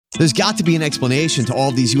There's got to be an explanation to all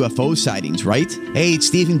of these UFO sightings, right? Hey, it's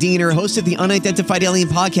Stephen Diener, host of the Unidentified Alien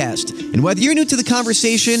Podcast. And whether you're new to the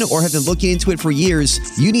conversation or have been looking into it for years,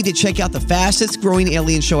 you need to check out the fastest growing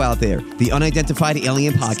alien show out there, the Unidentified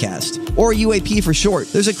Alien Podcast, or UAP for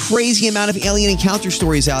short. There's a crazy amount of alien encounter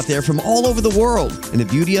stories out there from all over the world. And the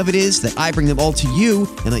beauty of it is that I bring them all to you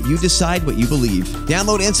and let you decide what you believe.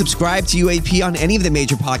 Download and subscribe to UAP on any of the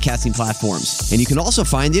major podcasting platforms. And you can also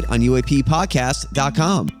find it on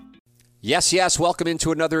UAPpodcast.com. Yes. Welcome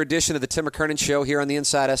into another edition of the Tim McKernan Show here on the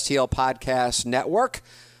Inside STL Podcast Network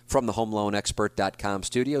from the HomeLoanExpert.com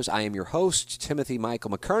studios. I am your host, Timothy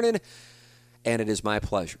Michael McKernan, and it is my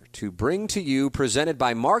pleasure to bring to you, presented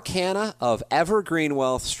by Mark Hanna of Evergreen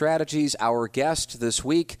Wealth Strategies, our guest this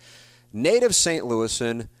week, native St.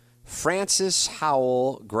 Louisan, Francis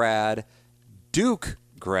Howell grad, Duke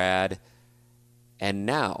grad, and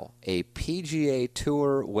now a PGA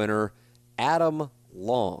Tour winner, Adam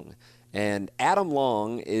Long. And Adam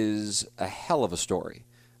Long is a hell of a story.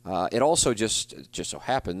 It also just so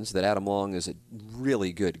happens that Adam Long is a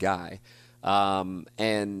really good guy.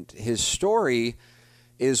 And his story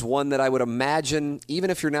is one that I would imagine, even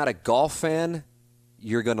if you're not a golf fan,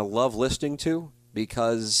 you're going to love listening to,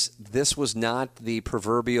 because this was not the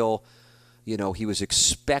proverbial, he was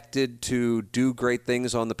expected to do great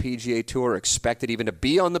things on the PGA Tour, expected even to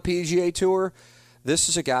be on the PGA Tour. This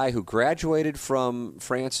is a guy who graduated from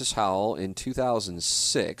Francis Howell in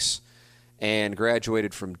 2006 and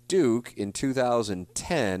graduated from Duke in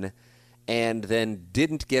 2010 and then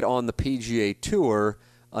didn't get on the PGA Tour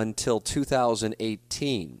until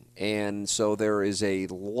 2018. And so there is a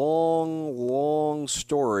long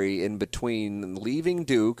story in between leaving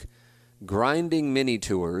Duke, grinding mini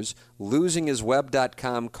tours, losing his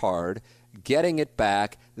Web.com card, getting it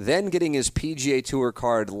back, then getting his PGA Tour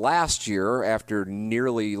card last year after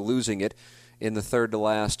nearly losing it in the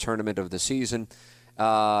third-to-last tournament of the season,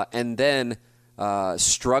 and then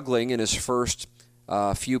struggling in his first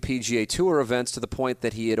few PGA Tour events to the point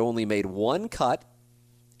that he had only made one cut.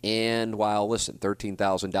 And while, listen,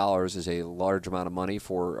 $13,000 is a large amount of money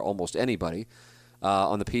for almost anybody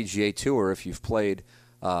on the PGA Tour, if you've played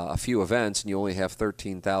a few events and you only have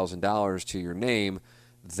 $13,000 to your name,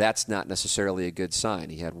 that's not necessarily a good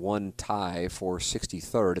sign. He had one tie for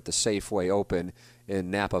 63rd at the Safeway Open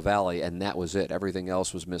in Napa Valley, and that was it. Everything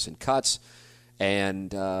else was missing cuts.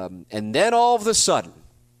 And then all of a sudden,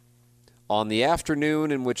 on the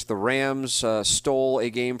afternoon in which the Rams stole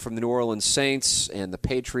a game from the New Orleans Saints and the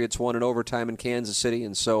Patriots won in overtime in Kansas City,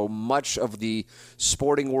 and so much of the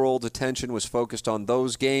sporting world's attention was focused on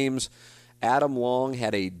those games, Adam Long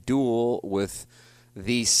had a duel with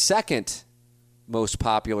the second most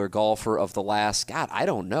popular golfer of the last, I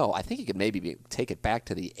don't know. I think you could maybe take it back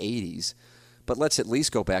to the 80s, but let's at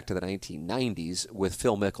least go back to the 1990s with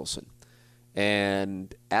Phil Mickelson.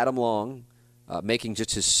 And Adam Long, making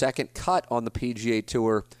just his second cut on the PGA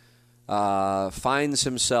Tour, finds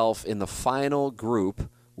himself in the final group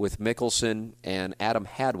with Mickelson and Adam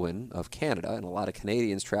Hadwin of Canada, and a lot of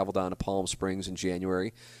Canadians travel down to Palm Springs in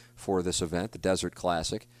January for this event, the Desert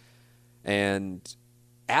Classic. And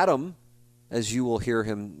Adam, as you will hear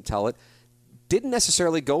him tell it, didn't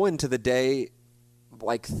necessarily go into the day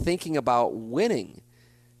thinking about winning.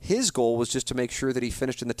 His goal was just to make sure that he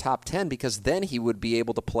finished in the top 10, because then he would be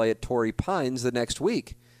able to play at Torrey Pines the next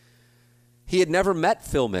week. He had never met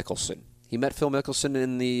Phil Mickelson. He met Phil Mickelson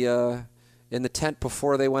in the tent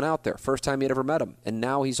before they went out there. First time he had ever met him. And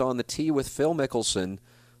now he's on the tee with Phil Mickelson,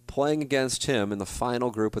 playing against him in the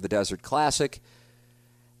final group of the Desert Classic.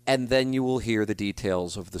 And then you will hear the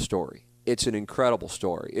details of the story. It's an incredible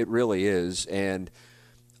story. It really is. And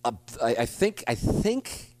I think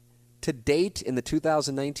to date in the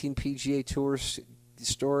 2019 PGA Tour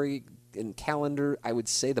story and calendar, I would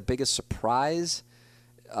say the biggest surprise.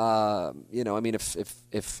 If a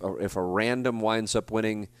random winds up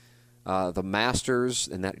winning the Masters,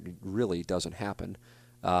 and that really doesn't happen,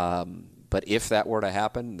 but if that were to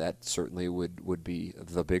happen, that certainly would be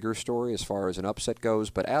the bigger story as far as an upset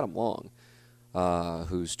goes. But Adam Long,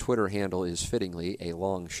 whose Twitter handle is fittingly a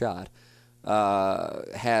long shot,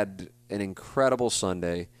 had an incredible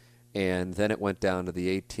Sunday, and then it went down to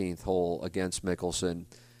the 18th hole against Mickelson.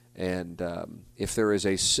 And if there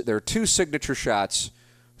are two signature shots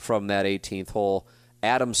from that 18th hole,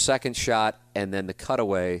 Adam's second shot and then the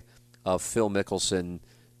cutaway of Phil Mickelson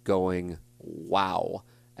going wow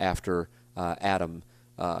after Adam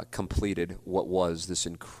completed what was this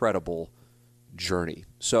incredible journey.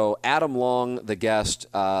 So Adam Long, the guest,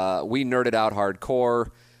 we nerded out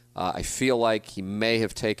hardcore. I feel like he may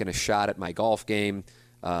have taken a shot at my golf game,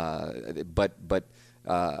 but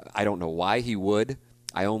I don't know why he would.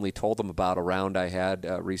 I only told them about a round I had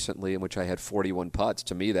recently in which I had 41 putts.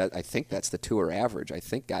 To me, I think that's the tour average. I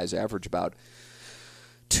think guys average about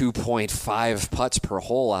 2.5 putts per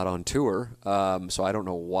hole out on tour. So I don't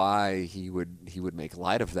know why he would make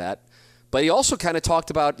light of that. But he also kind of talked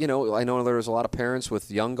about, I know there was a lot of parents with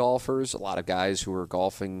young golfers, a lot of guys who were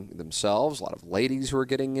golfing themselves, a lot of ladies who were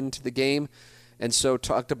getting into the game. And so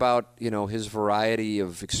talked about, his variety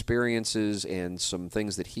of experiences and some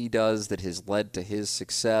things that he does that has led to his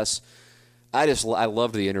success. I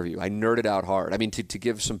loved the interview. I nerded out hard. I mean, to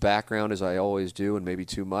give some background, as I always do, and maybe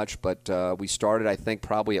too much, but we started, I think,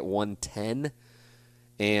 probably at 110,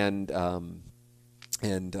 and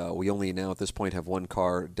we only now at this point have one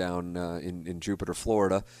car down in Jupiter,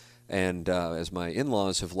 Florida, and as my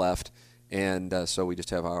in-laws have left, and so we just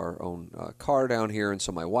have our own car down here, and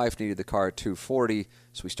so my wife needed the car at 240,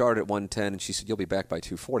 so we started at 110, and she said, "You'll be back by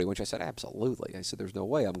 240," which I said, "Absolutely." I said, "There's no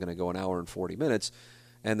way I'm going to go an hour and 40 minutes."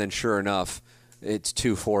 And then sure enough, it's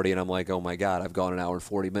 2:40, and I'm like, oh, my God, I've gone an hour and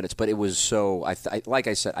 40 minutes. But it was so, like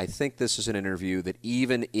I said, I think this is an interview that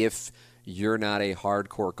even if you're not a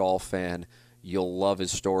hardcore golf fan, you'll love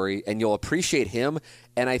his story, and you'll appreciate him.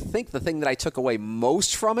 And I think the thing that I took away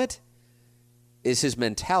most from it is his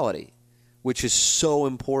mentality, which is so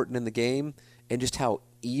important in the game, and just how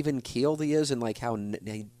even-keeled he is, and like how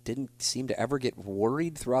he didn't seem to ever get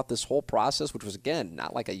worried throughout this whole process, which was, again,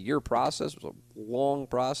 not like a year process. It was a long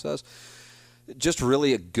process. Just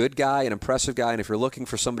really a good guy, an impressive guy, and if you're looking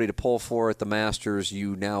for somebody to pull for at the Masters,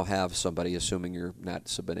 you now have somebody, assuming you're not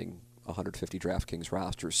submitting 150 DraftKings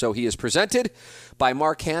rosters. So he is presented by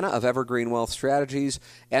Mark Hanna of Evergreen Wealth Strategies,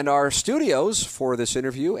 and our studios for this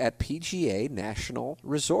interview at PGA National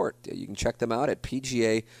Resort. You can check them out at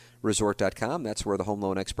PGAResort.com. That's where the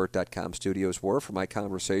HomeLoanExpert.com studios were for my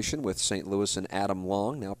conversation with St. Louis and Adam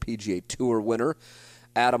Long, now PGA Tour winner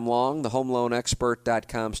Adam Long, the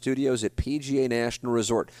HomeLoanExpert.com studios at PGA National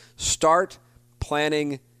Resort. Start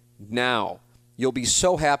planning now. You'll be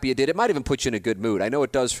so happy you did. It might even put you in a good mood. I know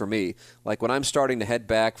it does for me. Like when I'm starting to head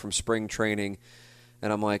back from spring training,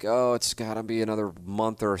 and I'm like, oh, it's got to be another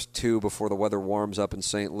month or two before the weather warms up in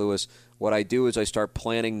St. Louis. What I do is I start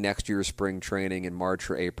planning next year's spring training in March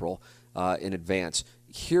or April in advance.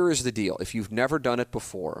 Here is the deal. If you've never done it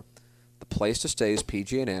before, the place to stay is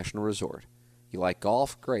PGA National Resort. You like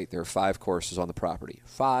golf? Great. There are 5 courses on the property.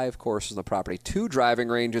 5 courses on the property. 2 driving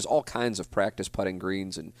ranges, all kinds of practice putting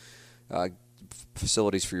greens and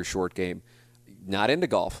facilities for your short game. Not into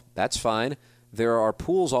golf. That's fine. There are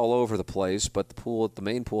pools all over the place, but the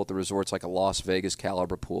main pool at the resort's like a Las Vegas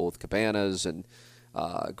caliber pool with cabanas and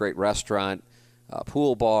a great restaurant,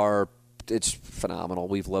 pool bar. It's phenomenal.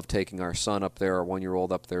 We've loved taking our son up there, our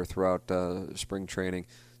 1-year-old up there throughout spring training.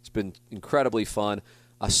 It's been incredibly fun.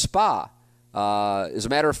 A spa. As a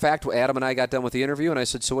matter of fact, Adam and I got done with the interview, and I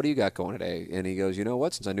said, so what do you got going today? And he goes, you know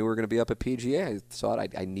what? Since I knew we were going to be up at PGA, I thought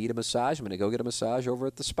I need a massage. I'm going to go get a massage over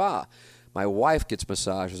at the spa. My wife gets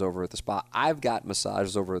massages over at the spa. I've got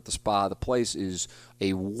massages over at the spa. The place is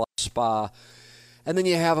a spa. And then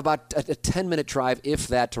you have about a 10-minute drive, if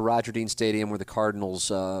that, to Roger Dean Stadium where the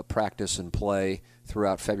Cardinals practice and play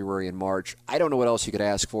throughout February and March. I don't know what else you could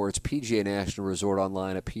ask for. It's PGA National Resort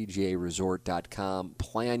online at PGAResort.com.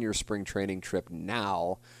 Plan your spring training trip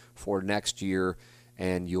now for next year,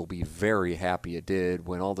 and you'll be very happy you did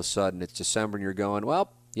when all of a sudden it's December and you're going,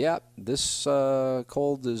 well, yeah, this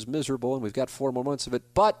cold is miserable and we've got 4 more months of it,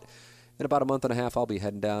 but in about a month and a half I'll be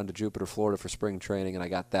heading down to Jupiter, Florida for spring training, and I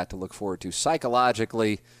got that to look forward to.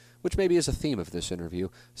 Psychologically, which maybe is a theme of this interview,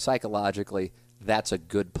 psychologically, that's a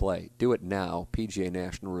good play. Do it now, PGA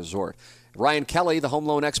National Resort. Ryan Kelly, the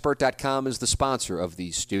HomeLoanExpert.com, is the sponsor of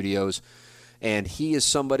these studios, and he is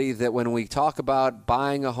somebody that when we talk about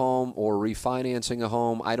buying a home or refinancing a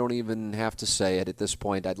home, I don't even have to say it at this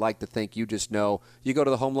point. I'd like to think you just know. You go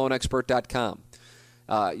to the HomeLoanExpert.com.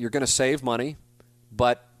 You're going to save money,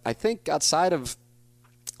 but I think outside of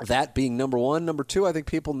that being number one, number two, I think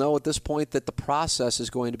people know at this point that the process is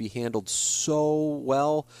going to be handled so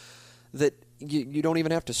well that you don't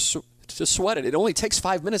even have to sweat it. It only takes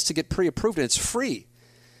 5 minutes to get pre-approved, and it's free.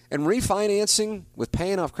 And refinancing with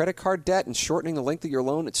paying off credit card debt and shortening the length of your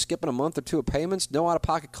loan and skipping a month or two of payments, no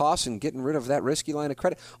out-of-pocket costs, and getting rid of that risky line of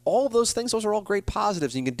credit, all of those things, those are all great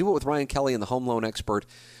positives. And you can do it with Ryan Kelly and the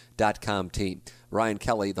HomeLoanExpert.com team. Ryan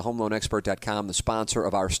Kelly, the HomeLoanExpert.com, the sponsor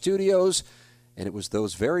of our studios. And it was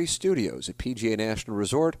those very studios at PGA National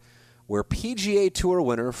Resort where PGA Tour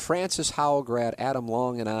winner Francis Howell-Grad, Adam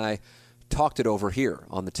Long, and I talked it over here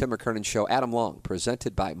on the Tim McKernan Show. Adam Long,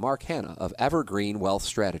 presented by Mark Hanna of Evergreen Wealth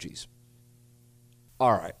Strategies.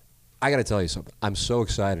 All right. I got to tell you something. I'm so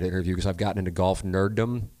excited to interview because I've gotten into golf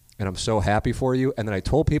nerddom and I'm so happy for you. And then I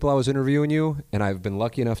told people I was interviewing you, and I've been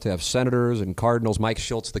lucky enough to have Senators and Cardinals. Mike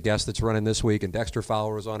Schultz, the guest that's running this week, and Dexter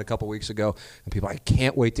Fowler was on a couple weeks ago. And people, I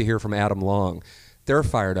can't wait to hear from Adam Long. They're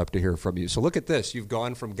fired up to hear from you. So look at this. You've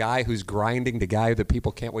gone from guy who's grinding to guy that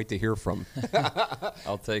people can't wait to hear from.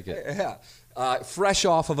 I'll take it. Yeah. Fresh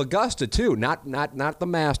off of Augusta, too. Not the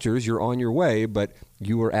Masters. You're on your way, but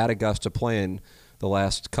you were at Augusta playing the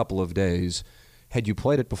last couple of days. Had you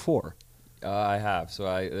played it before? I have. So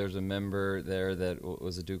there's a member there that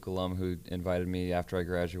was a Duke alum who invited me after I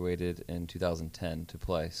graduated in 2010 to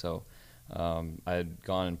play. So I had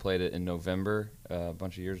gone and played it in November a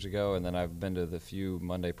bunch of years ago, and then I've been to the few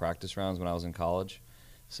Monday practice rounds when I was in college.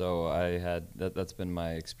 So that's been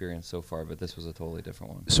my experience so far, but this was a totally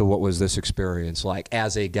different one. So what was this experience like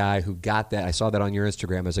as a guy who got that? I saw that on your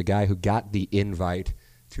Instagram, as a guy who got the invite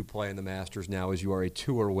to play in the Masters now as you are a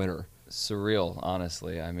tour winner. Surreal,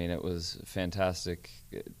 honestly. I mean, it was a fantastic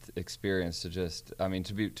experience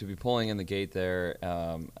to be pulling in the gate there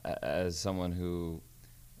as someone who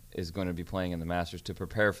is going to be playing in the Masters, to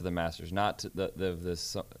prepare for the Masters, not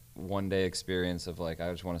this one-day experience of like,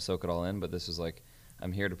 I just want to soak it all in, but this was like,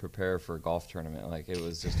 I'm here to prepare for a golf tournament. Like, it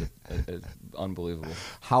was just unbelievable.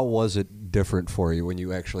 How was it different for you when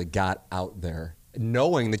you actually got out there,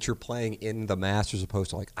 knowing that you're playing in the Masters as opposed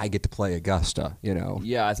to like, I get to play Augusta, you know?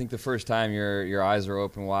 Yeah, I think the first time your eyes are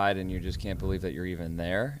open wide and you just can't believe that you're even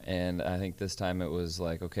there. And I think this time it was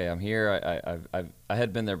like, okay, I'm here. I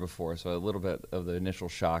had been there before, so a little bit of the initial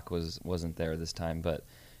shock wasn't there this time, but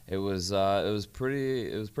it was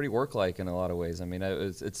pretty work-like in a lot of ways. I mean,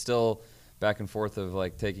 it's still back and forth of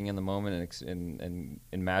like taking in the moment and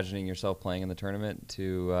imagining yourself playing in the tournament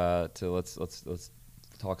to let's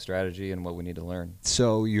talk strategy and what we need to learn.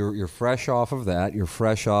 So you're fresh off of that. You're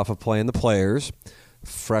fresh off of playing the Players,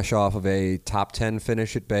 fresh off of a top 10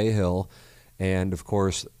 finish at Bay Hill, and of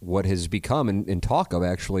course what has become in talk of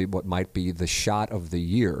actually what might be the shot of the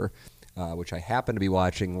year, which I happened to be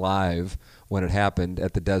watching live when it happened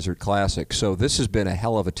at the Desert Classic. So this has been a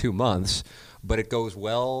hell of a 2 months, but it goes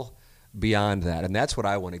well beyond that. And that's what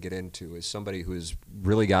I want to get into, is somebody who's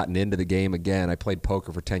really gotten into the game again. I played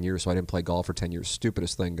poker for 10 years, so I didn't play golf for 10 years.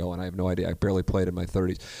 Stupidest thing going. I have no idea. I barely played in my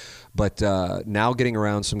 30s. But now getting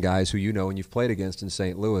around some guys who you know and you've played against in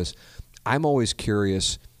St. Louis, I'm always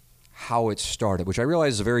curious how it started, which I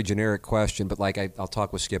realize is a very generic question, but like I'll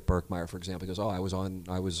talk with Skip Berkmeyer, for example. He goes, I was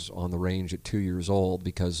on the range at 2 years old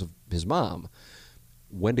because of his mom.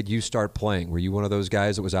 When did you start playing? Were you one of those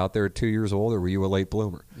guys that was out there at 2 years old, or were you a late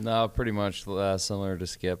bloomer? No, pretty much similar to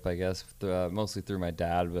Skip, I guess, mostly through my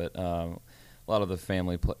dad, but a lot of the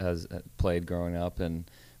family has played growing up, but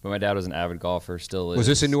my dad was an avid golfer, still is. Was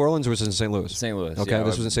this in New Orleans or was it in St. Louis? St. Louis. Okay, yeah,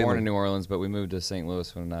 this was in St. Louis. Born in New Orleans, but we moved to St.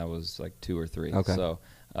 Louis when I was like 2 or 3. Okay. So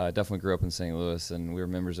definitely grew up in St. Louis, and we were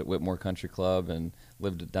members at Whitmore Country Club and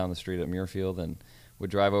lived down the street at Muirfield, and would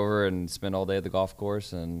drive over and spend all day at the golf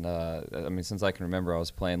course. And I mean, since I can remember, I was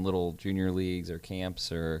playing little junior leagues or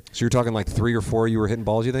camps or. So you're talking like 3 or 4 you were hitting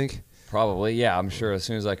balls, you think? Probably, yeah. I'm sure as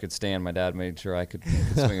soon as I could stand, my dad made sure I could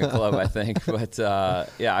swing a club, I think. But,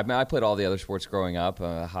 yeah, I mean, I played all the other sports growing up.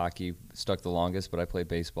 Hockey stuck the longest, but I played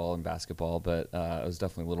baseball and basketball. But I was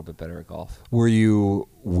definitely a little bit better at golf. Were you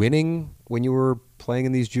winning when you were playing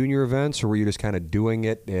in these junior events, or were you just kind of doing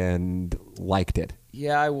it and liked it?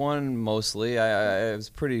 Yeah, I won mostly. I was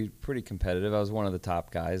pretty competitive. I was one of the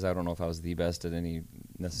top guys. I don't know if I was the best at any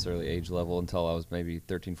necessarily age level until I was maybe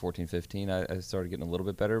 13, 14, 15. I started getting a little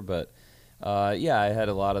bit better, but yeah, I had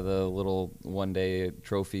a lot of the little one-day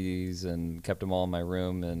trophies and kept them all in my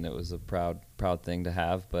room, and it was a proud thing to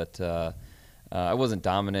have. But I wasn't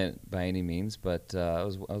dominant by any means, but I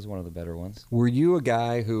was one of the better ones. Were you a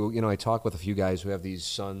guy who, I talk with a few guys who have these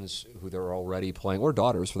sons who they're already playing, or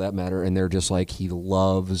daughters for that matter, and they're just like, he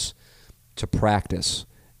loves to practice,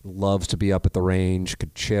 loves to be up at the range,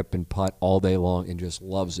 could chip and putt all day long, and just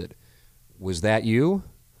loves it. Was that you?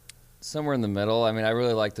 Somewhere in the middle. I mean, I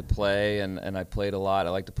really like to play, and I played a lot. I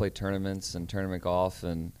like to play tournaments and tournament golf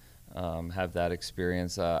and have that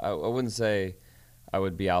experience. I wouldn't say I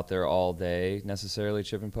would be out there all day necessarily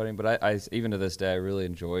chip and putting, but I even to this day I really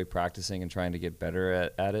enjoy practicing and trying to get better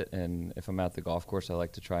at it. And if I'm at the golf course, I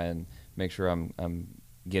like to try and make sure I'm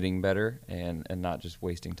getting better and not just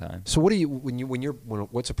wasting time. So what do you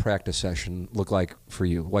what's a practice session look like for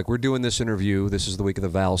you? Like, we're doing this interview. This is the week of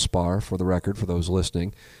the Valspar, for the record, for those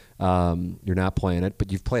listening. You're not playing it,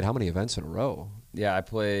 but you've played how many events in a row? Yeah, I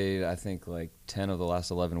played, I think, like 10 of the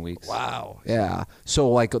last 11 weeks. Wow. Yeah. So,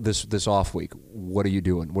 like, this off week, what are you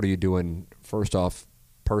doing? What are you doing, first off,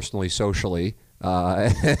 personally, socially,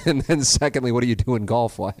 And then secondly, what are you doing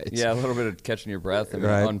golf-wise? Yeah, a little bit of catching your breath and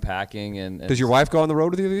Right. unpacking. And Does your wife go on the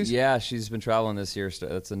road with you these? Yeah, she's been traveling this year. So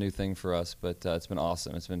that's a new thing for us, but it's been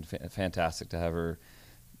awesome. It's been fantastic to have her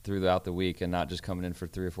throughout the week and not just coming in for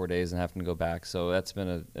 3 or 4 days and having to go back. So that's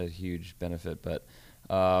been a huge benefit. But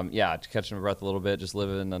yeah, catching my breath a little bit, just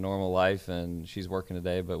living a normal life. And she's working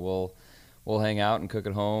today, but we'll hang out and cook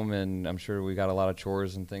at home, and I'm sure we got a lot of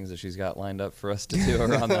chores and things that she's got lined up for us to do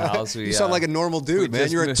around the house. You sound like a normal dude, man.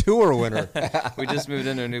 You're a tour winner. We just moved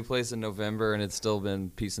into a new place in November, and it's still been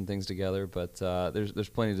piecing things together, but there's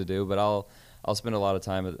plenty to do. But I'll spend a lot of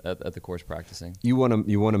time at the course practicing. You won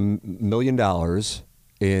 $1 million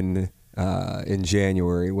in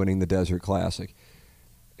January, winning the Desert Classic,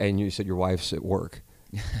 and you said your wife's at work.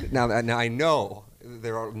 Now I know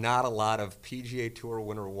there are not a lot of PGA Tour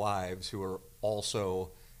winner wives who are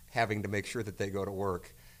also having to make sure that they go to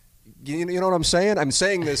work. You know what I'm saying? I'm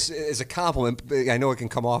saying this as a compliment. I know it can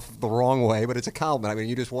come off the wrong way, but it's a compliment. I mean,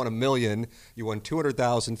 you just won $1 million. You won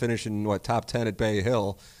 $200,000, finishing top 10 at Bay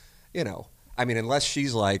Hill. You know, I mean, unless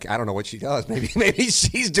she's like, I don't know what she does. Maybe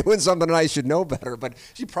she's doing something and I should know better. But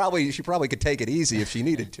she probably could take it easy if she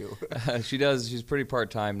needed to. She does. She's pretty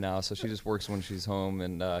part-time now, so she just works when she's home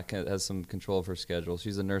and has some control of her schedule.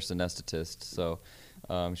 She's a nurse anesthetist, so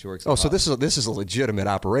she works. Oh, so this is a legitimate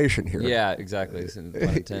operation here. Yeah, exactly. It's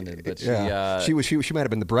unintended, but she might have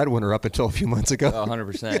been the breadwinner up until a few months ago.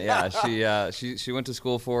 100%. Yeah, she went to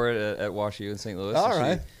school for it at WashU in St. Louis. All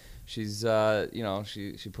right. She's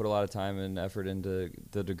she put a lot of time and effort into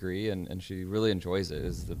the degree, and she really enjoys it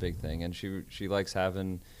is the big thing, and she likes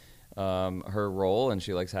having her role, and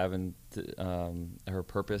she likes having her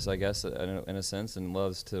purpose, I guess, in a sense, and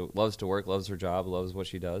loves to work, loves her job, loves what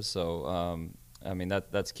she does. So I mean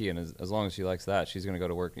that's key, and as long as she likes that, she's going to go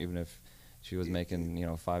to work even if she was making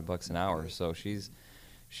 $5 an hour. So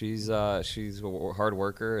she's a hard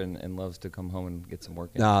worker and loves to come home and get some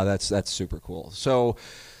work in. No, that's super cool. So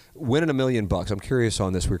winning $1 million, I'm curious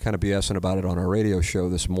on this. We were kind of BSing about it on our radio show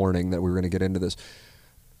this morning that we were going to get into this.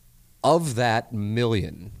 Of that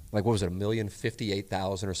million, like what was it,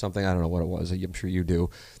 1,058,000 or something? I don't know what it was. I'm sure you do.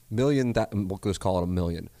 Let's call it $1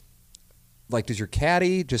 million. Like, does your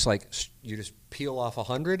caddy just you just peel off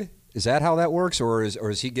 100? Is that how that works, or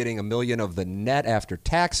is he getting $1 million of the net after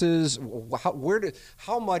taxes?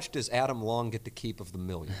 How much does Adam Long get to keep of the $1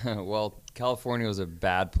 million? Well, California was a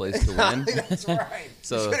bad place to win. That's right.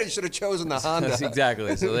 So you should have chosen the Honda.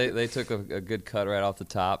 Exactly. So they took a good cut right off the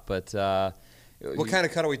top, but. What kind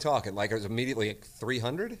of cut are we talking? Like, it was immediately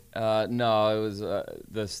 300? No, it was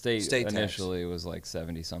the state initially tax. Was like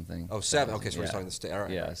 70 something. Oh, 7. Okay, so we're talking the state. All right.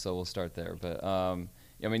 Yeah, so we'll start there. But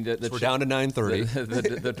I mean, so we're down to 930.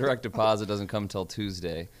 The direct deposit doesn't come until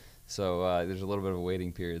Tuesday, so there's a little bit of a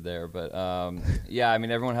waiting period there. But yeah, I mean,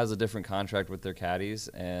 everyone has a different contract with their caddies,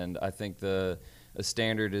 and I think a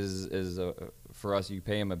standard is for us, you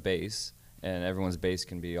pay them a base. And everyone's base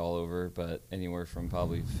can be all over, but anywhere from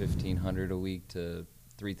probably $1,500 a week to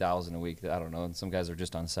 $3,000 a week. I don't know. And some guys are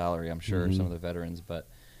just on salary, I'm sure, some of the veterans, but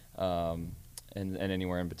and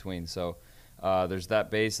anywhere in between. So there's that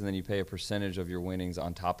base, and then you pay a percentage of your winnings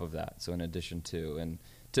on top of that. So in addition to, and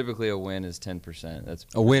typically a win is 10%. That's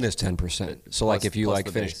a win is 10%. So like if you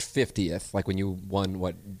finished base. 50th, like when you won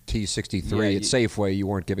T63 at Safeway, you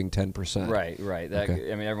weren't giving 10%. Right. Okay.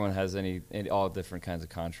 I mean, everyone has all different kinds of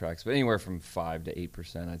contracts, but anywhere from 5 to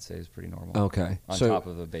 8%, I'd say, is pretty normal. Okay. On top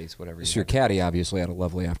of a base, whatever. So your caddy obviously had a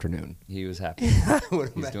lovely afternoon. He was happy.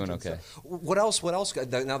 He's doing okay. So. What else?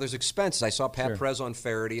 Now there's expenses. I saw Pat Prez on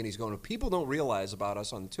Faraday, and he's going, people don't realize about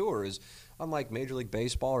us on the tour is, unlike Major League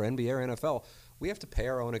Baseball or NBA or NFL, we have to pay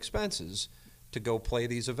our own expenses to go play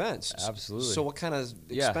these events. Absolutely. So what kind of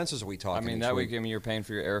expenses are we talking? I mean, that week, you're paying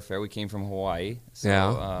for your airfare. We came from Hawaii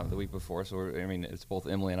the week before. So, it's both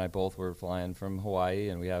Emily and I both were flying from Hawaii,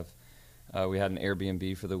 and we had an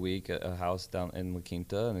Airbnb for the week, a house down in La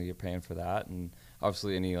Quinta, and you're paying for that. And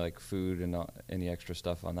obviously any food and any extra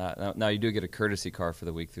stuff on that. Now you do get a courtesy car for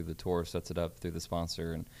the week through the tour, sets it up through the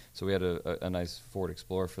sponsor. And so we had a nice Ford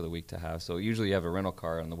Explorer for the week to have. So usually you have a rental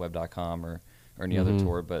car on the web.com or any other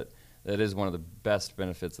tour, but that is one of the best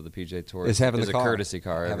benefits of the PGA Tour. Is having the car. Courtesy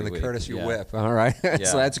car. Having the week. courtesy whip. All right.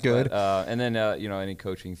 So that's good. But, and then any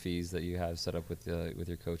coaching fees that you have set up with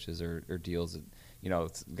your coaches or deals.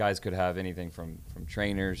 Guys could have anything from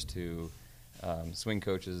trainers to swing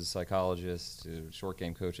coaches, psychologists to short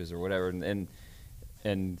game coaches or whatever,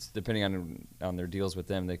 and depending on their deals with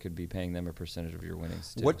them, they could be paying them a percentage of your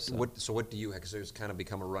winnings too. What do you? Because there's kind of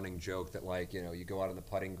become a running joke that you go out on the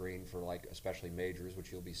putting green for especially majors,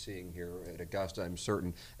 which you'll be seeing here at Augusta, I'm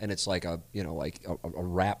certain, and it's like a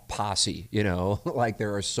rap posse, like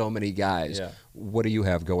there are so many guys. Yeah. What do you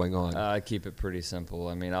have going on? I keep it pretty simple.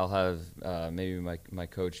 I mean, I'll have maybe my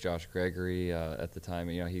coach Josh Gregory at the time.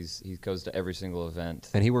 You know, he goes to every single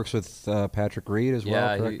event. And he works with Patrick Reed as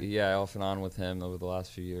well, correct? Off and on with him over the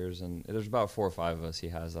last few years. And there's about 4 or 5 of us he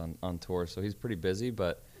has on tour, so he's pretty busy.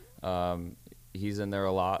 But he's in there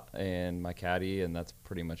a lot, and my caddy, and that's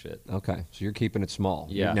pretty much it. Okay, so you're keeping it small.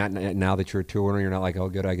 Yeah. Now that you're a tour winner, you're not like, oh,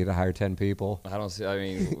 good, I get to hire 10 people. I don't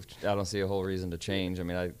see a whole reason to change. I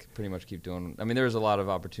mean, I pretty much keep doing. I mean, there's a lot of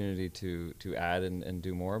opportunity to add and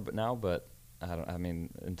do more, but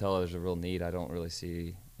until there's a real need, I don't really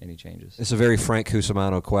see any changes. It's a very Frank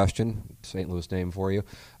Cusimano question, St. Louis name for you.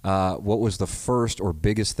 What was the first or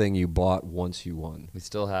biggest thing you bought once you won? We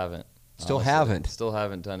still haven't. Still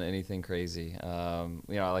haven't done anything crazy.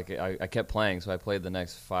 I kept playing, so I played the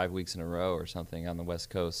next 5 weeks in a row or something on the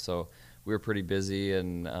West Coast. So we were pretty busy,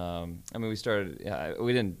 and we started.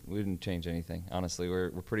 We didn't change anything. Honestly,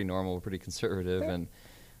 we're pretty normal. We're pretty conservative,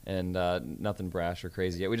 and nothing brash or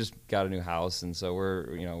crazy yet. We just got a new house, and so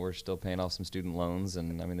we're still paying off some student loans,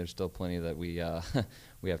 and I mean there's still plenty that we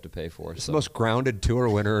we have to pay for. It's the most grounded tour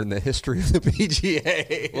winner in the history of the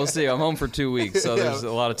PGA. We'll see. I'm home for 2 weeks, so there's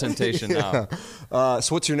a lot of temptation now.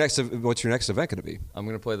 So what's your next event going to be? I'm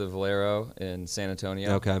going to play the Valero in San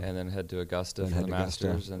Antonio, and then head to Augusta for the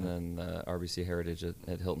Masters, and then RBC Heritage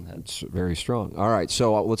at Hilton Head. It's very strong. All right,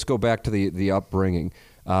 so let's go back to the upbringing.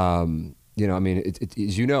 As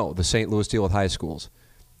you know, the St. Louis deal with high schools,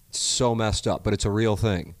 it's so messed up, but it's a real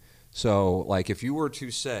thing. So, like, if you were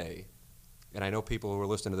to say, and I know people who are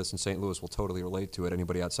listening to this in St. Louis will totally relate to it.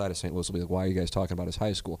 Anybody outside of St. Louis will be like, why are you guys talking about his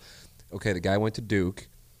high school? Okay, the guy went to Duke,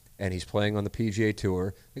 and he's playing on the PGA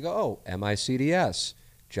Tour. They go, oh, MICDS,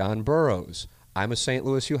 John Burroughs. I'm a St.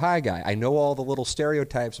 Louis U High guy. I know all the little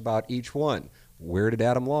stereotypes about each one. Where did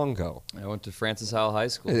Adam Long go? I went to Francis Howell High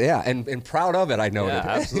School. Yeah, and proud of it, I know. Yeah,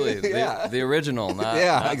 absolutely. The original, not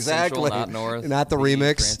exactly. Central, not North. Not the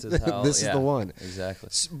remix. This is the one. Exactly.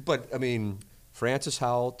 But, I mean, Francis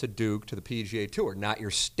Howell to Duke to the PGA Tour, not your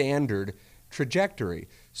standard trajectory.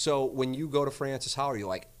 So when you go to Francis Howell, you're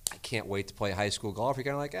like, I can't wait to play high school golf. You're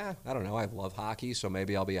kind of like, I don't know, I love hockey, so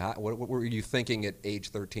maybe I'll be what were you thinking at age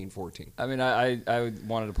 13, 14? I mean, I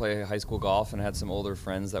wanted to play high school golf, and had some older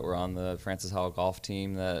friends that were on the Francis Howell golf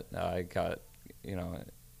team that I got,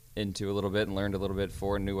 into a little bit and learned a little bit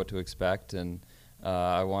for and knew what to expect. And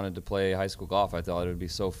I wanted to play high school golf. I thought it would be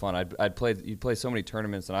so fun. You'd play so many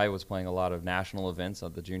tournaments, and I was playing a lot of national events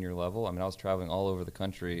at the junior level. I mean, I was traveling all over the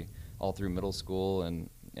country, all through middle school and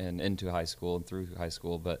into high school and through high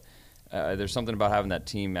school. But there's something about having that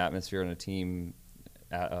team atmosphere and a team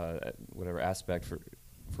whatever aspect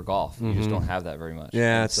for golf. You just don't have that very much.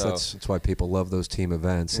 Yeah, that's why people love those team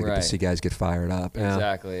events. They get to see guys get fired up. Yeah.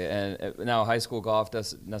 Exactly. And now high school golf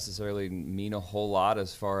doesn't necessarily mean a whole lot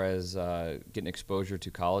as far as getting exposure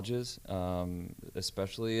to colleges,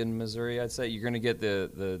 especially in Missouri. I'd say you're going to get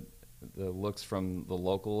the looks from the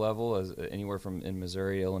local level, as anywhere from in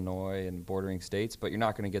Missouri, Illinois, and bordering states, but you're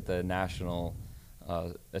not going to get the national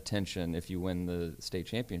attention if you win the state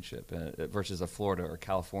championship versus a Florida or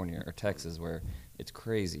California or Texas where it's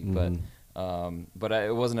crazy. But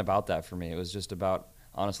it wasn't about that for me. It was just about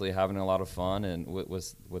honestly having a lot of fun and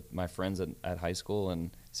with my friends at high school and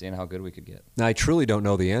seeing how good we could get. Now, I truly don't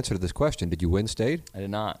know the answer to this question. Did you win state? I did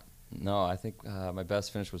not. No, I think my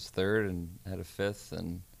best finish was third and had a fifth.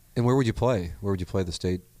 And where would you play? Where would you play the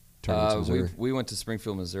state tournaments in Missouri? We went to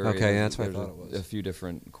Springfield, Missouri. Okay, that's what I thought it was. A few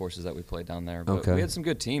different courses that we played down there. But we had some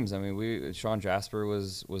good teams. I mean, Sean Jasper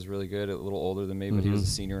was really good, a little older than me, but he was a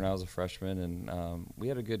senior and I was a freshman. And we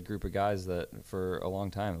had a good group of guys that for a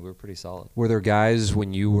long time, we were pretty solid. Were there guys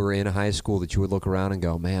when you were in high school that you would look around and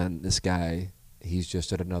go, man, this guy, he's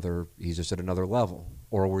just at another level?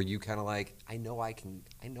 Or were you kind of like, I know I can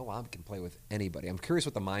play with anybody? I'm curious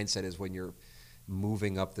what the mindset is when you're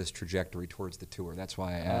moving up this trajectory towards the tour. That's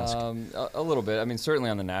why I asked. A little bit. I mean, certainly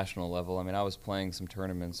on the national level. I mean, I was playing some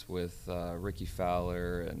tournaments with Ricky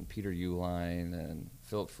Fowler and Peter Uihlein, and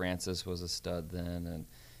Philip Francis was a stud then,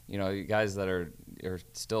 and guys that are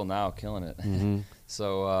still now killing it.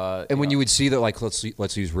 So and when you would see that, like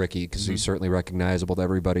let's use Ricky because he's certainly recognizable to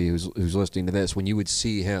everybody who's listening to this. When you would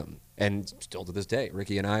see him, and still to this day,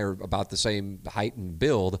 Ricky and I are about the same height and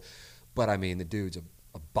build, but I mean the dude's a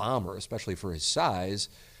bomber, especially for his size.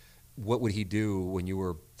 What would he do when you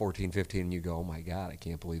were 14, 15 and you go, oh my God, I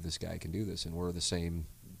can't believe this guy can do this, and we're the same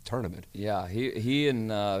tournament? Yeah, he and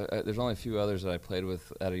there's only a few others that I played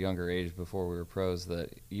with at a younger age before we were pros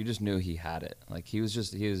that you just knew he had it. Like he was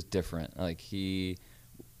different. Like he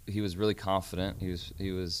was really confident.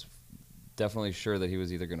 He was definitely sure that he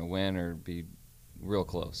was either going to win or be real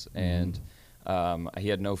close. And He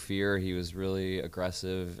had no fear. He was really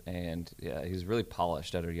aggressive, and he was really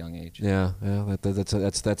polished at a young age. Yeah,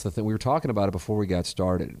 that's the thing. We were talking about it before we got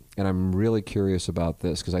started, and I'm really curious about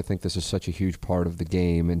this because I think this is such a huge part of the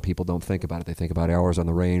game, and people don't think about it. They think about hours on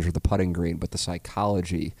the range or the putting green, but the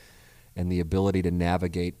psychology and the ability to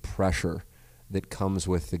navigate pressure that comes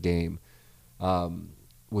with the game.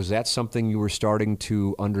 Was that something you were starting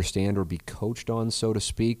to understand or be coached on, so to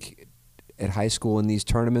speak, at high school in these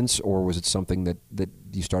tournaments, or was it something that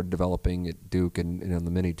you started developing at Duke and on the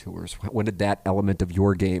mini tours? When did that element of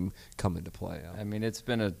your game come into play? I mean, it's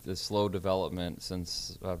been a slow development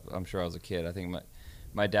since I'm sure I was a kid. I think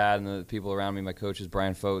my dad and the people around me, my coaches,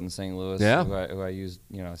 Brian Fote in St. Louis, who I used,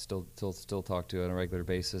 still talk to on a regular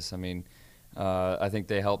basis. I mean, I think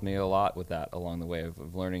they helped me a lot with that along the way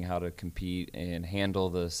of learning how to compete and handle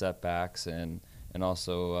the setbacks and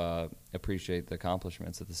also appreciate the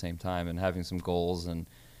accomplishments at the same time, and having some goals and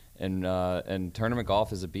tournament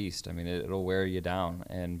golf is a beast. I mean, it'll wear you down,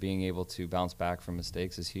 and being able to bounce back from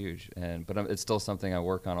mistakes is huge. But it's still something I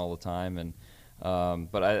work on all the time. And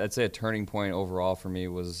but I'd say a turning point overall for me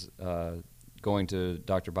was going to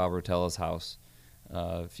Dr. Bob Rotella's house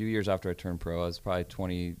a few years after I turned pro. I was probably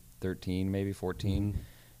 2013, maybe 14. Mm-hmm.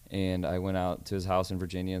 And I went out to his house in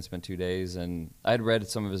Virginia and spent 2 days. And I'd read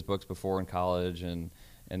some of his books before in college and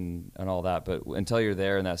all that. But until you're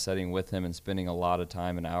there in that setting with him and spending a lot of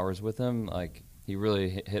time and hours with him, like, he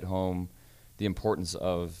really hit home the importance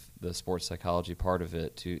of the sports psychology part of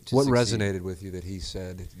it to what succeed. Resonated with you that he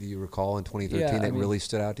said? Do you recall in 2013 really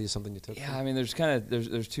stood out to you, something you took from? I mean,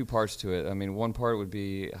 there's two parts to it. I mean, one part would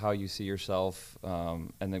be how you see yourself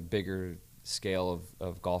and the bigger scale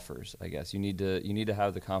of golfers, I guess. You need to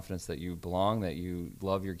have the confidence that you belong, that you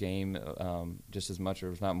love your game just as much,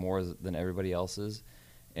 or if not more, than everybody else's,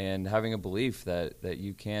 and having a belief that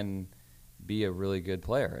you can be a really good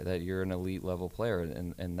player, that you're an elite level player,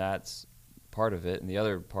 and that's part of it. And the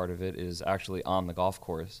other part of it is actually on the golf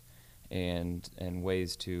course and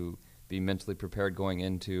ways to be mentally prepared going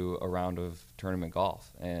into a round of tournament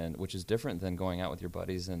golf, and which is different than going out with your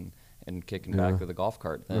buddies and kicking back with a golf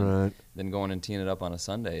cart than going and teeing it up on a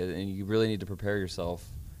Sunday. And you really need to prepare yourself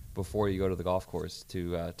before you go to the golf course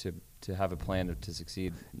to have a plan to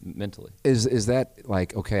succeed mentally. Is that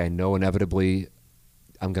like, okay, I know inevitably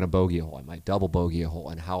I'm going to bogey a hole, I might double bogey a hole,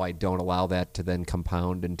 and how I don't allow that to then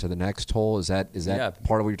compound into the next hole? Is that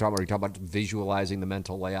part of what you're talking about? Are you talking about visualizing the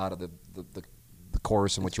mental layout of the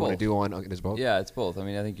course and what you want to do on it? Is both? Yeah, it's both. I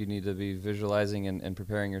mean, I think you need to be visualizing and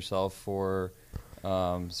preparing yourself for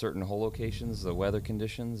certain hole locations, the weather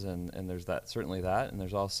conditions, and there's certainly that, and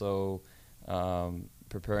there's also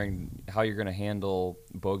preparing how you're going to handle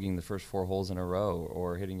bogeying the first 4 holes in a row,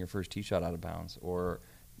 or hitting your first tee shot out of bounds, or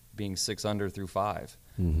being 6 under through 5,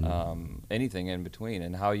 anything in between,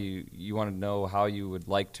 and how you want to know how you would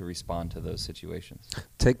like to respond to those situations.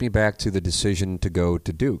 Take me back to the decision to go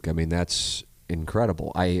to Duke. I mean, that's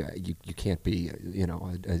incredible. You can't be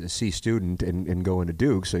a C student and go into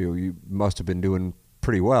Duke, so you must have been doing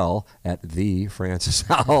pretty well at the Francis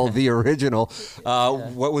Howell, the original.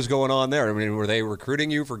 What was going on there? I mean, were they recruiting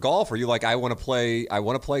you for golf? Or you like, I want to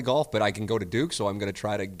play golf, but I can go to Duke, so I'm going to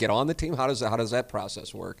try to get on the team? How does that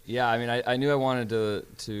process work? Yeah, I mean, I knew I wanted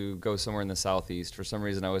to go somewhere in the Southeast. For some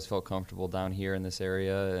reason, I always felt comfortable down here in this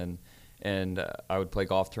area, and I would play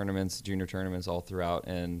golf tournaments, junior tournaments all throughout.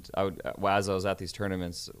 And as I was at these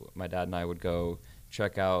tournaments, my dad and I would go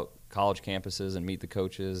check out college campuses and meet the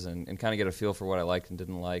coaches and kind of get a feel for what I liked and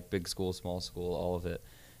didn't like, big school, small school, all of it.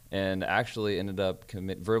 And actually ended up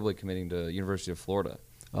verbally committing to University of Florida.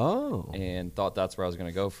 Oh. And thought that's where I was going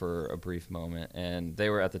to go for a brief moment. And they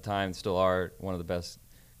were, at the time, still are one of the best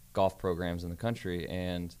golf programs in the country.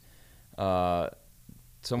 And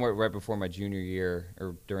somewhere right before my junior year,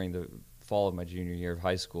 or during the fall of my junior year of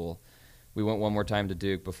high school, we went one more time to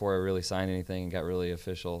Duke before I really signed anything and got really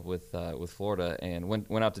official with Florida, and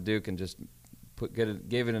went out to Duke and just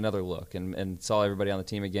gave it another look and saw everybody on the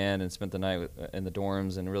team again, and spent the night in the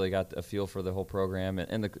dorms and really got a feel for the whole program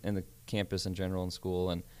and the campus in general and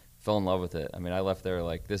school, and fell in love with it. I mean, I left there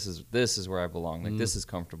like, this is where I belong. Like, this is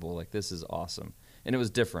comfortable. Like, this is awesome. And it was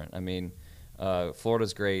different. I mean,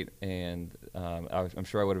 Florida's great, and I'm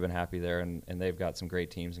sure I would have been happy there, and they've got some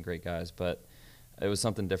great teams and great guys, but it was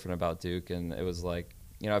something different about Duke, and it was like,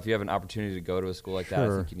 if you have an opportunity to go to a school like that,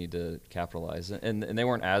 I think you need to capitalize. And they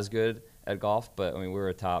weren't as good at golf, but I mean, we were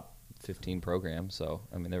a top 15 program, so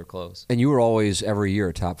I mean, they were close. And you were always every year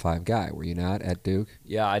a top 5 guy, were you not, at Duke?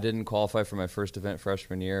 Yeah, I didn't qualify for my first event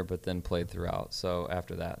freshman year, but then played throughout. So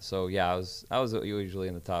after that, I was usually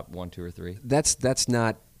in the top 1, 2, or 3. That's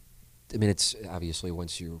not. I mean, it's obviously,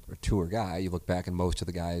 once you're a tour guy, you look back and most of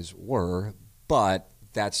the guys were. but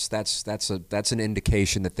that's an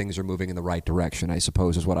indication that things are moving in the right direction, I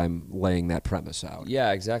suppose, is what I'm laying that premise out.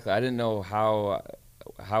 Yeah, exactly. I didn't know how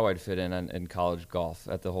I'd fit in college golf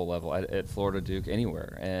at the whole level, at Florida, Duke,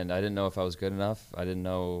 anywhere, and I didn't know if I was good enough. I didn't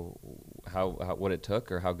know how what it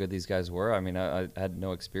took or how good these guys were. I mean, I had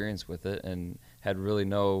no experience with it and had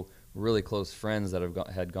no really close friends that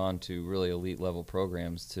had gone to really elite level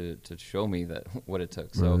programs to show me that what it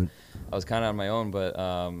took. So I was kind of on my own, but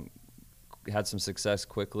had some success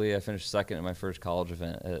quickly. I finished second in my first college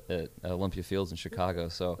event at Olympia Fields in Chicago.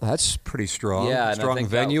 So that's pretty strong. Yeah, strong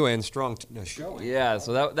venue and strong showing. Yeah,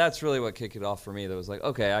 so that's really what kicked it off for me. That was like,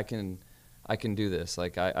 okay, I can do this.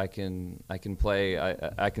 Like I can play.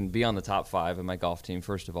 I can be on the top 5 of my golf team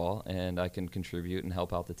first of all, and I can contribute and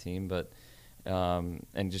help out the team. But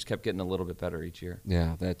and just kept getting a little bit better each year.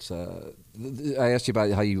 Yeah, that's. I asked you about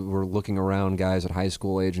how you were looking around guys at high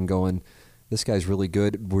school age and going, this guy's really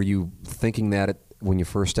good. Were you thinking that when you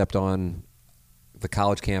first stepped on the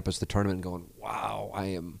college campus, the tournament, and going, wow, I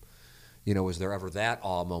am, was there ever that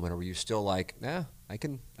awe moment, or were you still like, I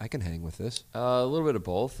can hang with this? A little bit of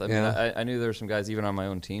both. I mean, I knew there were some guys even on my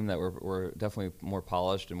own team that were definitely more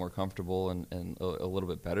polished and more comfortable and a little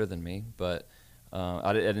bit better than me, but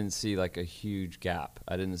I didn't see like a huge gap.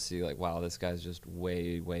 I didn't see like, wow, this guy's just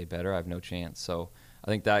way, way better. I have no chance. So I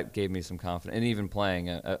think that gave me some confidence. And even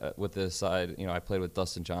playing with this side, I played with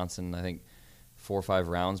Dustin Johnson, I think 4 or 5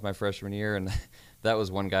 rounds my freshman year. And that was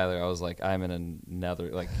one guy that I was like, I'm in another,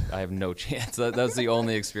 like, I have no chance. That's the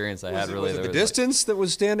only experience I had really. Was it the distance that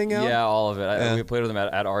was standing out? Yeah, all of it. We played with him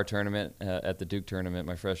at our tournament, at the Duke tournament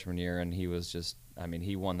my freshman year, and he was just,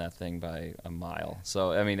 he won that thing by a mile.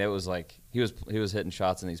 So, it was like, he was hitting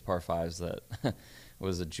shots in these par 5s that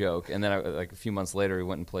was a joke. And then like a few months later, we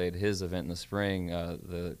went and played his event in the spring,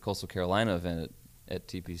 the Coastal Carolina event at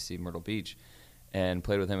TPC Myrtle Beach, and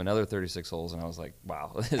played with him another 36 holes. And I was like,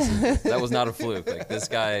 wow, that was not a fluke. Like this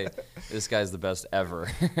guy's the best ever.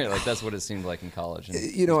 Like that's what it seemed like in college. And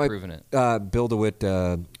he's proven it. Bill DeWitt,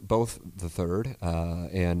 both the third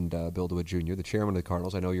and Bill DeWitt Jr., the chairman of the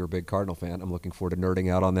Cardinals. I know you're a big Cardinal fan. I'm looking forward to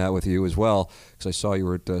nerding out on that with you as well, because I saw you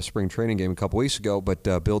were at the spring training game a couple weeks ago. But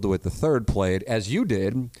Bill DeWitt the third played, as you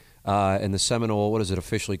did, in the Seminole, what is it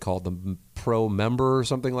officially called, the Pro Member or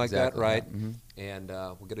something like that, right? Yeah. Mm-hmm. And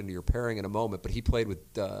we'll get into your pairing in a moment. But he played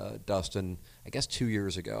with Dustin, I guess 2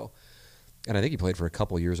 years ago. And I think he played for a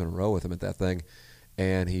couple years in a row with him at that thing.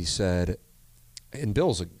 And he said, and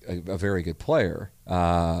Bill's a very good player.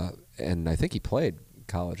 And I think he played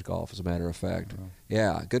college golf, as a matter of fact. Oh.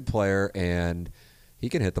 Yeah, good player. And he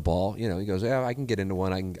can hit the ball. He goes, yeah, I can get into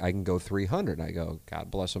one. I can go 300. And I go, God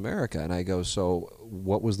bless America. And I go, so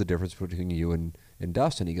what was the difference between you and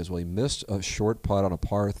Dustin? He goes, well, he missed a short putt on a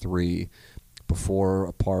par 3 before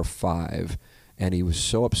a par 5, and he was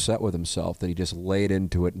so upset with himself that he just laid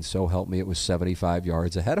into it, and so help me, it was 75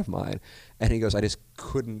 yards ahead of mine. And he goes, I just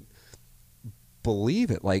couldn't believe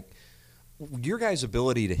it. Like, your guys'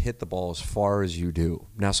 ability to hit the ball as far as you do.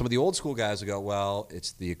 Now, some of the old school guys will go, well,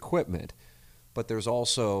 it's the equipment, but there's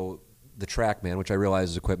also the TrackMan, which I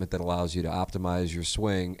realize is equipment that allows you to optimize your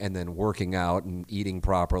swing, and then working out and eating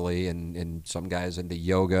properly, and some guys into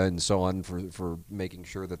yoga and so on for making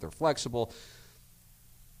sure that they're flexible.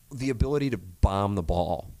 The ability to bomb the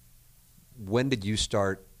ball. When did you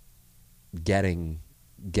start getting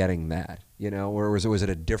that? Or was it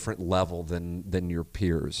a different level than your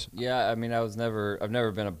peers? Yeah, I've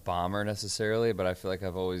never been a bomber necessarily, but I feel like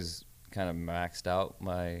I've always kind of maxed out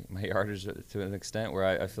my yardage to an extent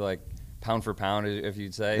where I feel like pound for pound, if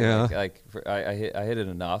you'd say, yeah. I hit it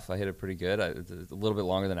enough. I hit it pretty good. A little bit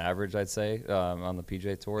longer than average, I'd say, on the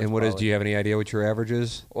PGA Tour. And do you have any idea what your average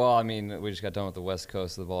is? Well, we just got done with the West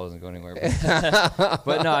Coast, so the ball doesn't go anywhere.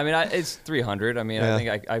 But no, it's 300. Yeah. I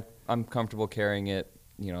think I'm comfortable carrying it,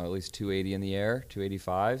 at least 280 in the air,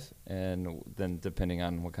 285, and then depending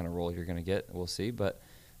on what kind of roll you're going to get, we'll see. But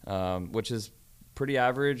which is pretty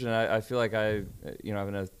average, and I feel like I'm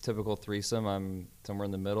in a typical threesome, I'm somewhere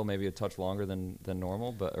in the middle, maybe a touch longer than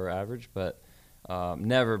normal, or average, but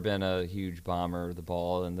never been a huge bomber of the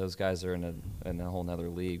ball, and those guys are in a whole nother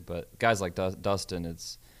league. But guys like Dustin,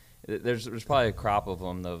 there's probably a crop of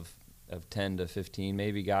them of 10 to 15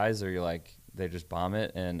 maybe guys, or you're like, they just bomb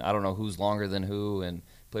it, and I don't know who's longer than who, and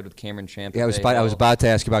played with Cameron Champ. Yeah, I was about to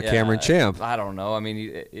ask you about Cameron Champ. I don't know.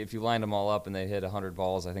 If you lined them all up and they hit 100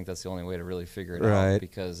 balls, I think that's the only way to really figure it right. out,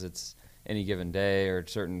 because it's any given day or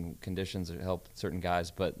certain conditions that help certain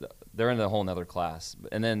guys, but they're in a whole nother class.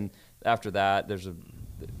 And then after that, there's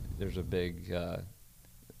a big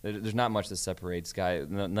there's not much that separates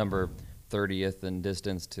number 30th in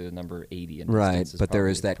distance to number 80 in right, distance. But there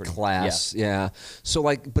is that pretty, class, yeah. So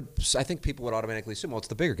but I think people would automatically assume, well, it's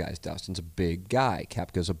the bigger guys. Dustin's a big guy.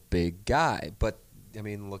 Koepka's a big guy. But I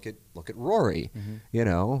mean, look at Rory. You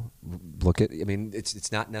know,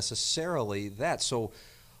 it's not necessarily that. So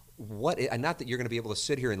not that you're going to be able to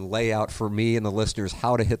sit here and lay out for me and the listeners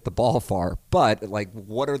how to hit the ball far, but like,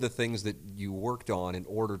 what are the things that you worked on in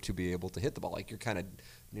order to be able to hit the ball? Like,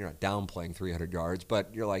 you're not downplaying 300 yards,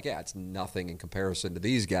 but you're like, yeah, it's nothing in comparison to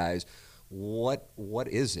these guys. What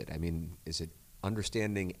is it? I mean, is it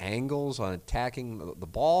understanding angles on attacking the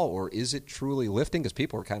ball, or is it truly lifting? Because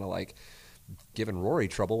people are kind of like giving Rory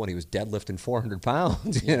trouble when he was deadlifting 400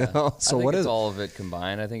 pounds. You know, so I think what it's is all of it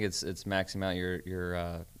combined? I think it's maxing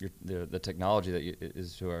out the technology that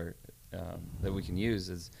we can use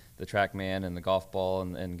is the TrackMan and the golf ball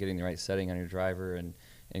and getting the right setting on your driver and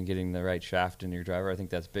getting the right shaft in your driver. I think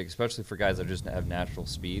that's big, especially for guys that just have natural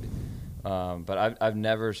speed. But I've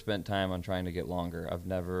never spent time on trying to get longer. I've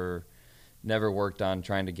never worked on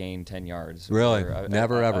trying to gain 10 yards. Really?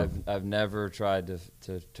 Never ever? I've never tried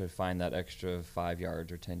to find that extra 5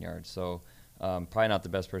 yards or 10 yards. So probably not the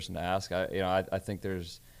best person to ask. I think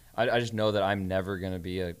I just know that I'm never going to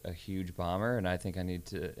be a huge bomber, and I think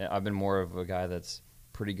I've been more of a guy that's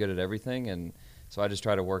pretty good at everything, and so I just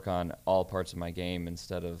try to work on all parts of my game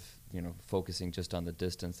instead of focusing just on the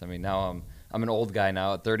distance. I mean, now I'm an old guy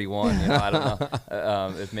now at 31. I don't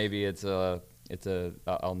know if maybe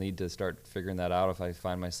I'll need to start figuring that out if I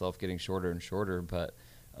find myself getting shorter and shorter. But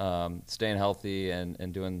staying healthy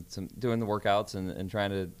and doing the workouts and trying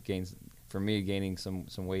to gaining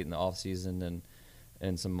some weight in the off season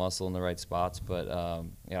and some muscle in the right spots. But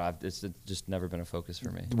it's just never been a focus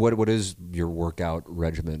for me. What is your workout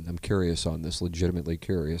regimen? I'm curious on this, legitimately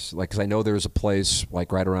curious. Like, because I know there's a place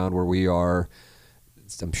like right around where we are.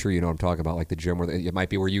 I'm sure you know what I'm talking about, like the gym where it might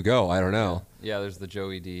be where you go. I don't know. Yeah, there's the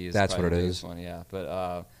Joey D. That's what it is. One, yeah,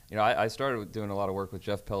 but I started doing a lot of work with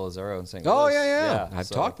Jeff Pellizzaro in St. Louis. Oh yeah. I've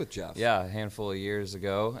talked with Jeff. Yeah, a handful of years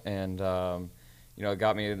ago, and it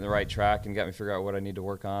got me in the right track and got me figure out what I need to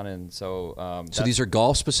work on. And so these are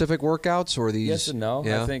golf specific workouts, or these? Yes and no.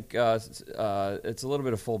 Yeah. I think it's a little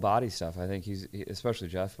bit of full body stuff. I think especially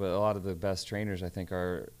Jeff, but a lot of the best trainers I think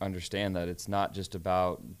understand that it's not just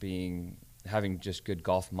about having just good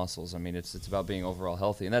golf muscles. I mean, it's about being overall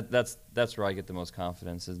healthy, and that's where I get the most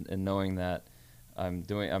confidence in knowing that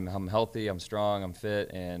I'm healthy, I'm strong, I'm fit,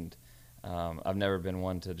 and I've never been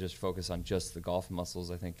one to just focus on just the golf muscles.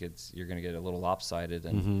 I think you're going to get a little lopsided,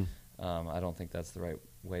 and I don't think that's the right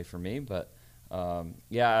way for me. But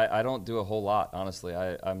I don't do a whole lot, honestly.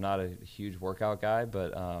 I'm not a huge workout guy,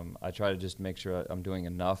 but I try to just make sure I'm doing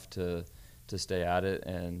enough to stay at it,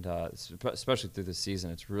 and especially through the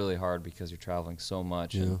season, it's really hard because you're traveling so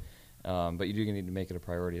much. Yeah. But you do need to make it a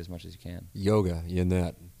priority as much as you can. Yoga, you in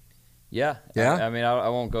that? Yeah. Yeah? I mean, I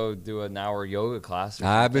won't go do an hour yoga class.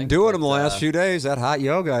 I've been doing them the last few days. That hot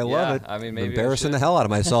yoga, I love it. I mean, I'm embarrassing the hell out of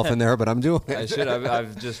myself in there, but I'm doing it. I should.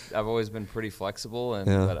 I've always been pretty flexible,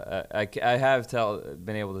 but I have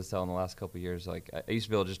been able to tell in the last couple of years. Like, I used to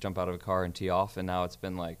be able to just jump out of a car and tee off, and now it's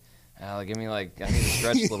been like, I need to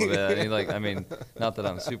stretch a little bit. Not that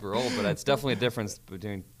I'm super old, but it's definitely a difference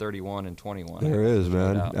between 31 and 21. There is,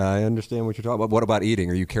 man. I understand what you're talking about. What about eating?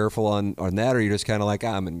 Are you careful on that, or are you just kind of like,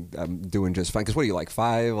 I'm doing just fine? Because what are you, like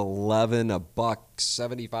 5'11",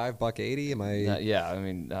 $175, $180? Am I?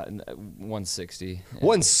 160.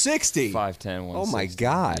 160. 5'10", 160. Oh my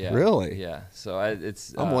God! Yeah. Really? Yeah. So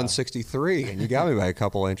it's. I'm 163, and you got me by a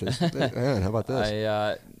couple inches. Man, how about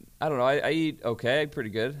this? I don't know. I eat okay,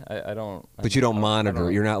 pretty good. I don't. But you don't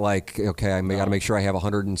monitor. You're not like, okay, I got to make sure I have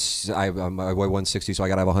I weigh 160, so I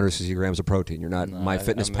got to have 160 grams of protein. You're not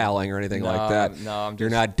MyFitnessPaling or anything like that. No,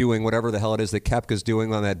 you're not doing whatever the hell it is that Koepka's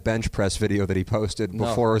doing on that bench press video that he posted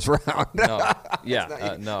before his round. No.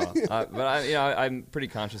 But I'm pretty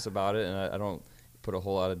conscious about it, and I don't put a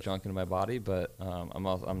whole lot of junk into my body. But I'm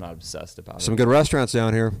not obsessed about it. Some good restaurants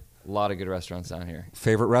down here. A lot of good restaurants down here.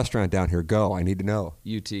 Favorite restaurant down here? Go. I need to know.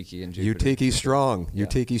 Utiki in Jupiter. Utiki's strong. Yeah.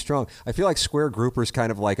 Utiki's strong. I feel like Square Grouper's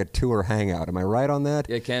kind of like a tour hangout. Am I right on that?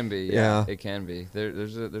 It can be. Yeah. It can be.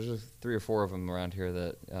 There's 3 or 4 of them around here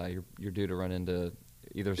that you're due to run into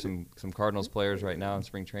either some Cardinals players right now in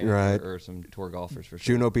spring training, or some tour golfers for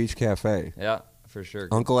sure. Juno Beach Cafe. Yeah. For sure.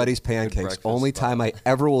 Uncle Eddie's Pancakes. Only time I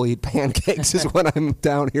ever will eat pancakes is when I'm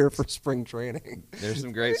down here for spring training. There's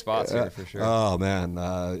some great spots here for sure. Oh, man.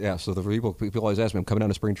 So the people always ask me, I'm coming down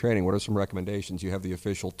to spring training, what are some recommendations? You have the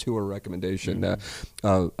official tour recommendation there.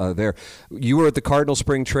 You were at the Cardinal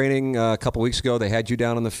spring training a couple weeks ago. They had you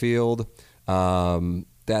down on the field.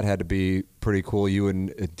 that had to be pretty cool. You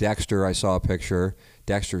and Dexter, I saw a picture.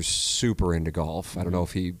 Dexter's super into golf. I don't know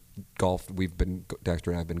if he golfed.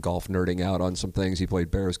 Dexter and I have been golf nerding out on some things. He played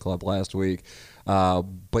Bears Club last week.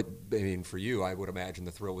 But, I mean, for you, I would imagine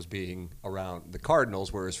the thrill was being around the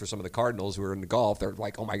Cardinals, whereas for some of the Cardinals who are into golf, they're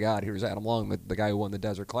like, oh, my God, here's Adam Long, the guy who won the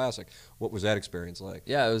Desert Classic. What was that experience like?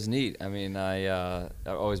 Yeah, it was neat. I mean, I've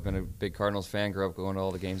always been a big Cardinals fan, grew up going to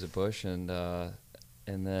all the games at Busch,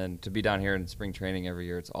 and then to be down here in spring training every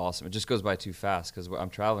year, it's awesome. It just goes by too fast because I'm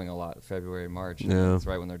traveling a lot, February, March. Yeah. It's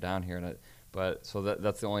right when they're down here. So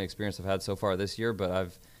that's the only experience I've had so far this year.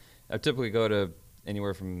 But I typically go to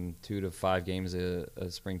anywhere from 2 to 5 games a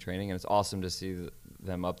spring training, and it's awesome to see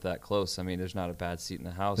them up that close. I mean, there's not a bad seat in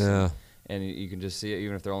the house. Yeah. And you can just see it,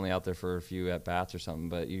 even if they're only out there for a few at-bats or something.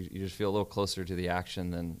 But you just feel a little closer to the action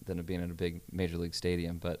than it being at a big Major League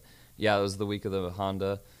stadium. But, yeah, it was the week of the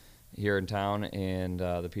Honda here in town, and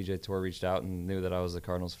the PGA Tour reached out and knew that I was a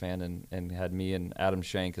Cardinals fan and had me and Adam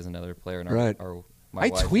Schenk as another player in my I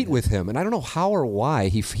wife tweet with him, and I don't know how or why.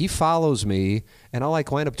 He follows me, and I'll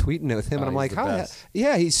wind up tweeting with him, and I'm like, how?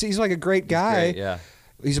 Yeah, he's like a great guy. Great, yeah.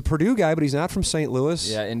 He's a Purdue guy, but he's not from St. Louis.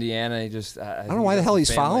 Yeah, Indiana. He just I don't know why the hell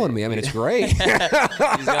he's following me. I mean, it's great.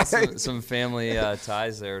 He's got some family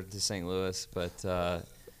ties there to St. Louis, but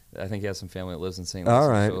I think he has some family that lives in St. Louis. All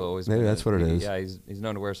right, maybe that's what it is. Yeah, he's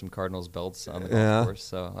known to wear some Cardinals belts on the golf course.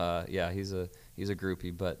 So he's a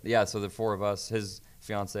groupie. But yeah, so the 4 of us, his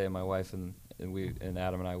fiance and my wife and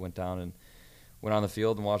Adam and I went down and went on the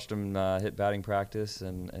field and watched him hit batting practice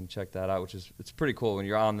and checked that out, it's pretty cool when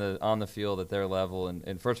you're on the field at their level.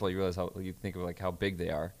 And first of all, you realize you think of like how big they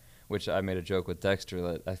are, which I made a joke with Dexter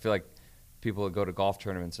that I feel like people that go to golf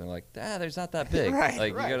tournaments and are like, there's not that big. Right,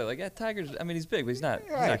 like right. You gotta like, Tiger's. I mean, he's big, but he's not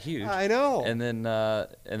huge. I know. And then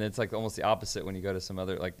and it's like almost the opposite when you go to some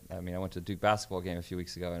other I went to a Duke basketball game a few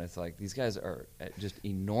weeks ago, and it's like these guys are just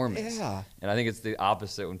enormous. Yeah. And I think it's the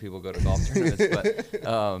opposite when people go to golf tournaments.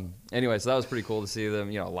 But anyway, so that was pretty cool to see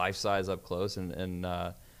them, life size up close. And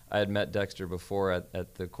I had met Dexter before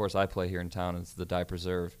at the course I play here in town. It's the Dye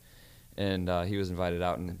Preserve. And he was invited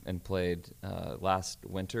out and played last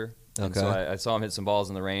winter. And so I saw him hit some balls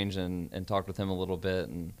in the range and talked with him a little bit,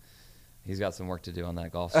 and he's got some work to do on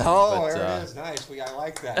that golf swing. There it is. Nice. I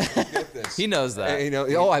like that. Get this. He knows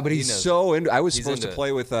that. But he's so into. I was He's supposed to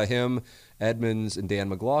play with him, Edmonds, and Dan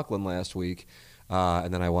McLaughlin last week,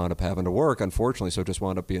 and then I wound up having to work, unfortunately, so it just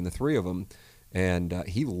wound up being the 3 of them. And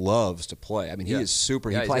he loves to play. I mean, he is super.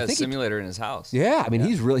 Yeah, he's got a simulator in his house. Yeah, I mean,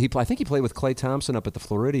 he's really. I think he played with Klay Thompson up at the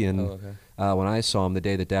Floridian when I saw him the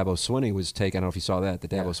day that Dabo Swinney was taken. I don't know if you saw that. The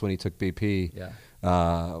Dabo Swinney took BP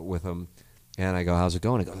with him. And I go, how's it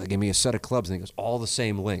going? He goes, they gave me a set of clubs. And he goes, all the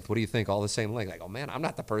same length. What do you think? All the same length. I go, man, I'm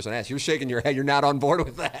not the person to ask. You're shaking your head. You're not on board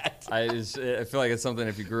with that. I feel like it's something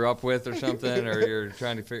if you grew up with or something, or you're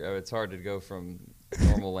trying to figure. It's hard to go from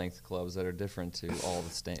normal length clubs that are different to all the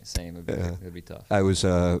same. It'd be tough.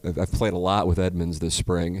 I've played a lot with Edmonds this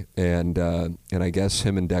spring, and I guess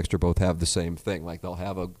him and Dexter both have the same thing. Like they'll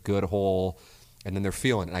have a good hole, and then they're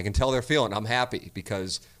feeling it. And I can tell they're feeling it. I'm happy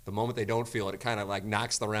because the moment they don't feel it, it kind of like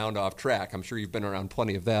knocks the round off track. I'm sure you've been around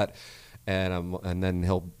plenty of that. And then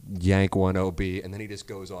he'll yank one OB, and then he just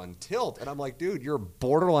goes on tilt. And I'm like, dude, you're a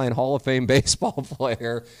borderline Hall of Fame baseball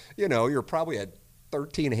player. You're probably at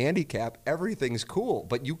 13 handicap, everything's cool,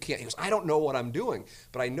 but you can't. He goes, I don't know what I'm doing,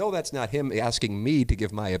 but I know that's not him asking me to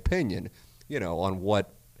give my opinion, on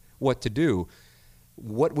what to do.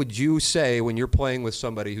 What would you say when you're playing with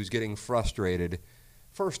somebody who's getting frustrated?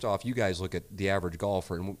 First off, you guys look at the average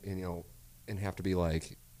golfer and have to be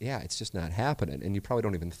like, yeah, it's just not happening, and you probably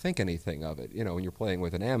don't even think anything of it, when you're playing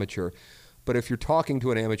with an amateur. But if you're talking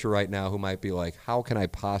to an amateur right now who might be like, how can I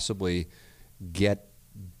possibly get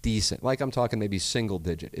decent, like I'm talking maybe single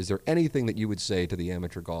digit, is there anything that you would say to the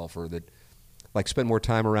amateur golfer that like spend more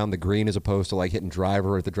time around the green as opposed to like hitting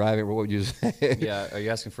driver at the driving? What would you say? Yeah, are you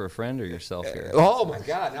asking for a friend or yourself here? Oh my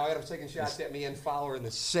God, now I got him taking shots at me and Fowler in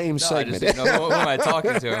the same segment. I just didn't know who am I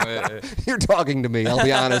talking to? You're talking to me, I'll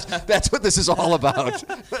be honest. That's what this is all about.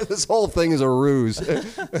 This whole thing is a ruse.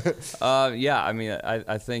 Yeah, I mean,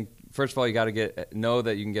 I think first of all, you got to know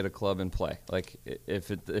that you can get a club and play. Like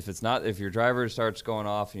if your driver starts going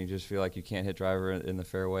off and you just feel like you can't hit driver in the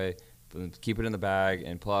fairway, keep it in the bag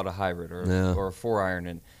and pull out a hybrid or a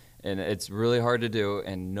 4-iron. And it's really hard to do,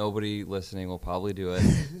 and nobody listening will probably do it.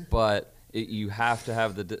 But you have to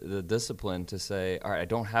have the discipline to say, all right, I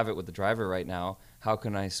don't have it with the driver right now. How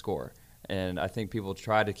can I score? And I think people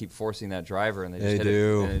try to keep forcing that driver, and they just hit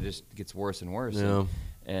it, and it just gets worse and worse. Yeah.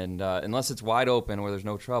 And unless it's wide open where there's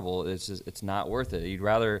no trouble, it's not worth it. You'd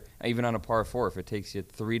rather, even on a par 4, if it takes you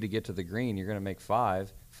 3 to get to the green, you're going to make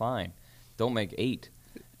 5, fine. Don't make 8.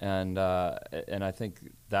 and I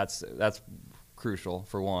think that's crucial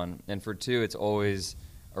for one, and for two, it's always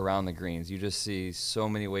around the greens. You just see so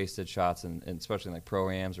many wasted shots, and especially like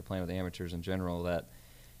pro-ams or playing with amateurs in general, that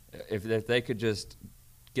if they could just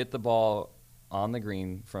get the ball on the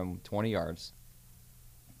green from 20 yards,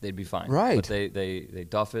 they'd be fine. Right. But they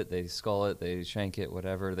duff it, they skull it, they shank it,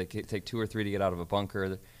 whatever. They take 2 or 3 to get out of a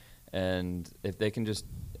bunker, and if they can just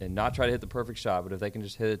and not try to hit the perfect shot, but if they can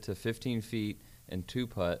just hit it to 15 feet and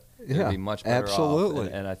 2-putt, they'd be much better absolutely.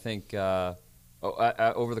 off. And I think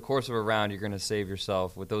over the course of a round, you're going to save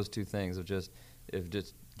yourself with those two things of just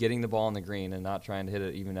getting the ball on the green and not trying to hit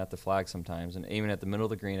it even at the flag sometimes, and aiming at the middle of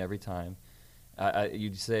the green every time.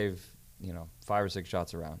 You'd save 5 or 6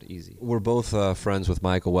 shots around easy. We're both friends with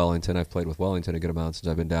Michael Wellington. I've played with Wellington a good amount since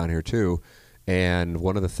I've been down here too. And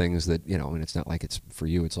one of the things that, and it's not like it's for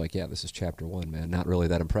you, it's like, yeah, this is chapter 1, man. Not really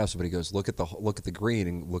that impressive. But he goes, look at the green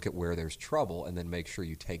and look at where there's trouble, and then make sure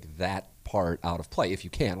you take that part out of play if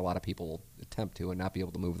you can. A lot of people will attempt to and not be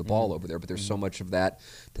able to move the ball over there, but there's so much of that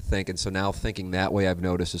to think. And so now thinking that way, I've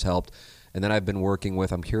noticed, has helped. And then I've been working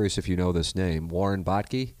with, I'm curious if you know this name, Warren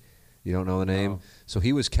Botke. You don't know the name? No. So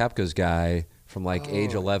he was Koepka's guy from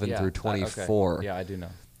age 11 through 24. Okay. Yeah, I do know.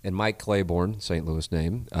 And Mike Claiborne, St. Louis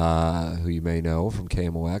name, who you may know from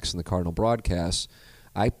KMOX and the Cardinal broadcasts,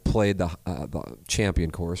 I played the champion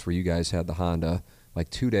course where you guys had the Honda like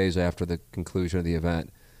 2 days after the conclusion of the event,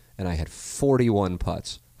 and I had 41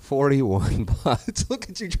 putts. 41 putts. Look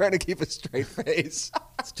at you trying to keep a straight face.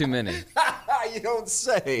 It's too many. You don't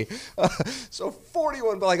say. So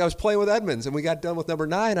 41, but like I was playing with Edmonds, and we got done with number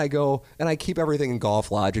 9. I go, and I keep everything in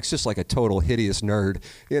Golf Logic, just like a total hideous nerd,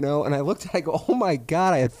 And I looked, I go, oh my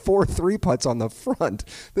God, I had 4 3-putts on the front.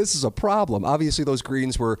 This is a problem. Obviously, those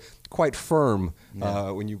greens were quite firm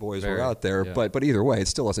when you boys were out there, but either way, it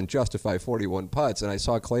still doesn't justify 41 putts. And I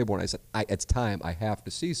saw Claiborne. I said, it's time. I have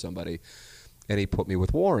to see somebody. And he put me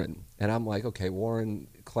with Warren. And I'm like, okay, Warren,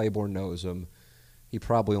 Claiborne knows him. He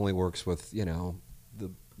probably only works with,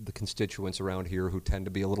 the constituents around here who tend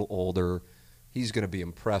to be a little older. He's going to be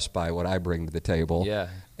impressed by what I bring to the table. Yeah.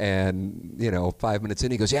 And, 5 minutes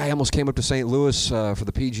in, he goes, yeah, I almost came up to St. Louis for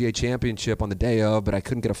the PGA Championship on the day of, but I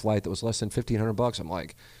couldn't get a flight that was less than $1,500. I'm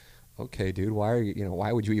like, okay, dude,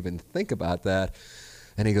 why would you even think about that?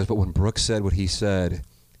 And he goes, but when Brooks said what he said,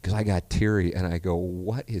 because I got teary, and I go,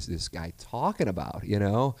 what is this guy talking about,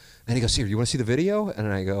 And he goes, here, you want to see the video?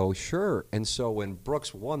 And I go, sure. And so when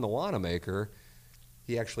Brooks won the Wanamaker,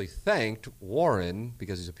 he actually thanked Warren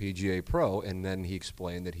because he's a PGA pro, and then he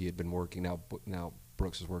explained that he had been working, now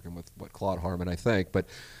Brooks is working with, Claude Harmon, I think, but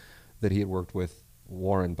that he had worked with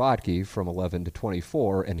Warren Botke from 11 to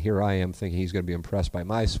 24, and here I am thinking he's going to be impressed by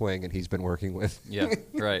my swing, and he's been working with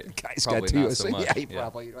right. Guys probably got not so much. Yeah, he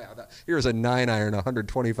probably. Here's a 9-iron,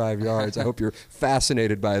 125 yards. I hope you're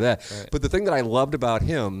fascinated by that. Right. But the thing that I loved about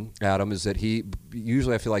him, Adam, is that he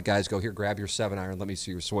usually I feel like guys go, here, grab your 7-iron, let me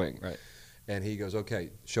see your swing. Right. And he goes,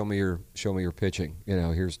 okay, show me your pitching.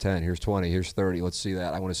 Here's 10, here's 20, here's 30. Let's see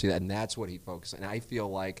that. I want to see that, and that's what he focuses. And I feel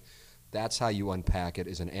like that's how you unpack it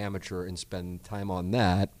as an amateur and spend time on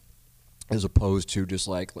that, as opposed to just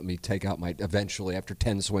like, let me take out eventually after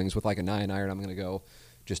 10 swings with like a 9-iron, I'm going to go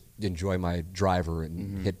just enjoy my driver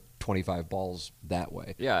and hit 25 balls that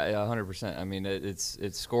way. Yeah, 100%. I mean, it's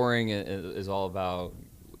scoring is all about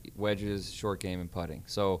wedges, short game, and putting.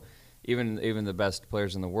 So even the best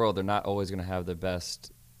players in the world, they're not always going to have the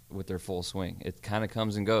best with their full swing. It kind of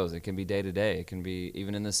comes and goes. It can be day to day. It can be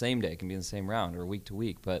even in the same day. It can be in the same round or week to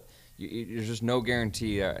week. But there's just no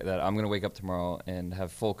guarantee that I'm going to wake up tomorrow and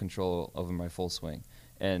have full control over my full swing.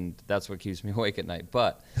 And that's what keeps me awake at night.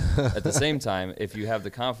 But at the same time, if you have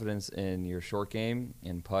the confidence in your short game,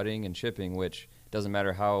 in putting and chipping, which doesn't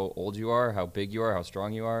matter how old you are, how big you are, how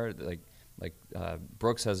strong you are, like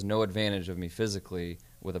Brooks has no advantage of me physically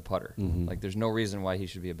with a putter. Like there's no reason why he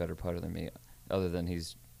should be a better putter than me, other than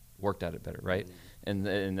he's worked at it better, right?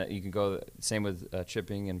 And you can go same with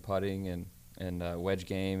chipping and putting and wedge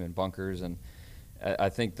game and bunkers, and I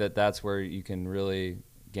think that's where you can really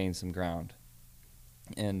gain some ground.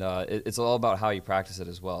 And it's all about how you practice it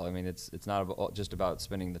as well. I mean, it's not just about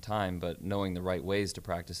spending the time, but knowing the right ways to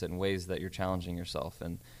practice it and ways that you're challenging yourself.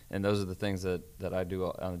 And those are the things that I do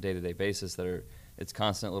on a day-to-day basis it's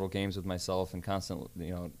constant little games with myself and constant,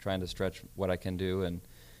 trying to stretch what I can do and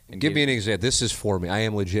give me an example. This is for me. I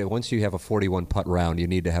am legit. Once you have a 41 putt round, you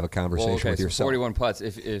need to have a conversation with yourself. 41 putts.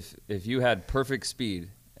 If you had perfect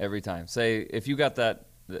speed every time, say if you got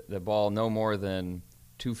the ball no more than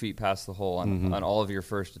 2 feet past the hole on all of your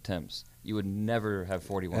first attempts, you would never have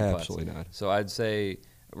 41 putts. Absolutely not. So I'd say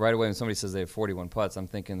right away when somebody says they have 41 putts, I'm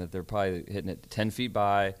thinking that they're probably hitting it 10 feet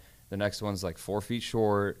by, The next one's like 4 feet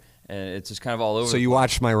short, and it's just kind of all over. So you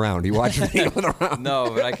watched my round. You watched me of the round. No,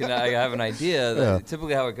 but I have an idea that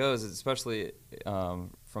typically how it goes, especially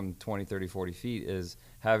from 20, 30, 40 feet, is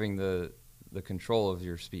having the control of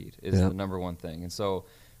your speed is the number one thing. And so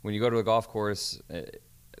when you go to a golf course,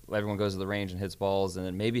 everyone goes to the range and hits balls, and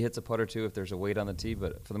then maybe hits a putt or two if there's a weight on the tee.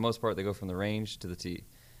 But for the most part, they go from the range to the tee,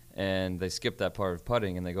 and they skip that part of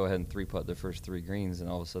putting, and they go ahead and 3-putt their first 3 greens, and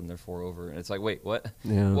all of a sudden they're 4 over. And it's like, wait, what?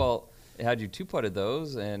 Yeah. Well, had you 2-putted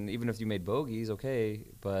those, and even if you made bogeys, okay,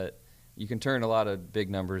 but you can turn a lot of big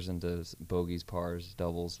numbers into bogeys, pars,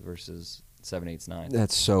 doubles versus 7, 8, 9.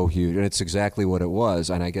 That's so huge, and it's exactly what it was.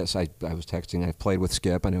 And I guess I was texting. I've played with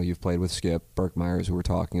Skip. I know you've played with Skip Burke Myers, who we're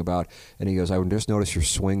talking about. And he goes, I just noticed your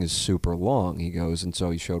swing is super long. He goes, and so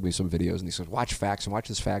he showed me some videos, and he says, watch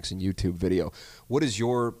this Faxon YouTube video. What is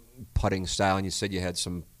your putting style? And you said you had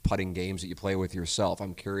some putting games that you play with yourself.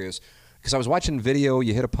 I'm curious. Because I was watching video,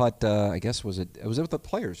 you hit a putt, I guess, was it with the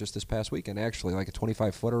Players just this past weekend, actually, like a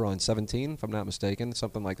 25-footer on 17, if I'm not mistaken,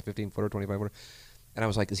 something like the 15-footer, 25-footer. And I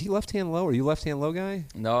was like, is he left-hand low? Are you left-hand low guy?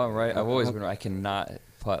 No, I'm right. I've always been right. I cannot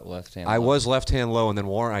putt left-hand low. I was left-hand low, and then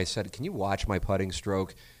Warren, I said, can you watch my putting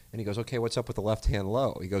stroke? And he goes, okay, what's up with the left-hand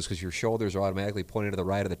low? He goes, because your shoulders are automatically pointing to the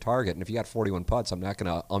right of the target. And if you got 41 putts, I'm not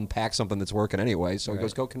going to unpack something that's working anyway. So he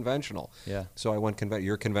goes, go conventional. Yeah. So I went conventional.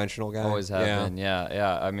 You're a conventional guy? Always have been,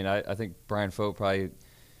 yeah. I mean, I think Brian Fote probably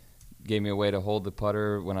gave me a way to hold the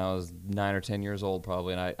putter when I was 9 or 10 years old,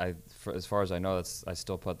 probably. And I as far as I know, I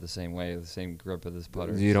still putt the same way, the same grip of this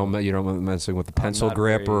putter. You don't messing with the pencil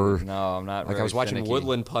grip or? No, I'm not. Like I was watching finicky.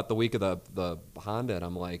 Woodland putt the week of the Honda, and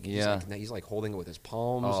I'm like, he's like holding it with his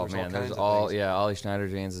palms. Oh man, there's Ollie Schneider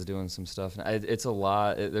Janes is doing some stuff. It's a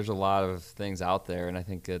lot. There's a lot of things out there, and I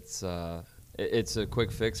think it's a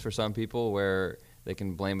quick fix for some people where they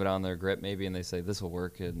can blame it on their grip maybe, and they say this will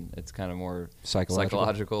work, and it's kind of more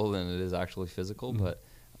psychological than it is actually physical. Mm-hmm. But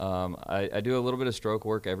I do a little bit of stroke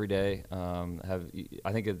work every day.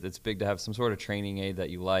 I think it's big to have some sort of training aid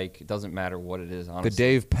that you like. It doesn't matter what it is, honestly. The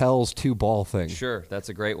Dave Pell's 2-ball thing. Sure, that's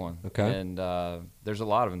a great one. Okay. And there's a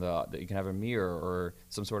lot of them that you can have a mirror or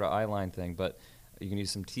some sort of eye line thing, but you can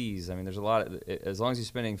use some tees. I mean, there's a lot. As long as you're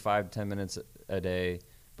spending 5-10 minutes a day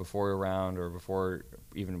before your round or before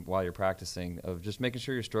even while you're practicing, of just making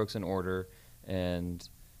sure your stroke's in order, and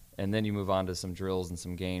then you move on to some drills and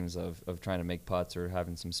some games of trying to make putts or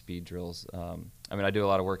having some speed drills. I mean, I do a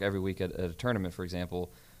lot of work every week at a tournament, for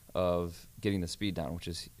example, of getting the speed down, which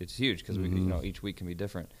is it's huge because each week can be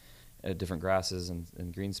different at different grasses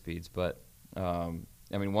and green speeds. But I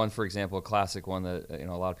mean, one, for example, a classic one that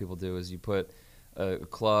a lot of people do is you put a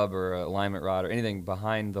club or a alignment rod or anything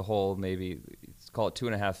behind the hole, maybe call it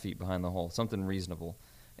 2.5 feet behind the hole, something reasonable.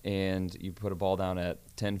 And you put a ball down at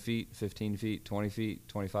 10 feet, 15 feet, 20 feet,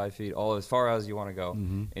 25 feet, all as far as you want to go.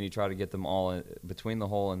 Mm-hmm. And you try to get them all in between the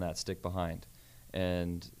hole and that stick behind.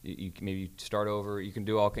 And you maybe start over. You can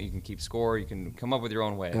you can keep score. You can come up with your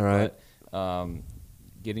own way. All right. But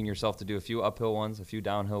getting yourself to do a few uphill ones, a few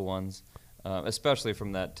downhill ones, especially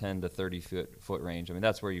from that 10 to 30 foot range. I mean,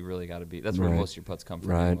 that's where you really got to be. That's where most of your putts come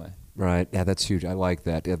from anyway. Right. Yeah, that's huge. I like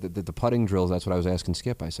that. Yeah, the putting drills, that's what I was asking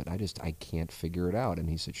Skip. I said, I can't figure it out. And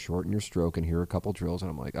he said, shorten your stroke and here are a couple drills. And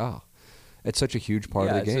I'm like, it's such a huge part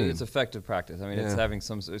of the game. It's effective practice. I mean, it's having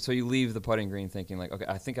some. So you leave the putting green thinking like, okay,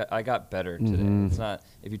 I think I got better today. Mm-hmm. It's not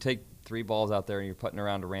if you take 3 balls out there and you're putting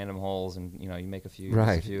around to random holes and you make a few.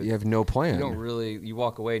 Right. You have no plan. You don't really. You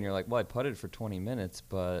walk away and you're like, well, I putted for 20 minutes,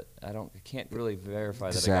 but I can't really verify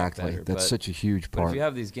that I got better. Exactly. That's such a huge part. But if you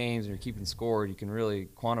have these games and you're keeping score, you can really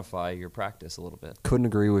quantify your practice a little bit. Couldn't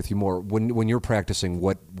agree with you more. When you're practicing,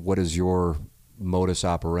 what is your modus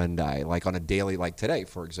operandi, like on a daily, like today,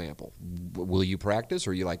 for example? Will you practice, or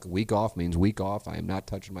are you like week off means week off? I am not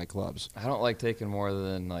touching my clubs. I don't like taking more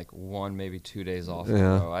than like 1, maybe 2 days off in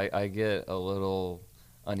a row. I get a little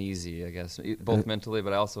uneasy, I guess, both mentally,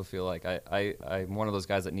 but I also feel like I'm one of those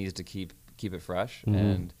guys that needs to keep it fresh. Mm-hmm.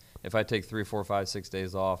 And if I take 3, 4, 5, 6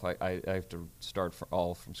 days off, I have to start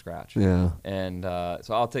all from scratch. Yeah. And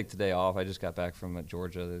so I'll take today off. I just got back from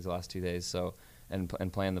Georgia these last 2 days, so.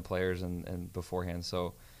 And playing the players and beforehand.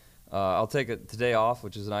 So I'll take today off,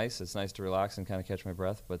 which is nice. It's nice to relax and kind of catch my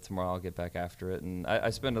breath. But tomorrow I'll get back after it. And I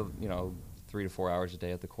spend 3 to 4 hours a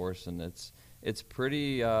day at the course, and it's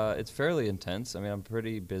pretty it's fairly intense. I mean, I'm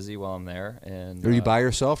pretty busy while I'm there. And are you by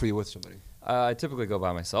yourself, or are you with somebody? I typically go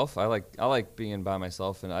by myself. I like being by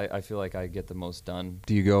myself, and I feel like I get the most done.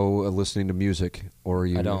 Do you go listening to music, or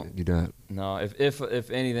you? I don't. You don't. No. If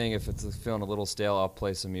anything, if it's feeling a little stale, I'll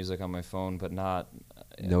play some music on my phone, but not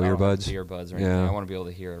No I don't earbuds? have earbuds or anything. Yeah. I want to be able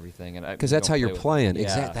to hear everything. Because that's how you're playing. Yeah,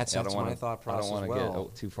 Exactly. That's I don't my thought process. I don't want to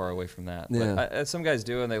get too far away from that. Yeah. But some guys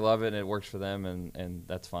do, and they love it, and it works for them, and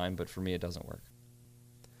that's fine. But for me, it doesn't work.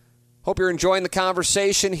 Hope you're enjoying the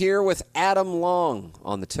conversation here with Adam Long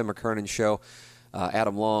on the Tim McKernan Show.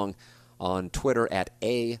 Adam Long on Twitter at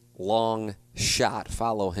 @alongshot.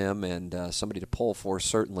 Follow him, and somebody to pull for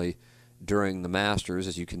certainly during the Masters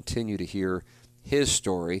as you continue to hear his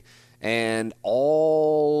story. And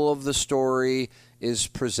all of the story is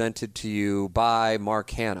presented to you by Mark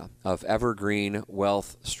Hanna of Evergreen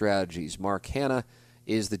Wealth Strategies. Mark Hanna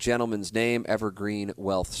is the gentleman's name. Evergreen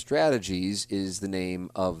Wealth Strategies is the name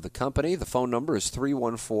of the company. The phone number is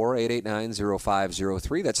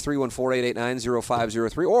 314-889-0503. That's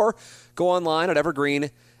 314-889-0503. Or go online at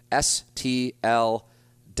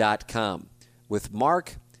evergreenstl.com. With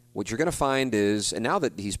Mark, what you're going to find is, and now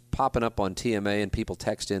that he's popping up on TMA and people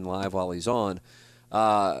text in live while he's on,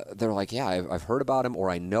 they're like, yeah, I've heard about him, or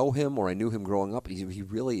I know him, or I knew him growing up. He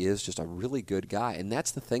really is just a really good guy. And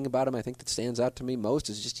that's the thing about him I think that stands out to me most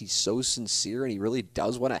is just he's so sincere, and he really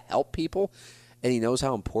does want to help people, and he knows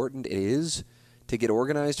how important it is to get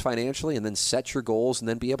organized financially and then set your goals and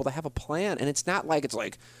then be able to have a plan. And it's not like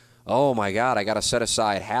oh, my God, I got to set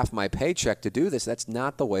aside half my paycheck to do this. That's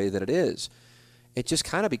not the way that it is. It just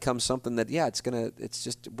kind of becomes something that, yeah,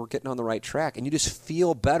 we're getting on the right track. And you just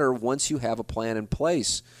feel better once you have a plan in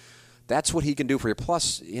place. That's what he can do for you.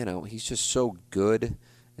 Plus, he's just so good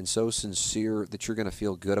and so sincere that you're going to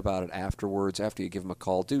feel good about it afterwards, after you give him a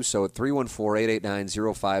call. Do so at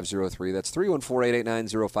 314-889-0503. That's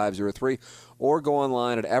 314-889-0503. Or go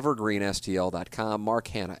online at evergreenstl.com. Mark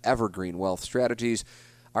Hanna, Evergreen Wealth Strategies,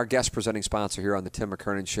 our guest presenting sponsor here on the Tim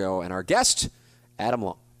McKernan Show. And our guest, Adam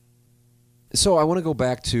Long. So I want to go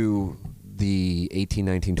back to the 18,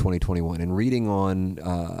 19, 20, 21, and reading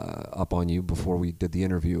up on you before we did the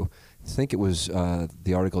interview. I think it was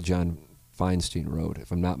the article John Feinstein wrote,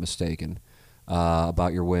 if I'm not mistaken,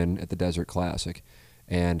 about your win at the Desert Classic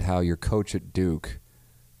and how your coach at Duke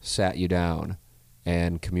sat you down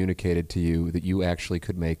and communicated to you that you actually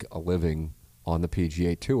could make a living on the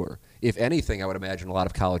PGA Tour. If anything, I would imagine a lot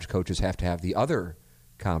of college coaches have to have the other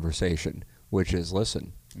conversation, which is,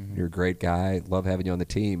 listen, you're a great guy, love having you on the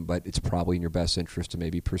team, but it's probably in your best interest to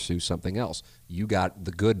maybe pursue something else. You got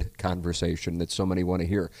the good conversation that so many want to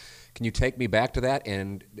hear. Can you take me back to that?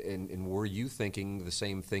 And were you thinking the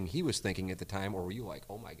same thing he was thinking at the time, or were you like,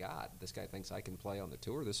 oh my God, this guy thinks I can play on the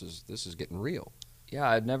tour? This is getting real. Yeah,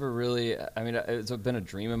 I'd never really. I mean, it's been a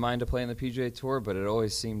dream of mine to play in the PGA Tour, but it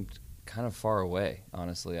always seemed kind of far away.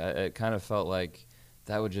 Honestly, it kind of felt like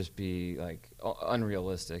that would just be like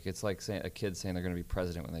unrealistic. It's like a kid saying they're going to be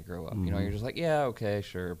president when they grow up. Mm-hmm. You're just like, yeah, okay,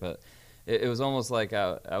 sure, but it was almost like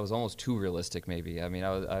I was almost too realistic. Maybe. I mean,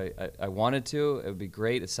 I wanted to. It would be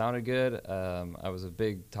great. It sounded good. I was a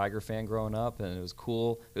big Tiger fan growing up, and it was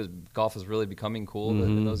cool. Golf was really becoming cool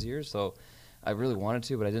in those years, so I really wanted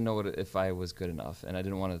to, but I didn't know if I was good enough, and I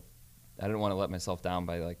didn't want to let myself down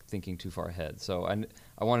by like thinking too far ahead. So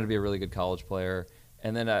I wanted to be a really good college player,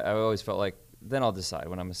 and then I always felt like, then I'll decide.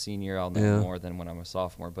 When I'm a senior, I'll know more than when I'm a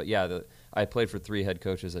sophomore. But yeah, I played for 3 head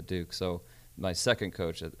coaches at Duke. So my second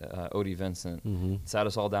coach, Odie Vincent, sat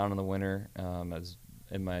us all down in the winter as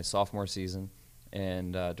in my sophomore season,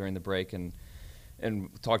 and during the break, and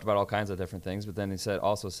talked about all kinds of different things. But then he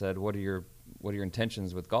also said, what are your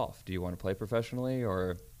intentions with golf? Do you want to play professionally?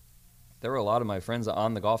 Or there were a lot of my friends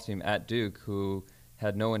on the golf team at Duke who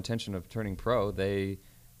had no intention of turning pro. They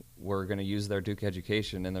were going to use their Duke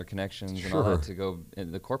education and their connections and all that to go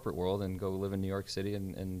in the corporate world and go live in New York City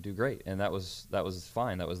and do great. And that was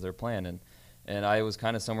fine. That was their plan. And I was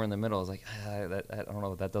kind of somewhere in the middle. I was like, I don't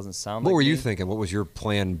know. That doesn't sound like What were you me. thinking? What was your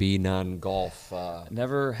plan B non-golf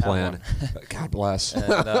Never had plan? one. God bless.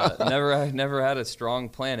 And, never had a strong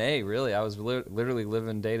plan A, really. I was literally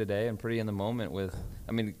living day to day and pretty in the moment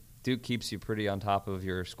Duke keeps you pretty on top of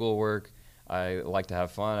your schoolwork. I like to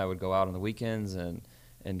have fun. I would go out on the weekends and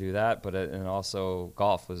do that, but and also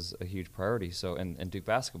golf was a huge priority. So and Duke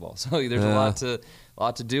basketball. So there's a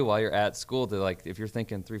lot to do while you're at school. To like, if you're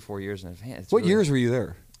thinking 3-4 years in advance. What years were you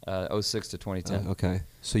there? 06 to 2010. Okay,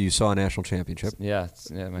 so you saw a national championship. Yeah,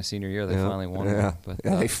 my senior year they finally won. Yeah, But,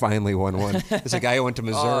 they finally won one. There's a guy who went to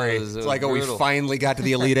Missouri. it was it's like, brutal. we finally got to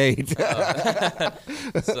the Elite Eight.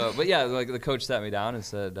 So, but yeah, like the coach sat me down and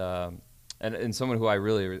said, and someone who I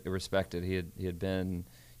really respected. He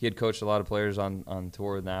had coached a lot of players on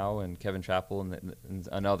tour now, and Kevin Chappell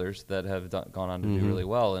and others that have gone on to do really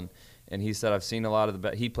well. And he said, I've seen a lot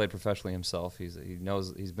of he played professionally himself. He's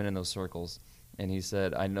been in those circles. And he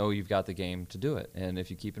said, I know you've got the game to do it. And if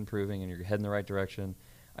you keep improving and you're heading the right direction,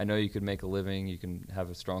 I know you could make a living, you can have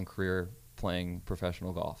a strong career playing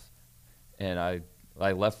professional golf. And I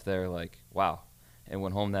left there like, wow, and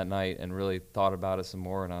went home that night and really thought about it some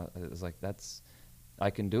more, and I was like, I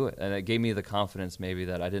can do it. And it gave me the confidence maybe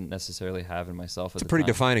that I didn't necessarily have in myself at the time. It's a pretty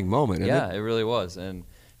defining moment, isn't it? Yeah, it really was. And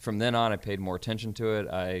from then on, I paid more attention to it.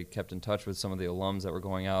 I kept in touch with some of the alums that were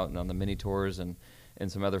going out and on the mini tours, and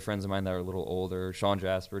some other friends of mine that were a little older, Sean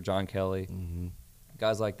Jasper, John Kelly,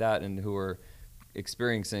 guys like that, and who were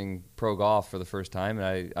experiencing pro golf for the first time.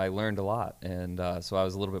 And I learned a lot. And so I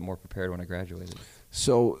was a little bit more prepared when I graduated.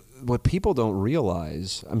 So what people don't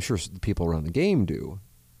realize, I'm sure the people around the game do,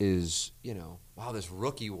 is, wow, this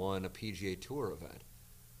rookie won a PGA Tour event.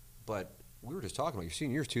 But we were just talking about your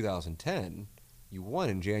senior year, 2010. You won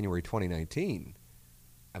in January 2019.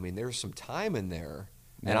 I mean, there's some time in there.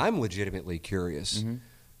 And I'm legitimately curious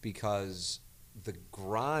because the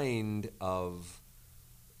grind of,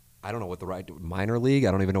 I don't know what the right minor league,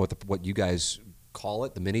 I don't even know what you guys call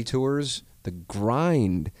it, the mini tours, the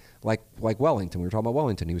grind, like Wellington. We were talking about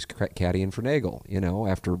Wellington. He was caddying for Nagel,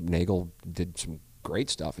 after Nagel did some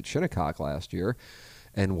great stuff at Shinnecock last year.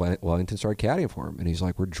 And Wellington started caddying for him. And he's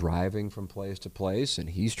like, we're driving from place to place, and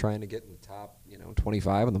he's trying to get in the top,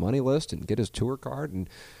 25 on the money list and get his tour card. And,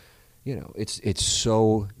 it's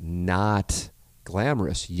so not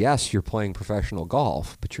glamorous. Yes, you're playing professional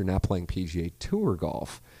golf, but you're not playing PGA Tour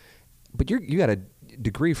golf. But you got a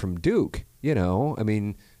degree from Duke, I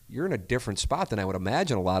mean, you're in a different spot than I would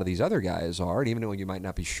imagine a lot of these other guys are. And even though you might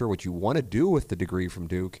not be sure what you want to do with the degree from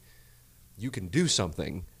Duke, you can do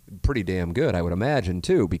something pretty damn good, I would imagine,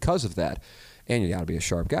 too, because of that. And you got to be a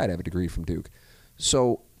sharp guy to have a degree from Duke.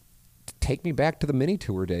 So take me back to the mini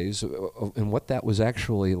tour days and what that was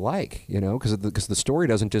actually like, because the story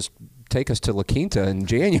doesn't just take us to La Quinta in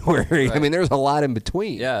January. Right. I mean, there's a lot in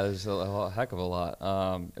between. Yeah, there's a heck of a lot.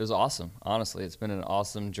 It was awesome. Honestly, it's been an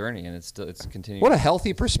awesome journey, and it's continuing. What a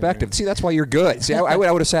healthy perspective. See, that's why you're good. See, I would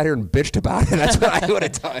have sat here and bitched about it. That's what I would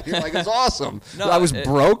have done. You're like, it was awesome. No, I was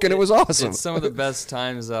broke, and it was awesome. It's some of the best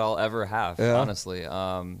times that I'll ever have, honestly.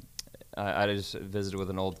 I just visited with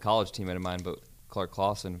an old college teammate of mine, but Clark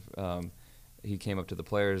Clausen, he came up to the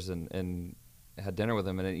players and had dinner with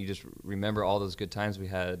them, and you just remember all those good times we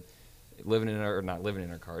had not living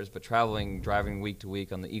in our cars, but driving week to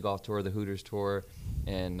week on the eGolf Tour, the Hooters Tour,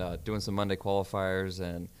 and doing some Monday qualifiers.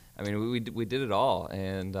 And I mean, we did it all,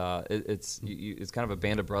 and it's kind of a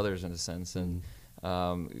band of brothers in a sense, and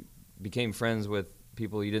became friends with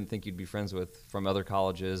people you didn't think you'd be friends with from other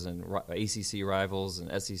colleges and ACC rivals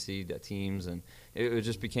and SEC teams, and it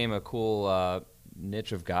just became a cool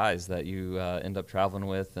niche of guys that you end up traveling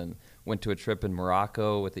with. And went to a trip in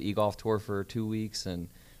Morocco with the eGolf Tour for 2 weeks, and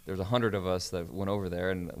there's 100 of us that went over there,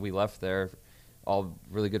 and we left there all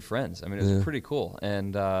really good friends. I mean, it was pretty cool,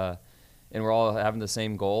 and we're all having the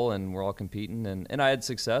same goal, and we're all competing, and I had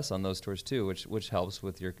success on those tours too, which helps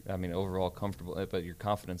with your, overall comfortable, but your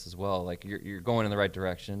confidence as well. Like you're going in the right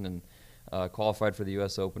direction, and qualified for the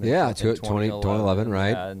U.S. Open. In 2011, right?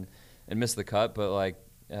 Yeah, and missed the cut, but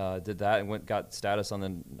did that and got status on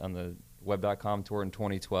the Web.com tour in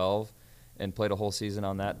 2012, and played a whole season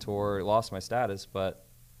on that tour. Lost my status, but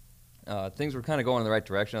things were kind of going in the right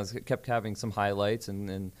direction. I kept having some highlights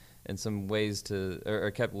and some ways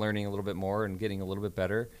or kept learning a little bit more and getting a little bit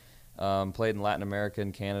better. Played in Latin America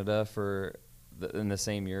and Canada in the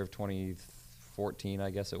same year of 2014, I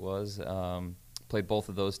guess it was. Played both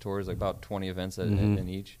of those tours, about 20 events in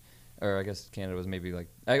each. Or I guess Canada was maybe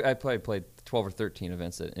I played 12 or 13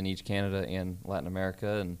 events in each Canada and Latin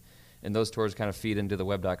America, and those tours kind of feed into the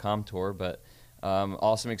Web.com tour, but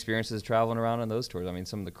awesome experiences traveling around on those tours. I mean,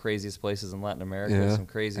 some of the craziest places in Latin America, some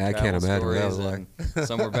crazy travel stories, and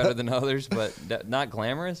some were better than others, but not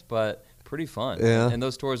glamorous, but pretty fun. Yeah. And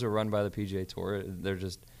those tours are run by the PGA Tour. They're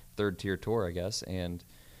just third-tier tour, I guess. And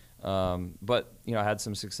but I had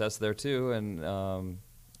some success there too, and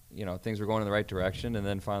things were going in the right direction. And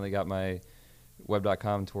then finally got my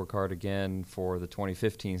Web.com tour card again for the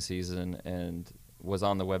 2015 season, and was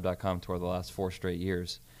on the Web.com tour the last 4 straight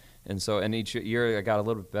years. And each year I got a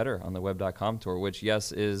little bit better on the Web.com tour, which,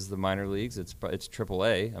 yes, is the minor leagues. It's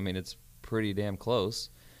AAA. I mean, it's pretty damn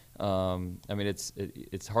close. I mean,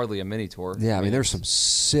 it's hardly a mini tour. Yeah, I mean, there's some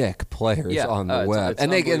sick players on the web,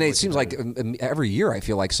 and it seems like every year I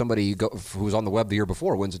feel like somebody who's on the web the year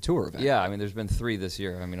before wins a tour event. Yeah, I mean, there's been 3 this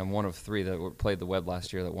year. I mean, I'm one of 3 that played the web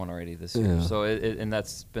last year that won already this year. So and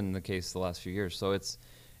that's been the case the last few years. So it's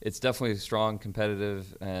definitely strong,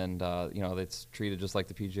 competitive, and it's treated just like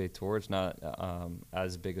the PGA Tour. It's not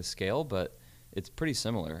as big a scale, but it's pretty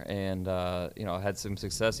similar. And I had some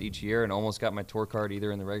success each year, and almost got my tour card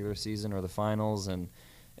either in the regular season or the finals, and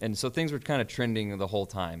And so things were kind of trending the whole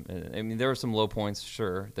time. I mean, there were some low points,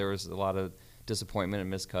 sure. There was a lot of disappointment and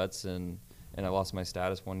missed cuts, and I lost my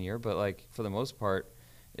status one year. But, like, for the most part,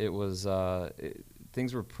 it was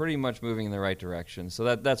things were pretty much moving in the right direction.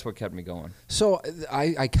 So that's what kept me going. So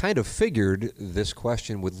I kind of figured this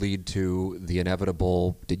question would lead to the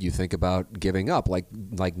inevitable, did you think about giving up? Like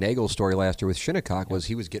Nagel's story last year with Shinnecock was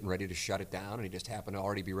he was getting ready to shut it down, and he just happened to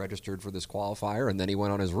already be registered for this qualifier, and then he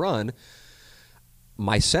went on his run.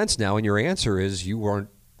 My sense now, and your answer is you weren't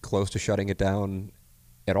close to shutting it down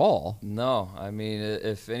at all. No. I mean,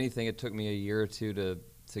 if anything, it took me a year or two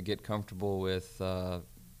to get comfortable with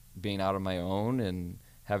being out on my own and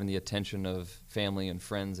having the attention of family and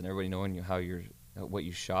friends and everybody knowing what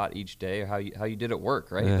you shot each day or how you did at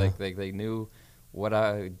work, right? Yeah. Like they knew what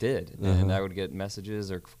I did, and I would get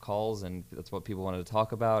messages or calls, and that's what people wanted to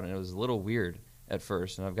talk about, and it was a little weird at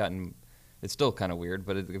first, and it's still kind of weird,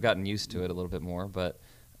 but I've gotten used to it a little bit more. But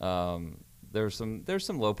there's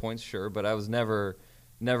some low points, sure, but I was never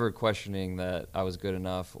questioning that I was good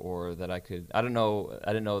enough or that I could. I didn't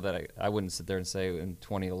know that I wouldn't sit there and say in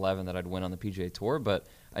 2011 that I'd win on the PGA Tour, but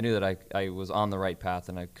I knew that I was on the right path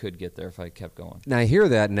and I could get there if I kept going. Now I hear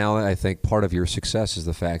that. Now I think part of your success is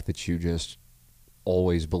the fact that you just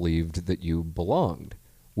always believed that you belonged,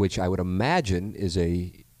 which I would imagine is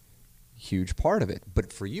a huge part of it.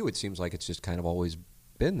 But for you, it seems like it's just kind of always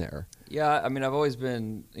been there. Yeah, I mean, I've always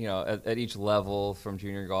been, at each level from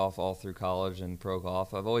junior golf all through college and pro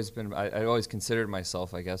golf. I've always been, I always considered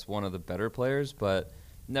myself, I guess, one of the better players, but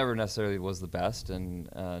never necessarily was the best, and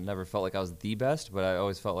never felt like I was the best, but I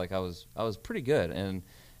always felt like I was pretty good, and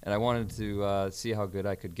I wanted to see how good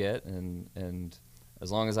I could get, and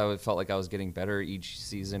as long as I felt like I was getting better each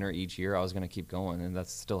season or each year, I was going to keep going, and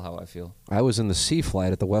that's still how I feel. I was in the C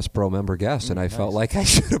flight at the Westboro member guest, and I nice. felt like I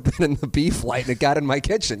should have been in the B flight, and it got in my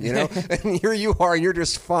kitchen, And here you are, and you're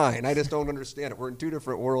just fine. I just don't understand it. We're in two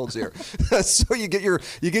different worlds here. So you get your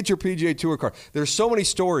PGA Tour card. There's so many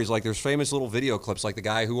stories. Like there's famous little video clips, like the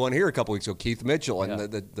guy who won here a couple weeks ago, Keith Mitchell,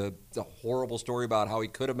 and the horrible story about how he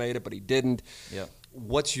could have made it, but he didn't. Yeah.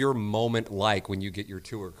 What's your moment like when you get your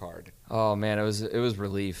tour card? Oh man, it was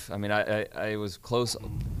relief. I mean, I was close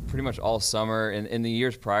pretty much all summer, and in the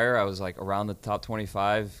years prior, I was like around the top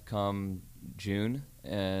 25 come June,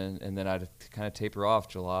 and then I'd kind of taper off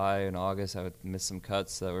July and August. I would miss some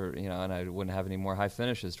cuts that were, and I wouldn't have any more high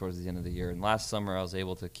finishes towards the end of the year. And last summer, I was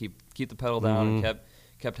able to keep the pedal down and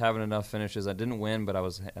kept having enough finishes. I didn't win, but I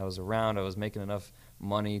was around. I was making enough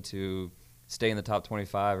money to stay in the top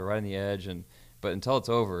 25 or right on the edge, but until it's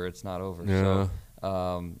over, it's not over. Yeah.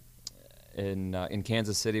 So in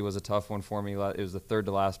Kansas City was a tough one for me. It was the third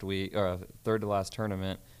to last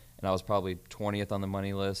tournament, and I was probably 20th on the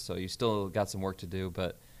money list. So you still got some work to do.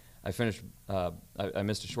 But I finished. I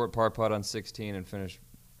missed a short par putt on 16 and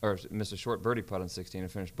missed a short birdie putt on 16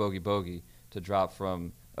 and finished bogey to drop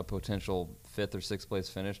from a potential 5th or 6th place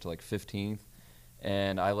finish to like 15th,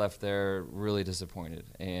 and I left there really disappointed,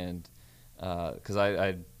 and because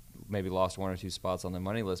I maybe lost 1 or 2 spots on the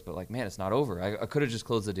money list, but like, man, it's not over. I could have just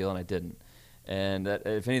closed the deal, and I didn't. And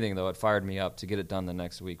if anything, though, it fired me up to get it done the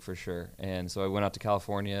next week for sure. And so I went out to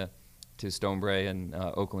California, to Stonebray and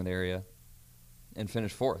Oakland area, and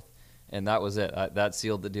finished 4th. And that was it. That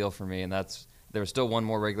sealed the deal for me. And there was still one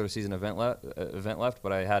more regular season event left,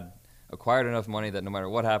 but I had acquired enough money that no matter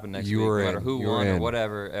what happened next week, no matter who won or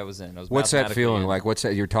whatever, I was in. What's that feeling like? What's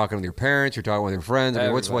that? You're talking with your parents, you're talking with your friends. I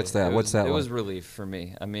mean, what's that? What's that? It was relief for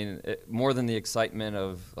me. I mean, more than the excitement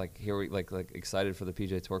of like excited for the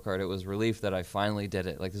PGA Tour card. It was relief that I finally did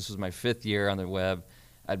it. Like this was my 5th year on the web.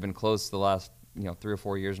 I'd been close the last 3 or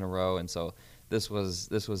 4 years in a row, and so this was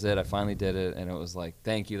it. I finally did it, and it was like,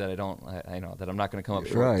 thank you that I know that I'm not going to come up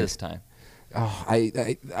short this time. Oh,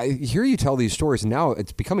 I hear you tell these stories, and now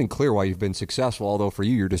it's becoming clear why you've been successful, although for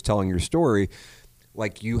you're just telling your story.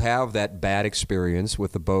 Like, you have that bad experience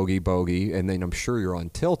with the bogey, and then I'm sure you're on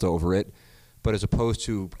tilt over it, but as opposed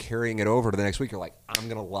to carrying it over to the next week, you're like, I'm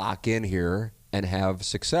going to lock in here and have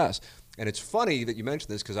success. And it's funny that you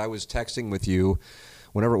mentioned this, because I was texting with you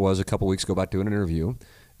whenever it was a couple weeks ago about doing an interview.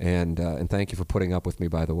 And thank you for putting up with me,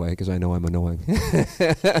 by the way, because I know I'm annoying.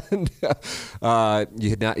 And, you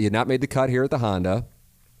had not made the cut here at the Honda,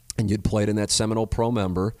 and you'd played in that Seminole Pro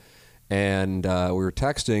member, and we were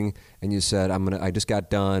texting, and you said, I just got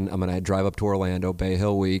done. I'm gonna drive up to Orlando, Bay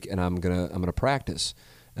Hill week, and I'm gonna practice.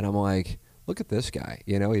 And I'm like, look at this guy.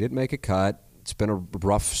 He didn't make a cut. It's been a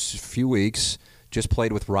rough few weeks. Just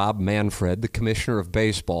played with Rob Manfred, the commissioner of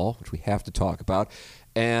baseball, which we have to talk about,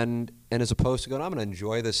 and And as opposed to going, I'm going to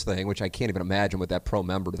enjoy this thing, which I can't even imagine what that pro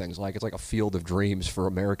member thing's like. It's like a field of dreams for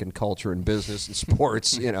American culture and business and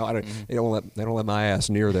sports. You know, they don't let my ass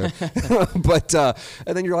near there. But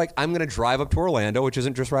and then you're like, I'm going to drive up to Orlando, which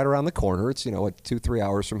isn't just right around the corner. It's 2-3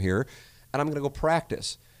 hours from here, and I'm going to go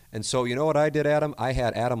practice. And so you know what I did, Adam? I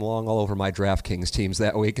had Adam Long all over my DraftKings teams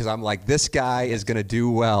that week because I'm like, this guy is going to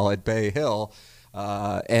do well at Bay Hill.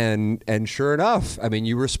 And sure enough, I mean,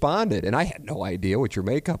 you responded, and I had no idea what your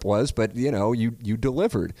makeup was, but you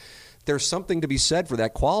delivered. There's something to be said for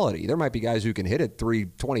that quality. There might be guys who can hit it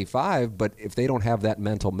 325, but if they don't have that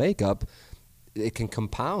mental makeup, it can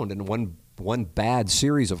compound, and one bad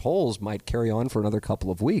series of holes might carry on for another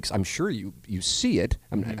couple of weeks. I'm sure you see it.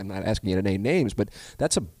 I'm not asking you to name names, but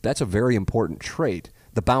that's a very important trait.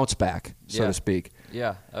 The bounce back, so to speak.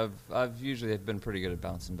 Yeah, I've usually been pretty good at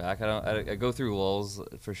bouncing back. I go through lulls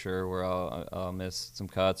for sure where I'll miss some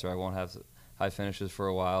cuts or I won't have high finishes for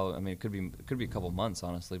a while. I mean, it could be a couple months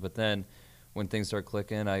honestly, but then when things start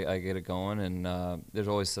clicking, I get it going, and there's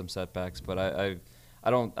always some setbacks. But I've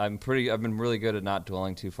been really good at not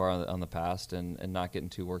dwelling too far on the past and not getting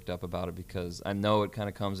too worked up about it because I know it kind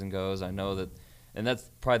of comes and goes. I know that. And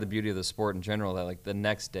that's probably the beauty of the sport in general, that like the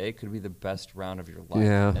next day could be the best round of your life.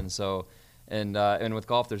 Yeah. And so, and with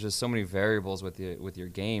golf, there's just so many variables with your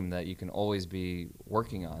game that you can always be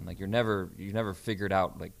working on. Like you never figured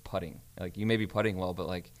out like putting. Like you may be putting well, but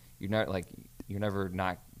like you're never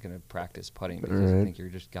not gonna practice putting because you think you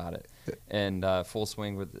just got it. And full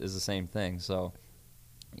swing is the same thing. So,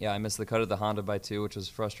 yeah, I missed the cut of the Honda by 2, which was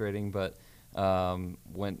frustrating, but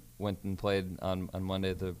went and played on Monday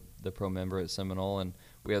at the pro member at Seminole, and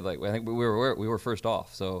we had I think we were first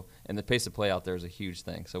off. So, and the pace of play out there is a huge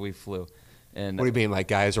thing. So we flew. And what do you mean, like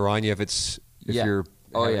guys are on you if you're?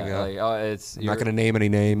 Oh yeah, I'm not going to name any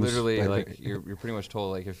names. Literally, like you're pretty much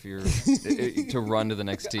told like if you're to run to the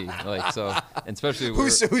next tee, like so. And especially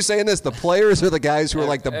who's saying this? The players or the guys who are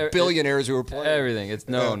like the billionaires who are playing? Everything. It's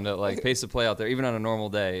known that like pace of play out there, even on a normal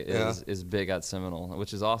day, is big at Seminole,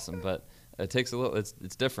 which is awesome. But it takes a little. It's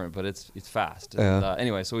different, but it's fast. And,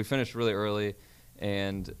 anyway, so we finished really early,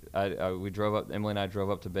 and we drove up. Emily and I drove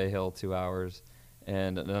up to Bay Hill 2 hours.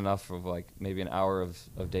 And enough of like maybe an hour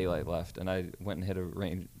of daylight left, and I went and hit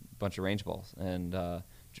a bunch of range balls. And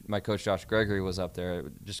my coach Josh Gregory was up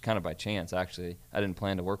there just kind of by chance. Actually, I didn't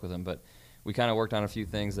plan to work with him, but we kind of worked on a few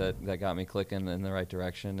things that got me clicking in the right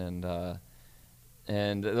direction.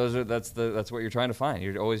 And that's what you're trying to find.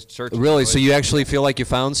 You're always searching. Really? So you actually feel like you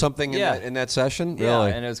found something in that session? Yeah,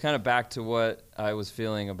 really? And it was kind of back to what I was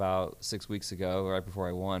feeling about 6 weeks ago, right before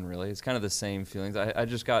I won, really. It's kind of the same feelings. I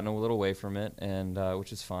just gotten a little away from it, and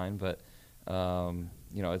which is fine. But,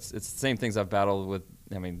 it's the same things I've battled with,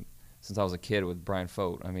 since I was a kid with Brian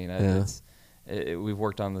Fote. We've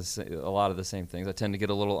worked on a lot of the same things. I tend to get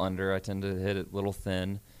a little under. I tend to hit it a little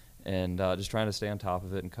thin. And just trying to stay on top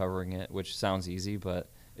of it and covering it, which sounds easy, but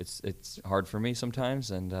it's hard for me sometimes.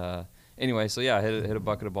 And anyway, so yeah, I hit a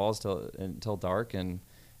bucket of balls until dark,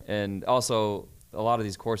 and also a lot of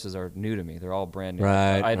these courses are new to me. They're all brand new.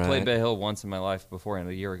 Right, I had played Bay Hill once in my life before, and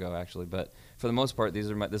a year ago actually, but for the most part, this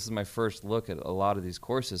is my first look at a lot of these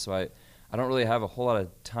courses. So I don't really have a whole lot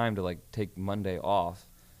of time to like take Monday off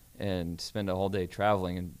and spend a whole day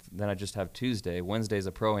traveling, and then I just have Tuesday. Wednesday's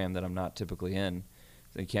a pro-am that I'm not typically in.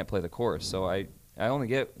 So you can't play the course. So I only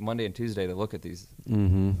get Monday and Tuesday to look at these.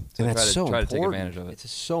 Mm-hmm. So and I that's try to take advantage of it.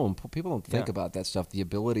 It's so important. People don't think about that stuff. The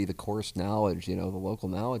ability, the course knowledge, the local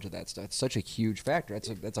knowledge of that stuff. It's such a huge factor.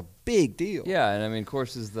 That's a big deal. Yeah, and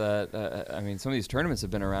courses that some of these tournaments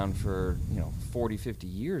have been around for 40, 50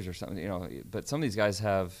 years or something. But some of these guys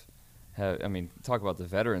have talk about the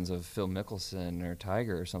veterans of Phil Mickelson or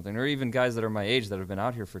Tiger or something, or even guys that are my age that have been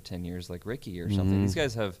out here for 10 years, like Ricky or something. Mm-hmm. These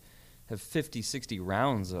guys have 50, 60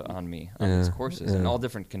 rounds on me on these courses in all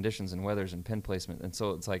different conditions and weathers and pin placement. And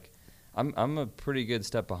so it's like I'm a pretty good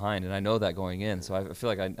step behind, and I know that going in. So I feel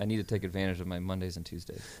like I need to take advantage of my Mondays and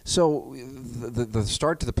Tuesdays. So the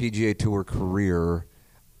start to the PGA Tour career,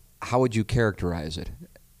 how would you characterize it?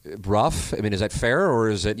 Rough? Is that fair or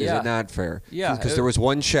is it not fair? Yeah. Because there was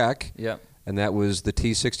one check. Yeah. And that was the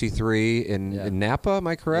T63 in Napa, am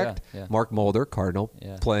I correct? Yeah. Mark Mulder, Cardinal,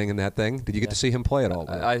 playing in that thing. Did you get to see him play at all?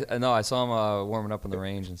 I saw him warming up on the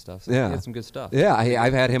range and stuff. So he had some good stuff. Yeah,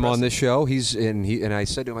 I've had him on this show. And I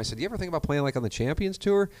said to him, do you ever think about playing like on the Champions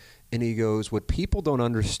Tour? And he goes, what people don't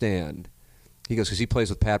understand, he goes, because he plays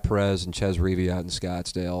with Pat Perez and Ches Reavie out in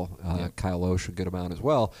Scottsdale. Kyle Oesch, a good amount as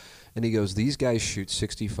well. And he goes, these guys shoot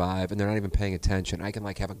 65, and they're not even paying attention. I can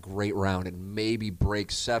have a great round and maybe break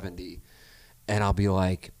 70. And I'll be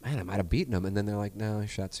like, man, I might have beaten him. And then they're like, no, I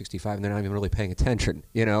shot 65. And they're not even really paying attention.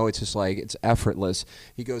 You know, it's just like, it's effortless.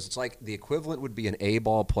 He goes, it's like the equivalent would be an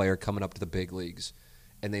A-ball player coming up to the big leagues.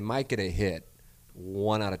 And they might get a hit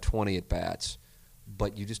 1 out of 20 at bats.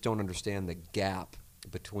 But you just don't understand the gap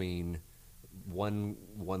between one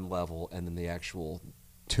level and then the actual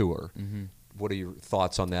tour. Mm-hmm. What are your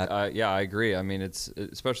thoughts on that? Yeah, I agree. I mean, it's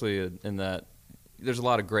especially in that there's a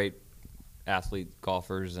lot of great athlete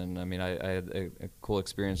golfers, and I mean, I had a cool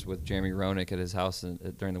experience with Jeremy Roenick at his house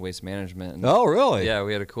during the Waste Management. And oh, really? Yeah,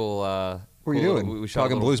 we had a cool. What were you doing? We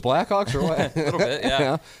talking Blues Blackhawks or what? A little bit,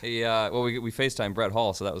 yeah. We FaceTimed Brett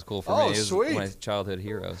Hall, so that was cool for me. Oh, he was sweet. my childhood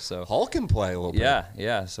hero. So Hall can play a little bit.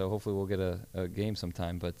 Yeah. So hopefully we'll get a game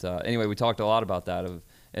sometime. But anyway, we talked a lot about that.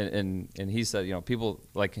 And he said, you know, people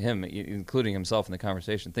like him, including himself in the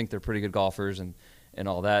conversation, think they're pretty good golfers and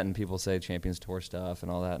all that. And people say Champions Tour stuff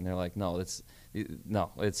and all that, and they're like, no, it's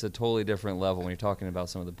a totally different level when you're talking about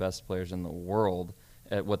some of the best players in the world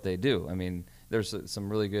at what they do. I mean, there's some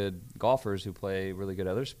really good golfers who play really good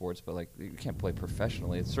other sports, but like you can't play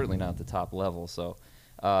professionally. It's certainly not at the top level. So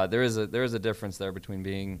there is a difference there between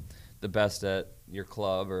being the best at your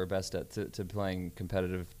club or best at to playing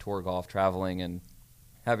competitive tour golf, traveling, and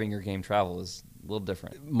having your game travel is a little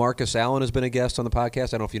different. Marcus Allen has been a guest on the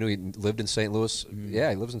podcast. I don't know if you knew he lived in St. Louis. Mm-hmm. Yeah,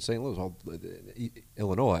 he lives in St. Louis,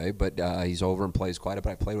 Illinois, but he's over and plays quite a bit.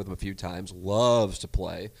 I played with him a few times. Loves to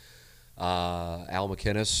play. Al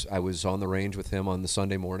McInnes, I was on the range with him on the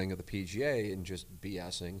Sunday morning of the PGA and just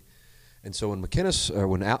BSing. And so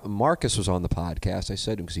when Marcus was on the podcast, I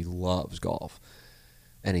said to him, because he loves golf,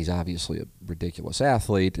 and he's obviously a ridiculous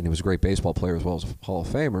athlete, and he was a great baseball player as well as a Hall of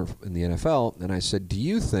Famer in the NFL. And I said, do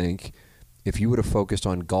you think if you would have focused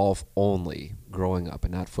on golf only growing up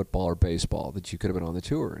and not football or baseball, that you could have been on the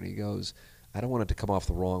tour? And he goes, I don't want it to come off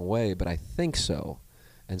the wrong way, but I think so.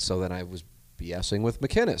 And so then I was BSing with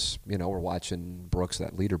McInnes. You know, we're watching Brooks,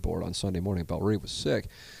 that leaderboard on Sunday morning. Bellry was sick.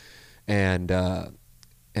 And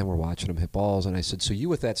we're watching him hit balls. And I said, so you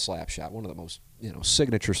with that slap shot, one of the most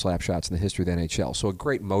signature slap shots in the history of the NHL. So a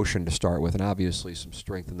great motion to start with and obviously some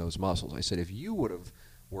strength in those muscles. I said, if you would have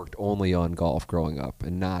worked only on golf growing up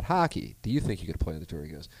and not hockey, do you think you could play on the tour?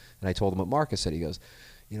 He goes, and I told him what Marcus said. He goes,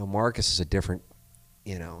 Marcus is a different,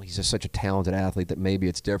 he's just such a talented athlete that maybe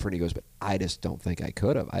it's different. He goes, but I just don't think I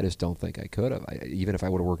could have. Even if I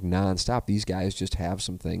would have worked nonstop, these guys just have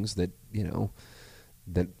some things that,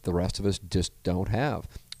 that the rest of us just don't have.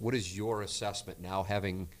 What is your assessment now,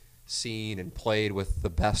 having seen and played with the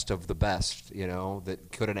best of the best, that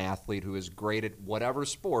could an athlete who is great at whatever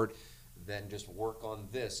sport then just work on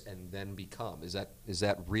this and then become? Is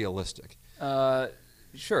that realistic?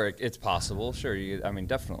 Sure, it's possible. Sure,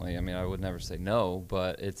 definitely. I would never say no,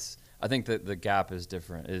 but I think that the gap is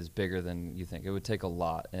bigger than you think. It would take a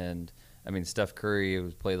lot. And Steph Curry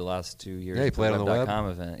was played the last 2 years. Yeah, he played on the Web.com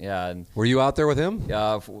event. Yeah. And were you out there with him?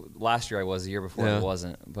 Yeah, last year I was. The year before I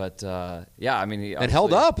wasn't. But he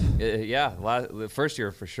held up. The first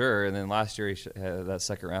year for sure, and then last year he had that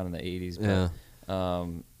second round in the 80s.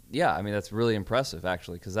 But, that's really impressive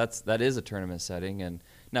actually, because that is a tournament setting. And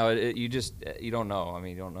now you don't know.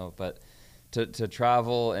 You don't know, but to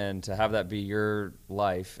travel and to have that be your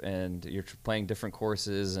life, and you're playing different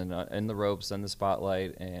courses and in the ropes and the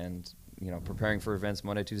spotlight, and preparing for events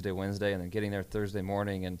Monday, Tuesday, Wednesday, and then getting there Thursday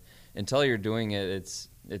morning, and until you're doing it,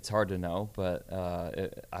 it's hard to know. But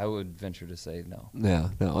I would venture to say no. Yeah,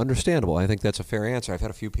 no, understandable. I think that's a fair answer. I've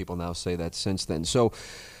had a few people now say that since then. So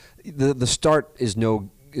the start is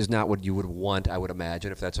not what you would want, I would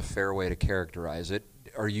imagine, if that's a fair way to characterize it.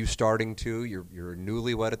 Are you starting to? You're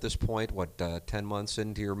newlywed at this point. 10 months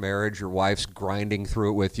into your marriage, your wife's grinding through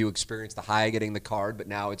it with you. Experienced the high of getting the card, but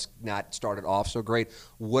now it's not started off so great.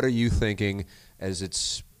 What are you thinking as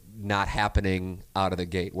it's not happening out of the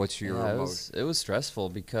gate? What's your emotion? It was stressful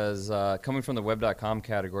because coming from the Web.com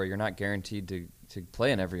category, you're not guaranteed to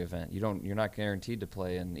play in every event. You're not guaranteed to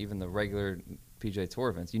play in even the regular PGA Tour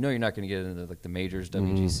events. You're not going to get into like the majors,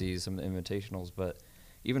 WGCs, some of the invitationals, but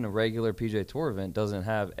even a regular PGA Tour event doesn't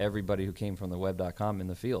have everybody who came from the Web.com in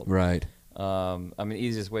the field. Right. The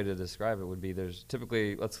easiest way to describe it would be there's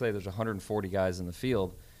typically, let's say there's 140 guys in the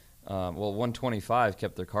field. 125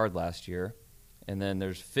 kept their card last year, and then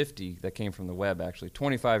there's 50 that came from the Web, actually.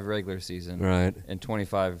 25 regular season, right, and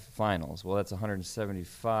 25 finals. Well, that's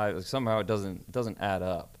 175. Somehow it doesn't add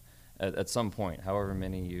up at some point, however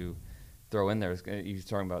many you throw in there. You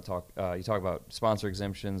talk about sponsor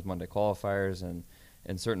exemptions, Monday qualifiers, and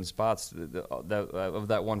in certain spots, of that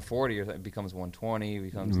 140, it becomes 120.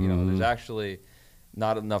 There's actually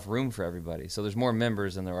not enough room for everybody. So there's more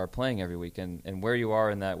members than there are playing every week. And where you are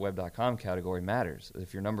in that Web.com category matters.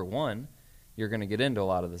 If you're number one, you're going to get into a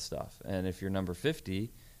lot of the stuff. And if you're number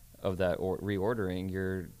 50 of that reordering,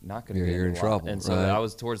 you're not going to get You're in into a lot. trouble. And so right. I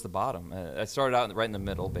was towards the bottom. I started out right in the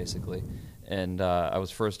middle, basically, and I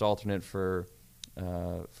was first alternate for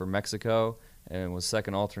Mexico, and was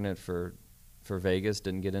second alternate for Vegas.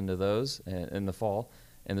 Didn't get into those in the fall.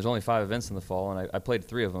 And there's only 5 events in the fall, and I played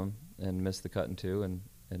 3 of them and missed the cut in 2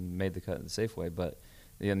 and made the cut in the Safeway. But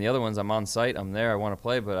and the other ones, I'm on site, I'm there, I want to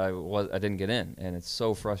play, but I didn't get in, and it's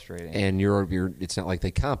so frustrating. And you're it's not like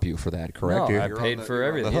they comp you for that, correct? No, You're I paid for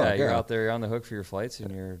everything. You're out there, you're on the hook for your flights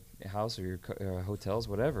and your house or your hotels,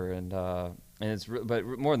 whatever. And it's but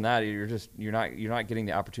more than that, you're not getting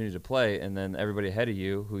the opportunity to play, and then everybody ahead of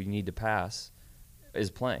you who you need to pass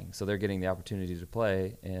is playing, so they're getting the opportunity to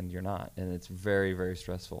play, and you're not, and it's very, very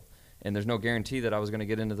stressful. And there's no guarantee that I was going to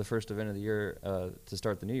get into the first event of the year to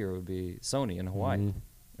start the new year. Would be Sony in Hawaii. Mm-hmm.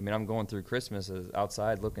 I mean, I'm going through Christmas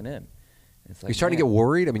outside looking in. It's like, you're starting to get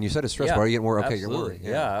worried? I mean, you said it's stressful. Yeah, Are you getting worried? Okay, absolutely. you're worried.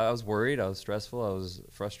 Yeah, I was worried. I was stressful. I was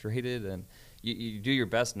frustrated. And you do your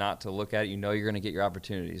best not to look at it. You know you're going to get your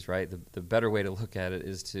opportunities, right? The better way to look at it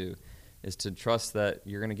is to trust that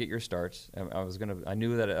you're going to get your starts. I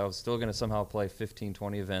knew that I was still going to somehow play 15,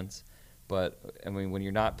 20 events. But, I mean, when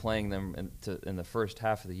you're not playing them in the first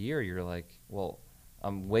half of the year, you're like, well,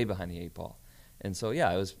 I'm way behind the 8 ball. And so,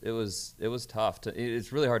 yeah, it was tough.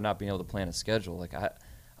 It's really hard not being able to plan a schedule. Like, I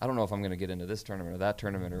don't know if I'm going to get into this tournament or that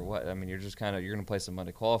tournament or what. I mean, you're just you're going to play some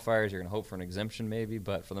Monday qualifiers. You're going to hope for an exemption maybe.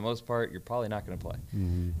 But for the most part, you're probably not going to play.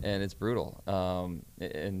 Mm-hmm. And it's brutal.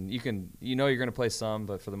 And you're going to play some,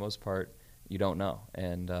 but for the most part, you don't know.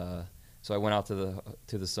 And so I went out to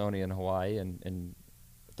the Sony in Hawaii and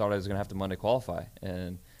thought I was going to have to Monday qualify,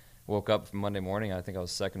 and woke up from Monday morning. I think I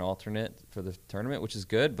was second alternate for the tournament, which is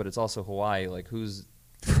good, but it's also Hawaii. Like who's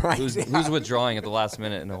withdrawing at the last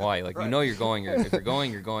minute in Hawaii? Like, right. You know you're going. If you're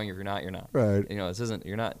going, you're going. If you're not, you're not. Right. You know,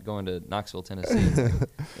 you're not going to Knoxville, Tennessee.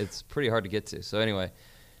 It's pretty hard to get to. So anyway,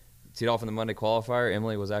 teed off in the Monday qualifier.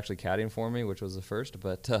 Emily was actually caddying for me, which was the first,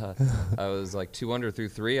 but I was like 2 under through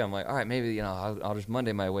 3. I'm like, all right, maybe, you know, I'll just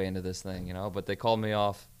Monday my way into this thing, you know. But they called me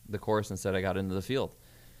off the course and said I got into the field.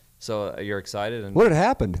 So you're excited. And what had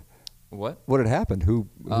happened? What? What had happened? Who?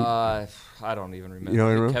 I don't even remember. You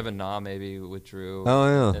don't remember? Kevin Na maybe withdrew.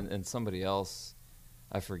 Oh, yeah. And somebody else,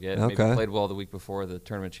 I forget. Okay. Maybe played well the week before the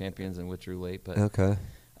tournament champions and withdrew late. But okay.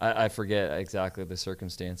 I forget exactly the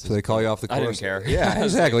circumstances. So they call you off the course? I didn't care. Yeah,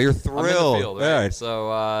 exactly. You're thrilled. I'm in the field, right? Right.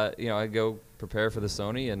 So, I go prepare for the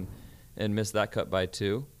Sony and missed that cut by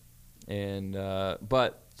 2.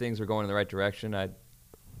 But things were going in the right direction.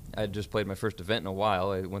 I just played my first event in a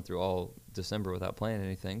while. I went through all December without playing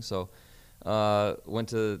anything. So went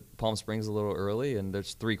to Palm Springs a little early, and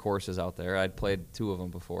there's 3 courses out there. I'd played 2 of them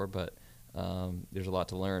before, but there's a lot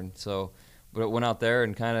to learn. So, but I went out there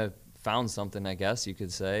and kind of found something, I guess you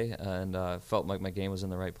could say, and felt like my game was in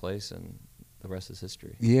the right place, and the rest is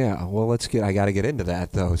history. Yeah, well, I got to get into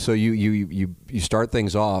that, though. So you start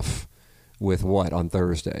things off with what on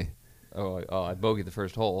Thursday? Oh, I bogeyed the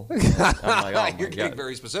first hole. I'm like, oh, you're getting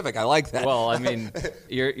very specific. I like that. Well, I mean,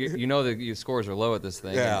 you know that your scores are low at this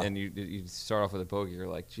thing, yeah. and you start off with a bogey. You're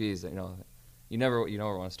like, geez, you know, you never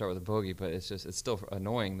want to start with a bogey, but it's still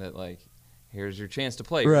annoying that, like, here's your chance to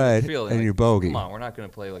play. Right, and like, you're bogey. Come on, we're not going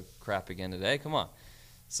to play like crap again today. Come on.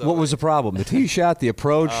 So, what was the problem? The tee shot, the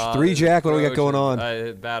approach, 3-jack. What do we got going on?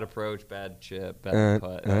 Bad approach, bad chip, bad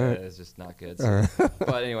putt. It's just not good. So,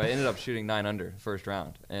 but anyway, I ended up shooting 9 under first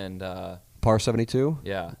round, and par 72.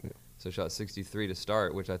 Yeah, so shot 63 to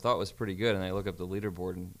start, which I thought was pretty good. And I look up the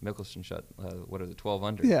leaderboard, and Mickelson shot 12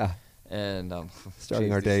 under. Yeah. And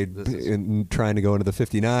starting our day trying to go into the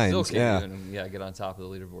 59s. Still can't even, get on top of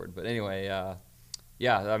the leaderboard. But anyway, I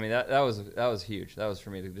mean that was huge. That was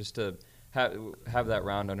for me to have that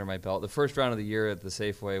round under my belt. The first round of the year at the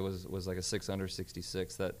Safeway was like a 6 under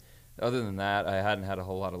 66. That other than that, I hadn't had a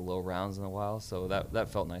whole lot of low rounds in a while, so that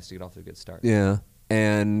felt nice to get off to a good start. Yeah,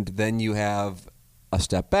 and then you have a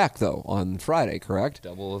step back though on Friday, correct?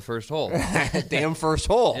 Double the first hole. Damn first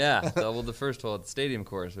hole. Yeah, doubled the first hole at the stadium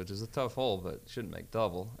course, which is a tough hole, but shouldn't make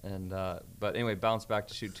double. And but anyway, bounced back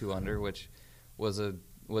to shoot 2 under, which was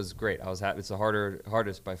great. I was happy. It's the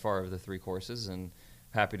hardest by far of the 3 courses, and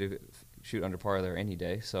happy to shoot under par there any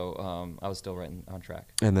day. So I was still right on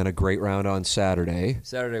track. And then a great round on Saturday.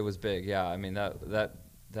 Saturday was big. Yeah, I mean that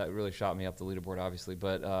really shot me up the leaderboard, obviously,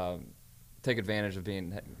 but. Take advantage of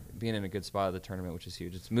being in a good spot of the tournament, which is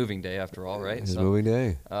huge. It's moving day after all, right? It's moving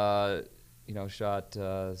day. Shot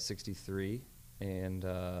 63, and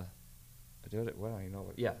I did it. Well,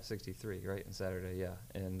 63, right? On Saturday, yeah.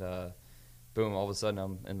 And boom! All of a sudden,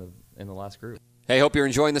 I'm in the last group. Hey, hope you're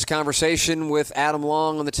enjoying this conversation with Adam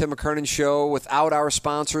Long on the Tim McKernan Show. Without our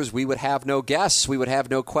sponsors, we would have no guests. We would have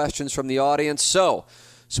no questions from the audience. So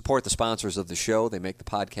support the sponsors of the show. They make the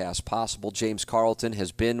podcast possible. James Carlton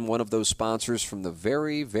has been one of those sponsors from the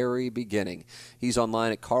very, very beginning. He's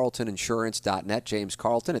online at carltoninsurance.net. James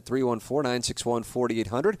Carlton at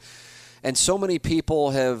 314-961-4800. And so many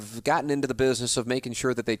people have gotten into the business of making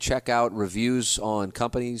sure that they check out reviews on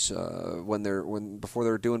companies before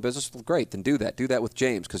they're doing business. Well, great, then do that. Do that with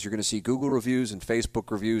James, because you're going to see Google reviews and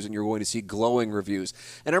Facebook reviews, and you're going to see glowing reviews.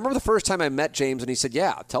 And I remember the first time I met James, and he said,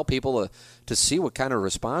 "Yeah, tell people to see what kind of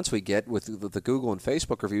response we get with the Google and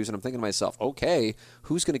Facebook reviews." And I'm thinking to myself, okay,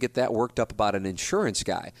 who's going to get that worked up about an insurance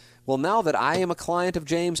guy? Well, now that I am a client of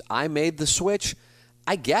James, I made the switch.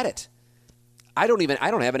 I get it. I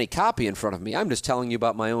don't have any copy in front of me. I'm just telling you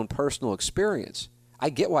about my own personal experience. I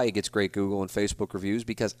get why he gets great Google and Facebook reviews,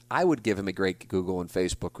 because I would give him a great Google and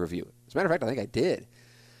Facebook review. As a matter of fact, I think I did.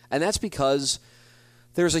 And that's because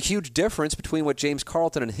there's a huge difference between what James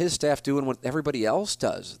Carlton and his staff do and what everybody else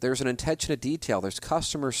does. There's an attention to detail. There's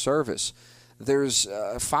customer service. There's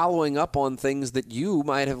following up on things that you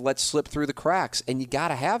might have let slip through the cracks. And you got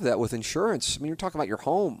to have that with insurance. I mean, you're talking about your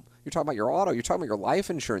home. You're talking about your auto. You're talking about your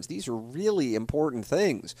life insurance. These are really important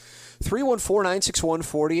things.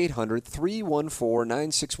 314-961-4800.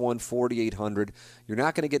 314-961-4800. You're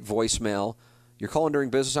not going to get voicemail. You're calling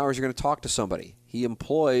during business hours. You're going to talk to somebody. He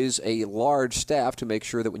employs a large staff to make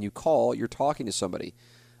sure that when you call, you're talking to somebody.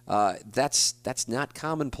 That's not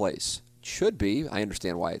commonplace. It should be. I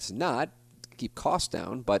understand why it's not. Keep costs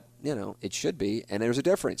down, but, it should be, and there's a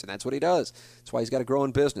difference, and that's what he does. That's why he's got to grow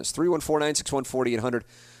in business. 314-961-4800.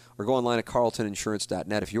 Or go online at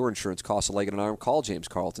carltoninsurance.net. If your insurance costs a leg and an arm, call James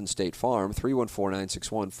Carlton, State Farm,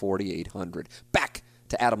 314-961-4800. Back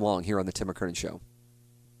to Adam Long here on the Tim McKernan Show.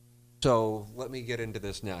 So let me get into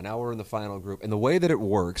this now. Now we're in the final group. And the way that it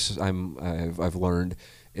works, I've learned,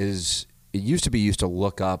 is it used to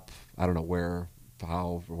look up, I don't know where,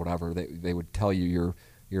 how, or whatever. They would tell you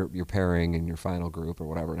your pairing and your final group or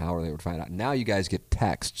whatever, and how they would find out. Now you guys get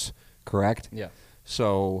texts, correct? Yeah.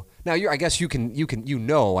 So now I guess you can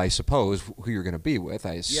I suppose who you're going to be with.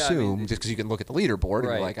 I assume just because you can look at the leaderboard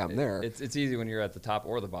and be like, I'm there. It's easy when you're at the top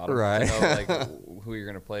or the bottom, right? To know who you're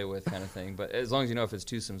going to play with, kind of thing. But as long as you know if it's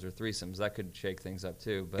twosomes or threesomes, that could shake things up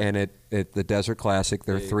too. But and at the Desert Classic,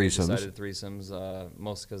 they're threesomes. They decided threesomes,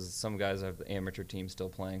 most because some guys have the amateur team still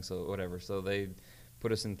playing, so whatever. So they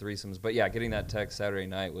put us in threesomes. But yeah, getting that text Saturday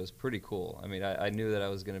night was pretty cool. I mean, I knew that I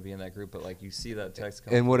was going to be in that group, but you see that text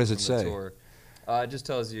come. And what does it from the say? Tour. It just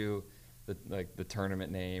tells you the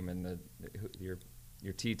tournament name and your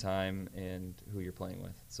tee time and who you're playing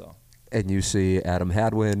with. So. And you see Adam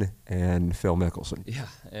Hadwin and Phil Mickelson. Yeah,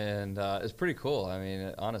 and it's pretty cool. I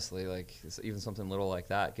mean, honestly, even something little like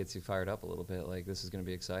that gets you fired up a little bit. This is going to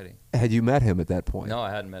be exciting. Had you met him at that point? No, I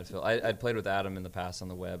hadn't met Phil. I'd played with Adam in the past on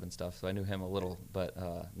the web and stuff, so I knew him a little, but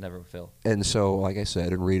never Phil. And so, like I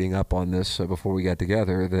said, in reading up on this before we got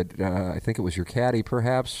together, that I think it was your caddy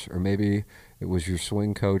perhaps, or maybe it was your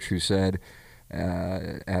swing coach who said,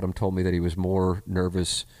 Adam told me that he was more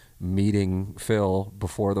nervous meeting Phil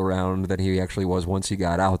before the round than he actually was once he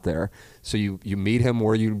got out there. So you meet him.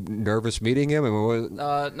 Were you nervous meeting him?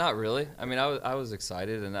 Not really. I mean, I was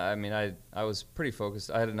excited, and I was pretty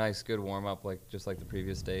focused. I had a nice, good warm up, just like the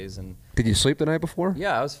previous days. And did you sleep the night before?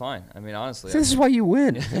 Yeah, I was fine. I mean, honestly, this is why you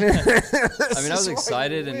win. I mean, I was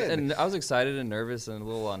excited and I was excited and nervous and a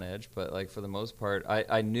little on edge, but for the most part,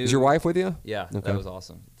 I knew. Is your wife with you? Yeah, okay. That was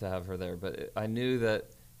awesome to have her there. But I knew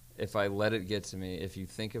that if I let it get to me, if you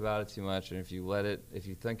think about it too much, and if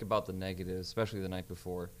you think about the negatives, especially the night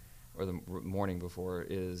before or the morning before,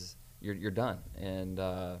 you're done. And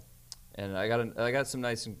I got some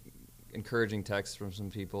nice encouraging texts from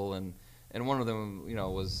some people, and one of them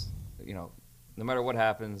was no matter what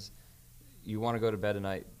happens, you want to go to bed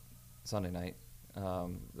tonight, Sunday night,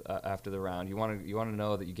 after the round. You want to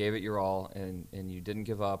know that you gave it your all, and you didn't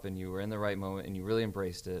give up, and you were in the right moment, and you really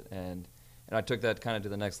embraced it. And I took that kind of to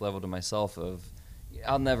the next level to myself of,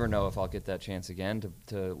 I'll never know if I'll get that chance again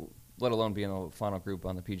to let alone be in the final group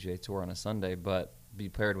on the PGA Tour on a Sunday, but be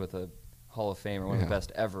paired with a Hall of Famer, one of the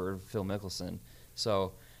best ever, Phil Mickelson.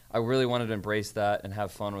 So I really wanted to embrace that and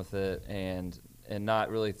have fun with it and not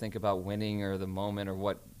really think about winning or the moment or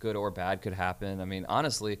what good or bad could happen. I mean,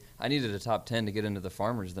 honestly, I needed a top 10 to get into the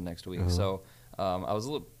Farmers the next week. So I was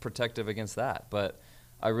a little protective against that, but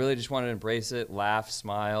I really just wanted to embrace it, laugh,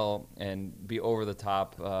 smile, and be over the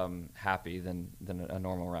top happy than a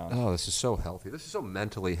normal round. Oh, this is so healthy. This is so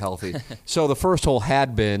mentally healthy. So the first hole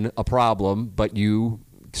had been a problem, but you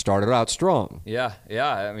started out strong. Yeah.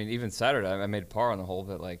 I mean, even Saturday, I made par on the hole,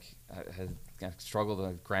 but like I struggled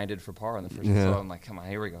and grinded for par on the first hole. So I'm like, come on,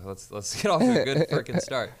 here we go. Let's get off to a good freaking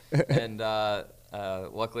start. And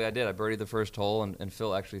luckily I did. I birdied the first hole, and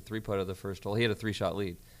Phil actually 3-putted the first hole. He had a 3-shot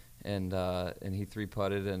lead. And he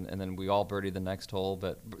 3-putted, and then we all birdied the next hole.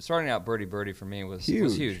 But starting out birdie for me was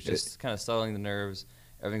huge. Just kind of settling the nerves.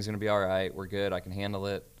 Everything's going to be all right. We're good. I can handle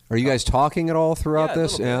it. Are you guys talking at all throughout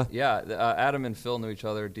this? Yeah. Adam and Phil knew each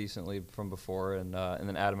other decently from before, and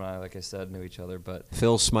then Adam and I, like I said, knew each other. But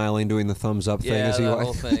Phil's smiling, doing the thumbs up thing. Yeah, that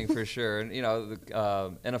whole thing for sure. And the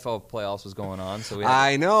NFL playoffs was going on, so we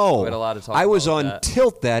had a lot of talk. I was on that.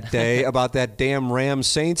 tilt that day about that damn Rams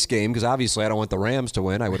Saints game because obviously I don't want the Rams to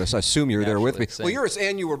win. I would assume you're there with me. Same. Well,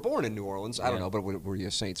 you were born in New Orleans. I don't know, but were you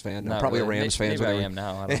a Saints fan? No, Not probably really. a Rams fan. Maybe I am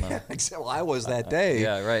now. I don't know. Well, I was that day.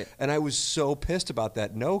 Yeah, right. And I was so pissed about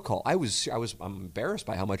that no call. I'm embarrassed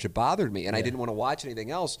by how much it bothered me, and I didn't want to watch anything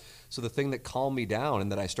else. So the thing that calmed me down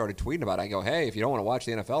and that I started tweeting about, I go, hey, if you don't want to watch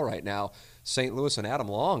the NFL right now, St. Louis and Adam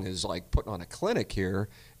Long is like putting on a clinic here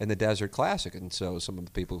in the Desert Classic. And so some of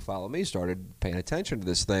the people who follow me started paying attention to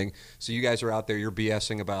this thing. So you guys are out there, you're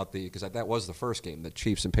BSing about because that was the first game. The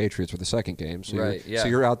Chiefs and Patriots were the second game. So right, so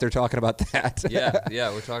you're out there talking about that.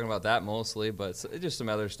 yeah, we're talking about that mostly, but just some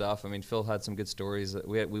other stuff. I mean, Phil had some good stories.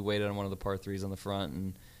 We waited on one of the par threes on the front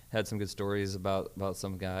and had some good stories about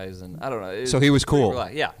some guys, and I don't know. So he was cool.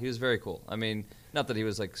 Yeah, he was very cool. I mean, not that he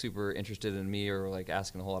was like super interested in me or like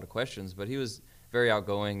asking a whole lot of questions, but he was very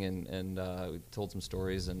outgoing and told some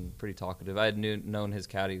stories and pretty talkative. I had known his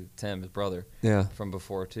caddy Tim, his brother, from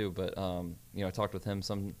before too, but I talked with him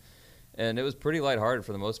some, and it was pretty lighthearted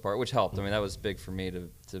for the most part, which helped. I mean, that was big for me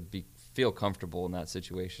to feel comfortable in that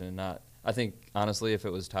situation and not. I think, honestly, if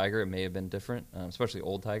it was Tiger, it may have been different, especially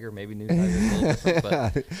old Tiger, maybe new Tiger, a little different.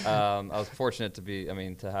 But I was fortunate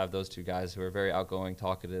to have those two guys who are very outgoing,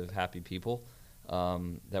 talkative, happy people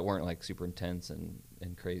that weren't like super intense and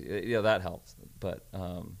crazy. That helped. But,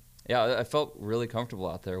 I felt really comfortable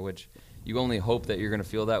out there, which you only hope that you're going to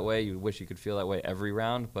feel that way. You wish you could feel that way every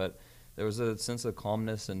round. But there was a sense of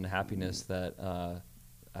calmness and happiness that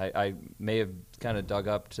I may have kind of dug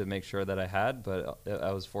up to make sure that I had, but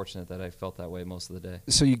I was fortunate that I felt that way most of the day.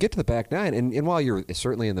 So you get to the back nine, and while you're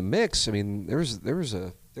certainly in the mix, I mean, there was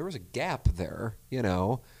a gap there,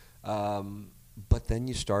 but then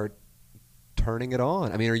you start turning it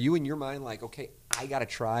on. I mean, are you in your mind like, okay, I got to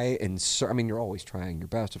try I mean, you're always trying your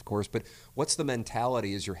best, of course, but what's the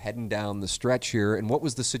mentality as you're heading down the stretch here, and what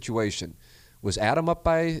was the situation? Was Adam up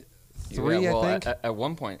by 3, well, I think? At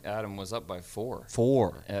one point, Adam was up by 4.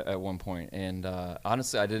 4. At one point. And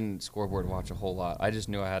honestly, I didn't scoreboard watch a whole lot. I just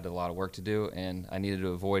knew I had a lot of work to do, and I needed to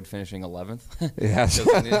avoid finishing 11th.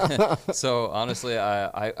 Yes. So honestly,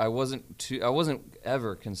 I wasn't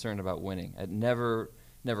ever concerned about winning. It never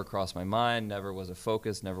crossed my mind, never was a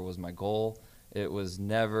focus, never was my goal. It was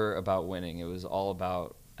never about winning. It was all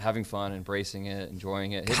about having fun, embracing it,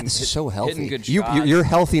 enjoying it. God, this is so healthy. Hitting good shots. Your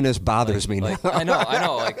healthiness bothers me now. I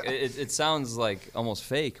know. Like it sounds like almost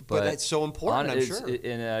fake, but it's so important. I'm sure.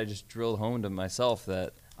 And I just drilled home to myself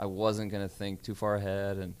that I wasn't going to think too far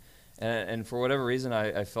ahead, and for whatever reason,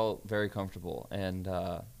 I felt very comfortable. And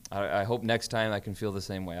I hope next time I can feel the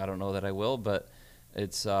same way. I don't know that I will, but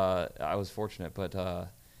it's I was fortunate. But I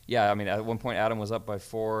mean, at one point Adam was up by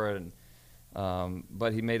 4 and.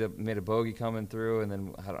 But he made a bogey coming through, and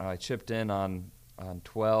then I chipped in on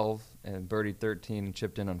 12 and birdied 13 and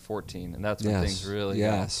chipped in on 14, and that's when things really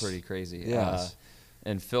got pretty crazy. Yes.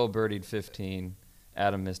 And Phil birdied 15.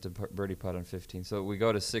 Adam missed a birdie putt on 15. So we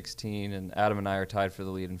go to 16, and Adam and I are tied for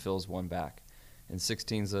the lead, and Phil's one back. And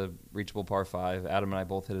 16's a reachable par 5. Adam and I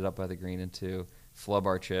both hit it up by the green into flub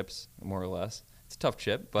our chips, more or less. It's a tough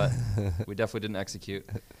chip, but we definitely didn't execute.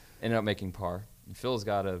 Ended up making par. And Phil's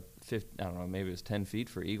got a I don't know, maybe it was 10 feet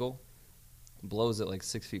for eagle, blows it like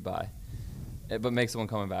 6 feet by, but makes the one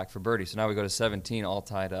coming back for birdie. So now we go to 17, all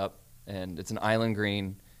tied up, and it's an island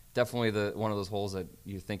green, definitely one of those holes that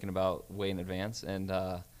you're thinking about way in advance, and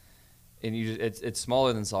it's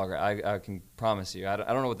smaller than Sawgrass. I can promise you. I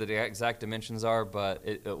don't know what the exact dimensions are, but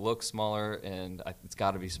it looks smaller, and it's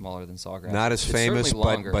got to be smaller than Sawgrass. Not as famous,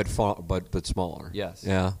 but smaller. Yes.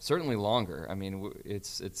 Yeah. Certainly longer. I mean,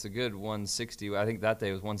 it's a good 160. I think that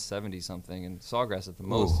day was 170 something, and Sawgrass at the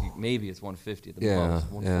most, maybe it's 150 at the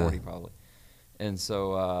most, 140 probably. And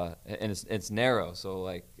so, and it's narrow. So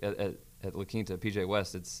like at La Quinta, PJ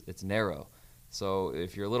West, it's narrow. So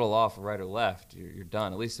if you're a little off right or left, you're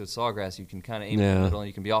done. At least with Sawgrass, you can kind of aim in the middle, and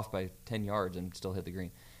you can be off by 10 yards and still hit the green,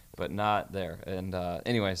 but not there. And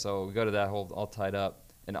anyway, so we go to that hole all tied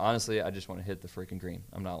up, And honestly, I just want to hit the freaking green.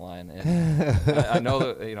 I'm not lying. And I know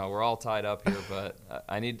that, you know, we're all tied up here, but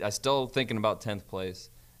I still thinking about 10th place.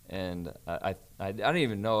 And I didn't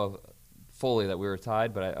even know fully that we were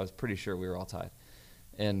tied, but I was pretty sure we were all tied.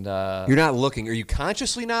 And you're not looking. Are you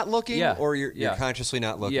consciously not looking? Yeah. Or you're consciously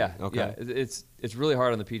not looking? Yeah. Okay. Yeah. It's really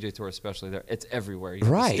hard on the PGA Tour, especially there. It's everywhere. You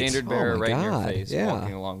have Right. the standard bearer right in your face, yeah.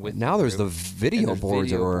 walking along with now you. there's the video there's boards.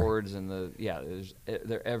 Video boards and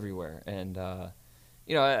they're everywhere. And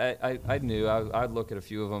you know, I knew I'd look at a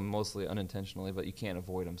few of them, mostly unintentionally, but you can't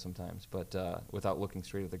avoid them sometimes. But without looking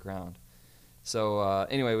straight at the ground. So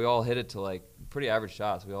anyway, we all hit it to like pretty average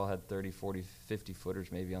shots. We all had 30, 40, 50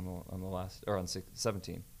 footers maybe on the last or on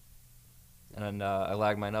 17. And I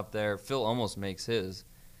lagged mine up there. Phil almost makes his.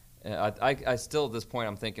 I still at this point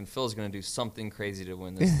I'm thinking Phil's going to do something crazy to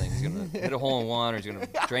win this thing. He's going to hit a hole in one, or he's going to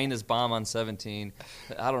drain his bomb on 17.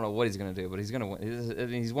 I don't know what he's going to do, but he's going to win.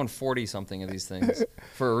 He's won 40 something of these things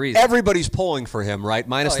for a reason. Everybody's pulling for him, right?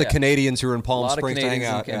 Minus the Canadians who are in Palm Springs to hang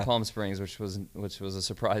out. In Palm Springs, which was a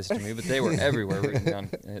surprise to me, but they were everywhere rooting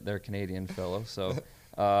on their Canadian fellow. So,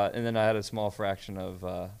 and then I had a small fraction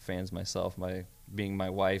of fans myself, being my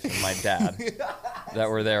wife and my dad that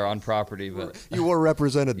were there on property. But you were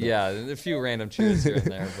represented there. Yeah, a few random cheers here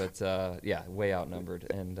and there, but yeah, way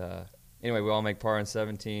outnumbered. And anyway, we all make par on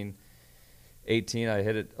 17. 18, I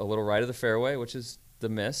hit it a little right of the fairway, which is the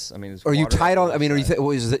miss. I mean, are you tied on? I mean,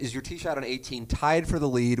 is your tee shot on 18 tied for the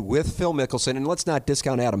lead with Phil Mickelson? And let's not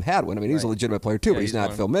discount Adam Hadwin. I mean, he's a legitimate player too, but he's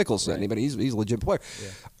not Phil Mickelson. Right. But he's a legitimate player. Yeah.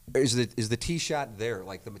 Is the tee shot there?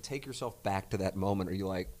 Like, take yourself back to that moment. Are you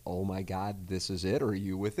like, oh my God, this is it? Or are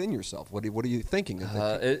you within yourself? What are you thinking?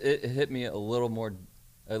 It hit me a little more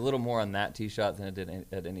on that tee shot than it did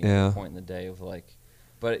at any other point in the day. Of like,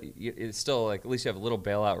 but it's still like, at least you have a little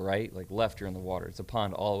bailout right. Like left, you're in the water. It's a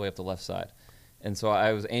pond all the way up the left side, and so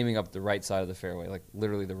I was aiming up the right side of the fairway, like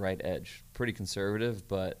literally the right edge. Pretty conservative,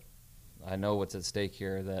 but I know what's at stake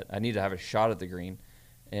here. That I need to have a shot at the green,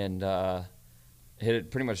 and hit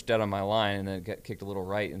it pretty much dead on my line, and then it got kicked a little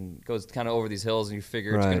right and goes kind of over these hills, and you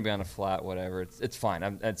figure it's going to be on a flat, whatever. It's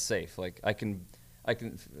fine. It's safe. Like I can.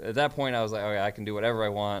 At that point, I was like, okay, I can do whatever I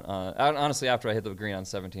want. Honestly, after I hit the green on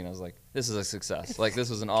 17, I was like, this is a success. Like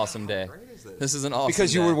this was an awesome day. How great is this? This is an awesome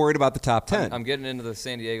because you day. were worried about the top 10. I'm getting into the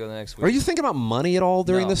San Diego the next week. Are you thinking about money at all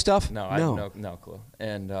during this stuff? No, I have no clue.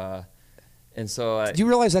 And so do you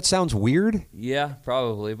realize that sounds weird? Yeah,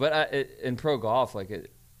 probably. But in pro golf,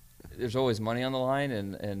 like there's always money on the line,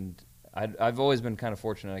 and I've always been kind of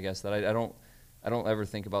fortunate, I guess, that I don't ever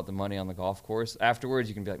think about the money on the golf course. Afterwards,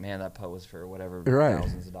 you can be like, man, that putt was for whatever,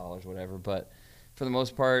 thousands of dollars, whatever. But for the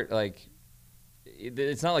most part, like,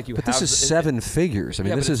 it's not like you have... But this is seven figures. I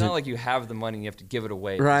mean, this is not like you have the money and you have to give it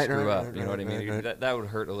away and screw up. You know what I mean? That would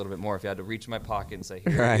hurt a little bit more if you had to reach in my pocket and say,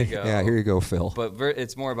 here you go. Yeah, here you go, Phil. But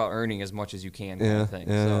it's more about earning as much as you can kind of thing.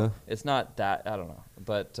 Yeah. So it's not that, I don't know.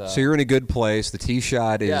 But so you're in a good place. The tee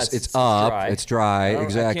shot is it's up. Dry. It's dry.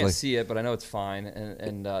 Exactly. I can't see it, but I know it's fine.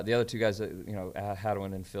 And the other two guys,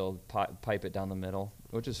 Hadwin and Phil, pipe it down the middle,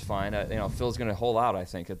 which is fine. Phil's going to hole out. I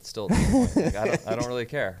think it's still. Like, I don't really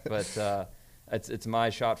care, but it's my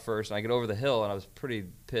shot first. And I get over the hill, and I was pretty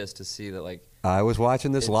pissed to see that. Like I was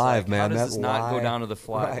watching this live, like, man. How does this not go down to the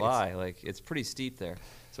flat lie? Right. Like it's pretty steep there,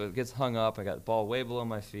 so it gets hung up. I got the ball way below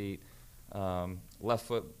my feet, left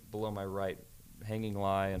foot below my right. Hanging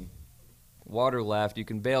lie and water left. You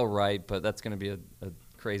can bail right, but that's going to be a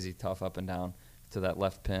crazy tough up and down to that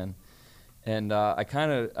left pin. And I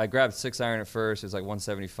grabbed 6-iron at first. It was like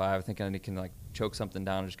 175. I think I can like choke something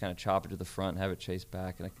down and just kind of chop it to the front and have it chase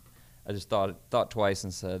back. And I just thought twice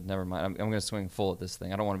and said, never mind. I'm going to swing full at this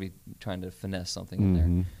thing. I don't want to be trying to finesse something in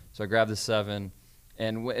there. So I grabbed the 7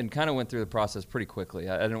 and kind of went through the process pretty quickly.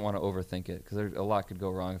 I didn't want to overthink it because a lot could go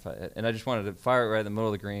wrong and I just wanted to fire it right in the middle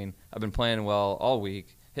of the green. I've been playing well all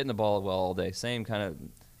week, hitting the ball well all day, same kind of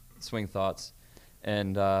swing thoughts,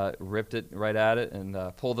 and ripped it right at it and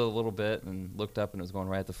pulled it a little bit and looked up and it was going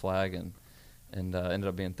right at the flag and ended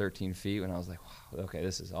up being 13 feet. And I was like, wow, okay,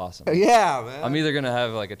 this is awesome. Yeah, man. I'm either going to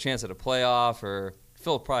have like a chance at a playoff or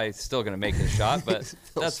Phil probably still going to make this shot, but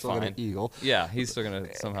that's fine. Eagle. Yeah, he's still going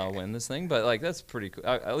to somehow win this thing, but like that's pretty cool.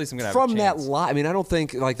 At least I'm going to have from a chance. that I mean, I don't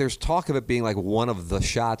think like there's talk of it being like one of the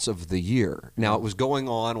shots of the year. Now it was going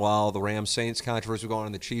on while the Rams Saints controversy was going on,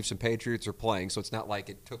 and the Chiefs and Patriots are playing, so it's not like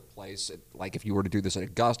it took place like if you were to do this at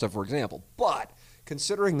Augusta, for example. But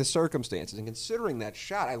considering the circumstances and considering that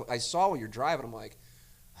shot, I saw when you're driving, I'm like,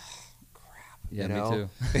 oh, crap. Yeah, me too.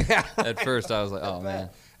 At first, I was like, oh man.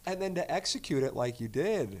 And then to execute it like you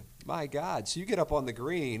did, my God. So you get up on the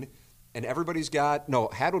green, And everybody's got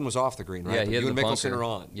Hadwin was off the green, right? Yeah, But he had you the and Mickelson bunker. are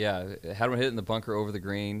on. Yeah, Hadwin hit it in the bunker over the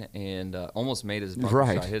green and almost made his bunker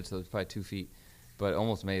Right. shot. Hit it to probably 2 feet, but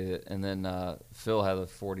almost made it. And then Phil had a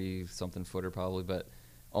 40-something footer probably, but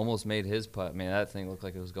almost made his putt. Man, that thing looked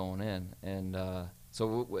like it was going in. And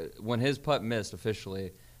so when his putt missed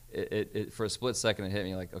officially, it for a split second it hit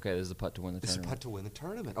me like, okay, this is the putt to win the This is a tournament. putt to win the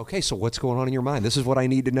tournament. Okay, so what's going on in your mind? This is what I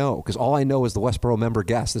need to know, because all I know is the Westboro member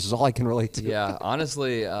guest. This is all I can relate to. Yeah,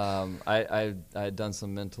 honestly, I had done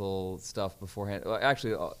some mental stuff beforehand. Well,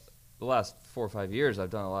 actually, the last 4 or 5 years, I've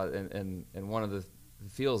done a lot, and one of the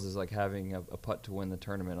feels is like having a putt to win the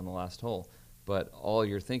tournament on the last hole. But all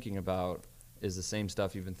you're thinking about is the same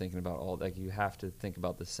stuff you've been thinking about all. Like you have to think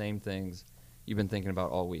about the same things you've been thinking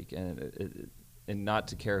about all week, and not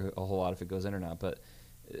to care a whole lot if it goes in or not. But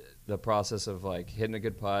the process of like hitting a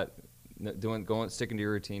good putt, sticking to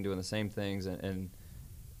your routine, doing the same things, and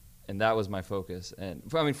that was my focus. And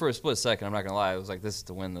for a split second, I'm not gonna lie, I was like, this is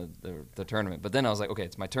to win the tournament. But then I was like, okay,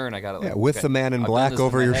 it's my turn. I got it. Yeah, with the man in I've black done this in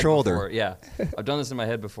over my your head shoulder. before. Yeah, I've done this in my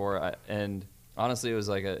head before, and honestly, it was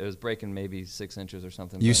like it was breaking maybe 6 inches or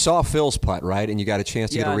something. You but- saw Phil's putt, right? And you got a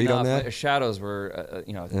chance to get a read on that? my shadows were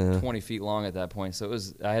 20 feet long at that point, so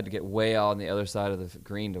I had to get way out on the other side of the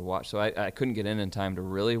green to watch. So I couldn't get in time to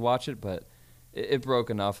really watch it, but it broke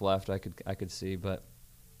enough left I could see. But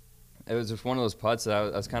it was just one of those putts that I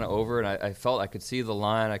was kind of over, and I felt I could see the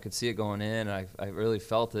line, I could see it going in, and I really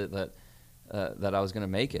felt it that I was going to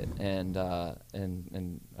make it, and I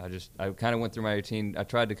kind of went through my routine. I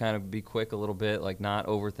tried to kind of be quick a little bit, like not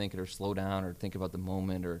overthink it or slow down or think about the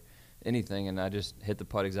moment or anything, and I just hit the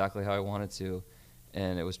putt exactly how I wanted to,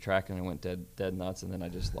 and it was tracking and went dead nuts, and then I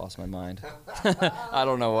just lost my mind. I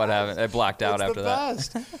don't know what happened. I blacked out after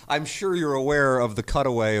that. I'm sure you're aware of the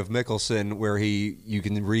cutaway of Mickelson where you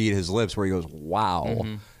can read his lips where he goes, wow.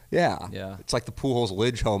 Mm-hmm. Yeah. It's like the Pujols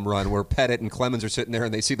Lidge home run where Pettit and Clemens are sitting there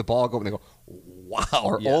and they see the ball go and they go, wow,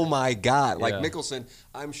 or Yeah. oh my God. Like Yeah. Mickelson,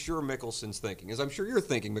 I'm sure Mickelson's thinking, as I'm sure you're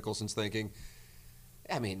thinking, Mickelson's thinking,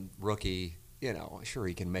 rookie, sure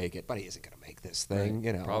he can make it, but he isn't going to make this thing,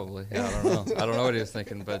 Probably. Yeah, I don't know. I don't know what he was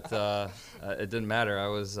thinking, but it didn't matter. I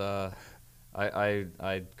was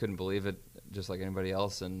I couldn't believe it, just like anybody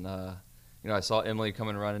else, and I saw Emily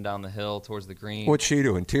coming running down the hill towards the green. What's she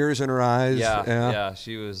doing? Tears in her eyes? Yeah.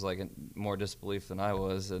 She was like in more disbelief than I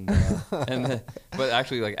was, but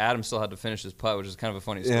actually, like Adam still had to finish his putt, which is kind of a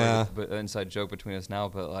funny story, Yeah. but an inside joke between us now.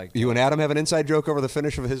 But like, You and Adam have an inside joke over the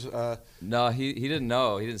finish of his. no, he didn't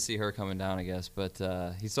know. He didn't see her coming down, I guess. But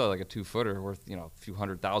he saw like a 2-footer worth a few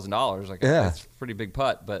 $100,000. Like that's a pretty big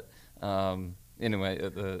putt. But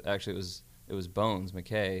anyway, actually it was Bones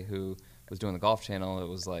McKay who was doing the Golf Channel. It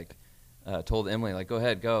was like. Told Emily, like, go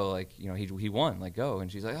ahead, go, like, he won, like, go,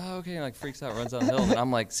 and she's like, oh, okay, and like freaks out, runs down the hill, and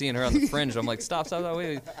I'm like seeing her on the fringe, I'm like, stop that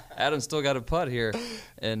way, Adam's still got a putt here,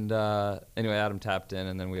 and anyway, Adam tapped in,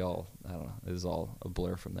 and then we all, I don't know, it was all a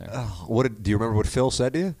blur from there. Do you remember what Phil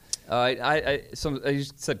said to you? I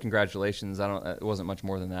just said congratulations. It wasn't much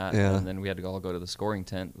more than that, Yeah. and then we had to all go to the scoring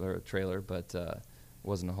tent or trailer, but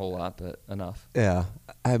wasn't a whole lot, but enough. Yeah,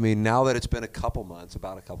 now that it's been about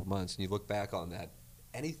a couple months, and you look back on that.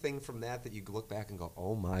 Anything from that you look back and go,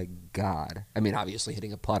 oh my God. Obviously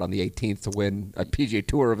hitting a putt on the 18th to win a PGA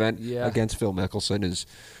Tour event against Phil Mickelson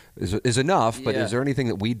is enough, but is there anything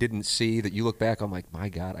that we didn't see that you look back on like, my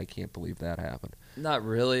God, I can't believe that happened? Not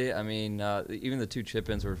really. Even the 2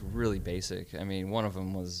 chip-ins were really basic. One of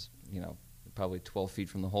them was, probably 12 feet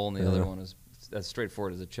from the hole, and the other one is as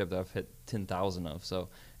straightforward as a chip that I've hit 10,000 of. So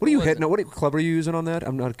what are you hitting? What club are you using on that?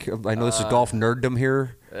 I know this is golf nerddom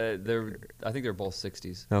here. I think they're both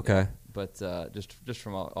 60s. Okay. But just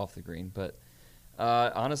from off the green. But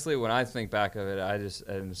honestly, when I think back of it, I just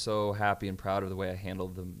am so happy and proud of the way I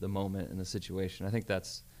handled the moment and the situation. I think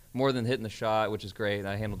that's more than hitting the shot, which is great.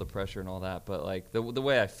 I handled the pressure and all that. But like the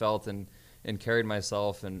way I felt and carried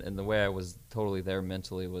myself and the way I was totally there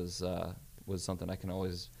mentally was something I can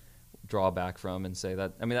always draw back from and say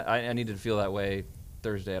that. I needed to feel that way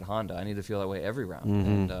Thursday at Honda. I need to feel that way every round,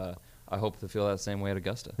 and I hope to feel that same way at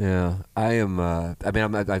Augusta. Yeah, I am.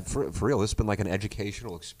 For real, this has been like an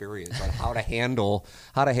educational experience on how to handle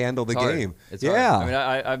the game. It's yeah. hard.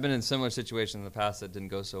 I've been in similar situations in the past that didn't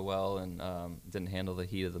go so well and didn't handle the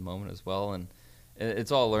heat of the moment as well, and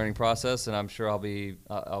it's all a learning process. And I'm sure I'll be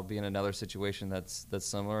in another situation that's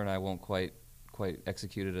similar, and I won't quite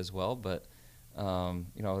execute it as well, but.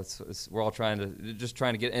 We're all trying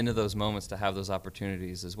to get into those moments to have those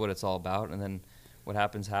opportunities is what it's all about, and then what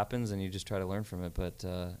happens, and you just try to learn from it. But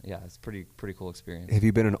yeah, it's pretty cool experience. Have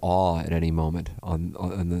you been in awe at any moment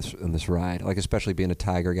on this ride? Like, especially being a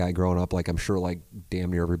Tiger guy growing up, like I'm sure like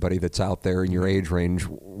damn near everybody that's out there in your age range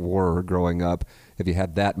were growing up. Have you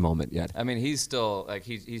had that moment yet? I mean, he's still like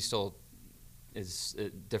he's still is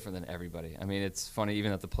different than everybody. I mean, it's funny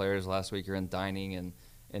even that the players last week are in dining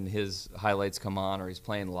and his highlights come on, or he's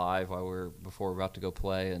playing live before we're about to go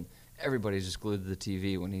play, and everybody's just glued to the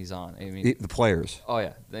TV when he's on. I mean, the players. Oh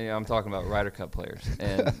yeah, I'm talking about Ryder Cup players,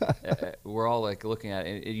 and we're all like looking at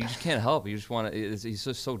it. You just can't help. You just want to. He's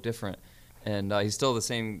just so different, and he's still the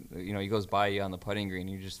same. You know, he goes by you on the putting green,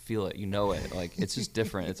 you just feel it. You know it. Like it's just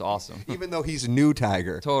different. It's awesome. Even though he's new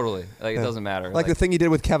Tiger. Totally. Like it doesn't matter. Like the thing you did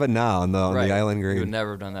with Kevin Na on the island green. You would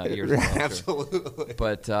never have done that years ago. Absolutely.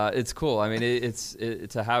 But it's cool. I mean, it's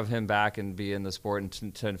to have him back and be in the sport,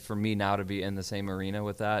 and for me now to be in the same arena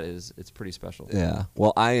with that it's pretty special. Yeah.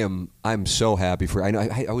 Well, I'm so happy for. I know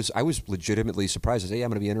I was legitimately surprised. I said, hey, I'm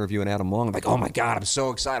going to be interviewing Adam Long. I'm like, oh my God, I'm so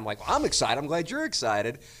excited. I'm like, well, I'm excited. I'm glad you're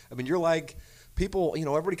excited. I mean, you're like. People,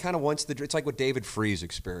 everybody kind of wants it's like what David Freese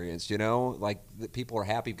experienced, like the people are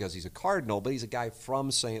happy because he's a Cardinal, but he's a guy from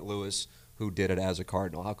St. Louis who did it as a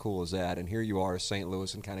Cardinal. How cool is that? And here you are, St.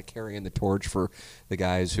 Louis, and kind of carrying the torch for the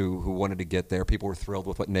guys who wanted to get there. People were thrilled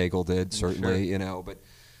with what Nagel did, certainly, sure. But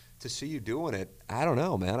to see you doing it, I don't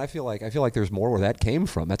know, man. I feel like there's more where that came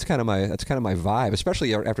from. That's kind of my vibe,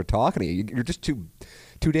 especially after talking to you. You're just too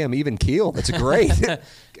damn even keeled. That's great.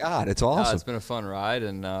 God, it's awesome. It's been a fun ride,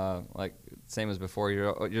 and like. Same as before,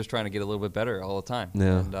 you're just trying to get a little bit better all the time.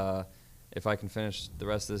 Yeah. And if I can finish the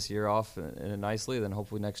rest of this year off nicely, then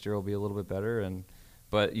hopefully next year will be a little bit better.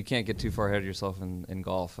 But you can't get too far ahead of yourself in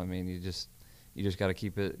golf. I mean, you just got to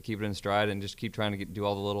keep it in stride and just keep trying to do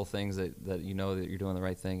all the little things that you know that you're doing the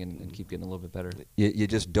right thing and keep getting a little bit better. You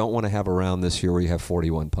just don't want to have a round this year where you have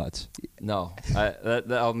 41 putts. No,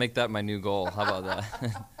 I'll make that my new goal. How about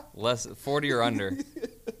that? Less 40 or under.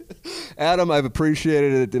 Adam, I've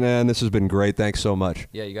appreciated it, man. This has been great. Thanks so much.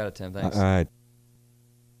 Yeah, you got it, Tim. Thanks. All right.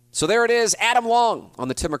 So there it is, Adam Long on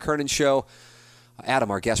the Tim McKernan Show.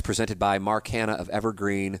 Adam, our guest, presented by Mark Hanna of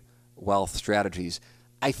Evergreen Wealth Strategies.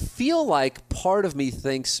 I feel like part of me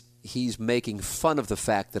thinks he's making fun of the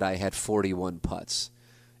fact that I had 41 putts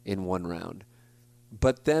in one round.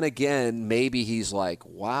 But then again, maybe he's like,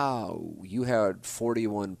 wow, you had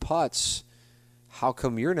 41 putts. How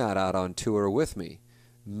come you're not out on tour with me?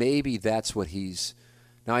 Maybe that's what he's...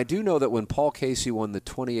 Now, I do know that when Paul Casey won the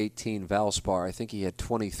 2018 Valspar, I think he had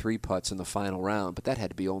 23 putts in the final round, but that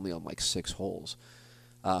had to be only on like 6 holes.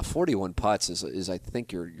 41 putts is I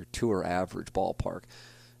think, your tour average ballpark.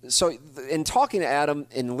 So in talking to Adam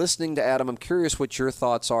and listening to Adam, I'm curious what your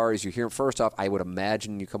thoughts are as you hear him. First off, I would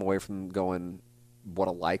imagine you come away from going, what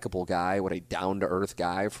a likable guy, what a down-to-earth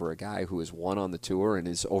guy for a guy who has won on the tour and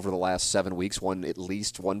is over the last 7 weeks won at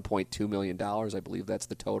least $1.2 million. I believe that's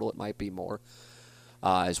the total. It might be more.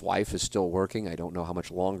 His wife is still working. I don't know how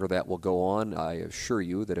much longer that will go on. I assure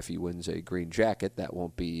you that if he wins a green jacket, that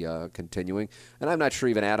won't be continuing. And I'm not sure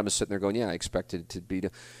even Adam is sitting there going, yeah, I expected it to be.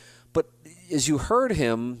 But as you heard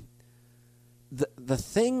him, the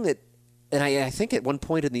thing that, and I think at one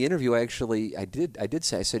point in the interview, I did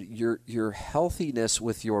say, I said, your healthiness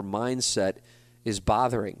with your mindset is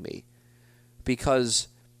bothering me because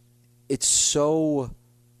it's so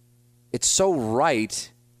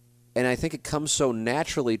right, and I think it comes so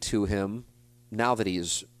naturally to him now that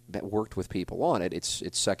he's worked with people on it. It's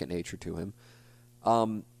second nature to him.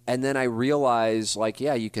 And then I realize, like,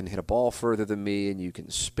 yeah, you can hit a ball further than me, and you can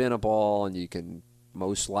spin a ball, and you can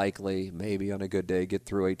most likely, maybe on a good day, get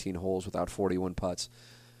through 18 holes without 41 putts.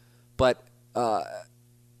 But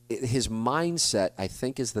his mindset, I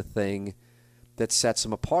think, is the thing that sets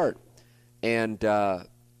him apart. And,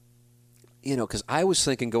 because I was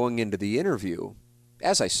thinking going into the interview,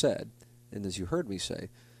 as I said, and as you heard me say,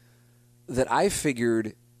 that I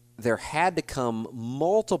figured there had to come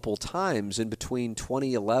multiple times in between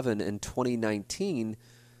 2011 and 2019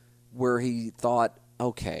 where he thought,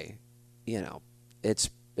 okay, it's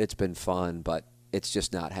been fun, but it's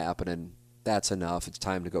just not happening. That's enough. It's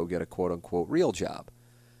time to go get a quote-unquote real job.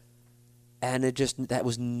 And that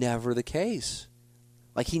was never the case.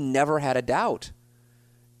 Like, he never had a doubt.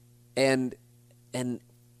 And I'm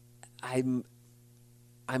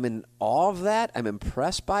in awe of that. I'm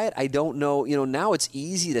impressed by it. I don't know. Now it's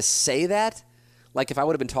easy to say that. Like, if I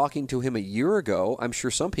would have been talking to him a year ago, I'm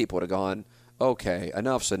sure some people would have gone, okay,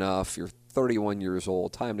 enough's enough. You're 31 years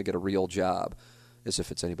old. Time to get a real job. As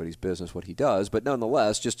if it's anybody's business what he does. But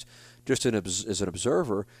nonetheless, just as an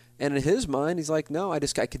observer. And in his mind, he's like, no, I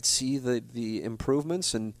could see the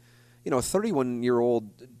improvements. And, a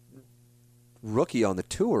 31-year-old rookie on the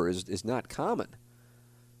tour is not common.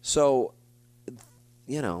 So,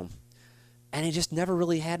 and he just never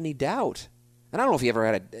really had any doubt. And I don't know if he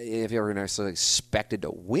ever necessarily expected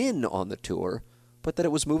to win on the tour, but that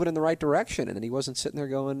it was moving in the right direction, and then he wasn't sitting there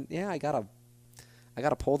going, "Yeah, I gotta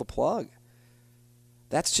pull the plug."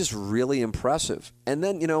 That's just really impressive. And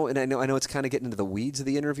then, and I know it's kind of getting into the weeds of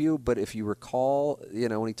the interview, but if you recall,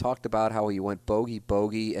 when he talked about how he went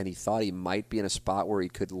bogey, and he thought he might be in a spot where he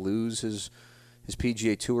could lose his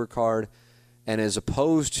PGA Tour card, and as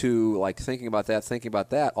opposed to like thinking about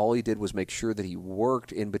that, all he did was make sure that he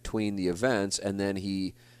worked in between the events, and then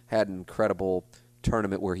he had an incredible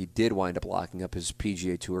tournament where he did wind up locking up his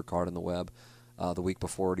PGA Tour card on the web the week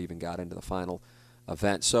before it even got into the final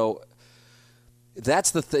event. So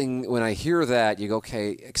that's the thing. When I hear that, you go,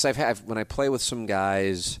 okay, because when I play with some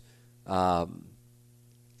guys who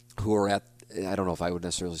are at, I don't know if I would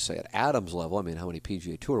necessarily say at Adam's level. I mean, how many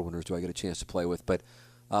PGA Tour winners do I get a chance to play with? But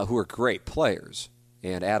who are great players,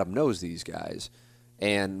 and Adam knows these guys,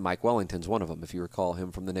 and Mike Wellington's one of them, if you recall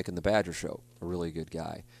him from the Nick and the Badger show, a really good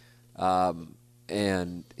guy.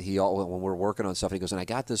 And when we're working on stuff, he goes, and I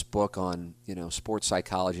got this book on sports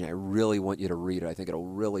psychology, and I really want you to read it. I think it'll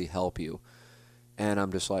really help you. And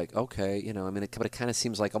I'm just like, okay, but it kind of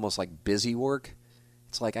seems like almost like busy work.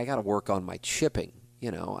 It's like I got to work on my chipping.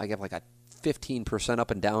 I get like a 15%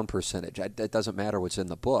 up and down percentage. It doesn't matter what's in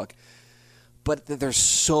the book. But there's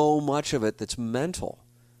so much of it that's mental.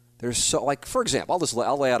 There's so, like, for example,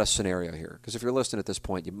 I'll lay out a scenario here, because if you're listening at this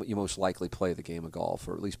point, you most likely play the game of golf,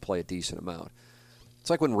 or at least play a decent amount.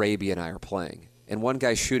 It's like when Raby and I are playing, and one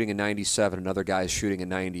guy's shooting a 97, another guy's shooting a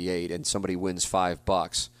 98, and somebody wins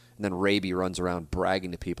 $5, and then Raby runs around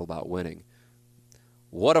bragging to people about winning.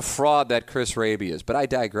 What a fraud that Chris Raby is. But I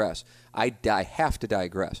digress. I have to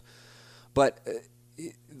digress. But,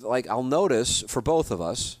 I'll notice for both of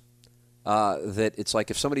us, that it's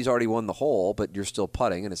like if somebody's already won the hole, but you're still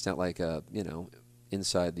putting, and it's not like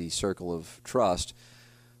inside the circle of trust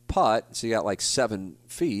putt, so you got like 7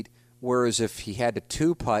 feet. Whereas if he had to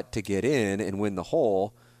 2-putt to get in and win the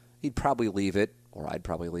hole, he'd probably leave it, or I'd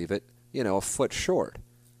probably leave it, a foot short,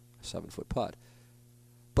 a 7-foot putt.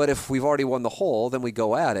 But if we've already won the hole, then we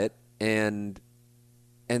go at it and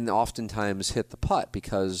oftentimes hit the putt,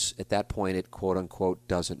 because at that point it quote unquote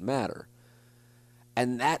doesn't matter.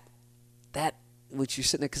 And that which you're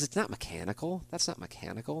sitting there, because it's not mechanical. That's not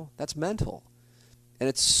mechanical. That's mental. And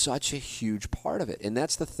it's such a huge part of it. And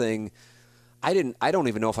that's the thing. I don't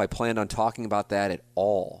even know if I planned on talking about that at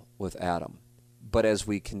all with Adam. But as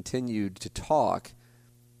we continued to talk,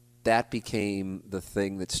 that became the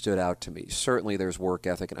thing that stood out to me. Certainly there's work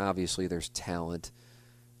ethic, and obviously there's talent.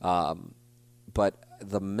 But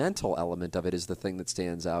the mental element of it is the thing that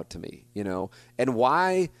stands out to me, And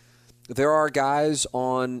why there are guys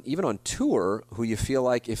even on tour who you feel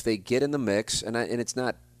like if they get in the mix, and it's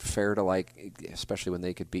not fair to especially when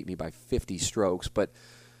they could beat me by 50 strokes, but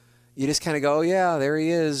you just kind of go, yeah, there he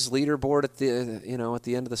is, leaderboard at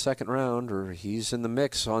the end of the second round, or he's in the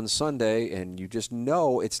mix on Sunday, and you just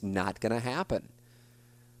know it's not going to happen.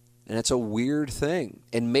 And it's a weird thing.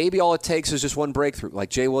 And maybe all it takes is just one breakthrough. Like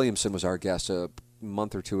Jay Williamson was our guest a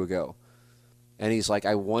month or two ago. And he's like,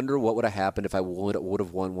 I wonder what would have happened if I would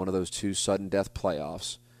have won one of those 2 sudden death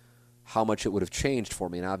playoffs, how much it would have changed for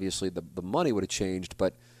me. And obviously the money would have changed,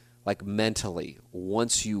 but mentally,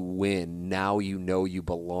 once you win, now you know you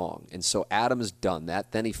belong. And so Adam's done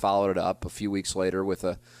that. Then he followed it up a few weeks later with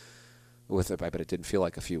I bet it didn't feel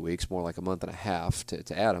like a few weeks, more like a month and a half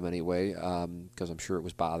to Adam anyway, because I'm sure it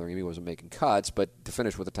was bothering him. He wasn't making cuts, but to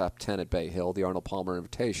finish with the top 10 at Bay Hill, the Arnold Palmer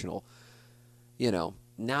Invitational,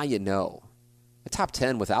 now you know. A top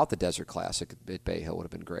 10 without the Desert Classic at Bay Hill would have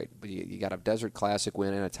been great. But you got a Desert Classic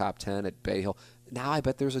win and a top 10 at Bay Hill. Now I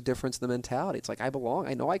bet there's a difference in the mentality. It's like, I belong.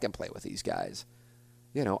 I know I can play with these guys.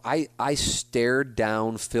 I stared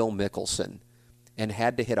down Phil Mickelson and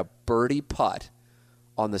had to hit a birdie putt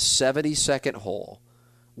on the 72nd hole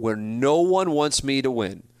where no one wants me to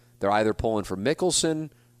win. They're either pulling for Mickelson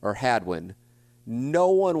or Hadwin. No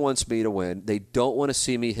one wants me to win. They don't want to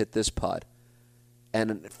see me hit this putt.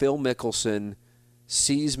 And Phil Mickelson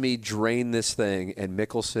sees me drain this thing, and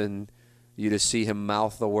Mickelson, you just see him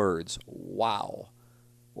mouth the words, wow.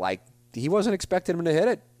 Like, he wasn't expecting him to hit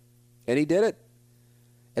it, and he did it.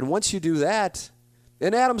 And once you do that,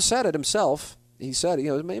 and Adam said it himself, he said,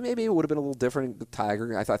 maybe it would have been a little different with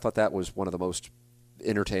Tiger. I thought that was one of the most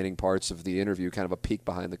entertaining parts of the interview, kind of a peek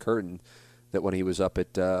behind the curtain, that when he was up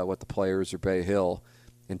at the Players or Bay Hill,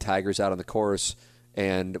 and Tiger's out on the course,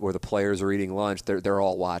 and where the players are eating lunch, they're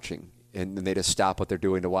all watching. And they just stop what they're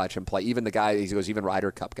doing to watch him play. Even the guy, he goes, even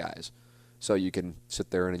Ryder Cup guys, So you can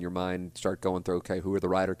sit there and in your mind start going through, okay, who are the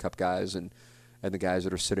Ryder Cup guys and the guys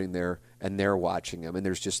that are sitting there and they're watching him. And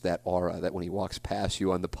there's just that aura that when he walks past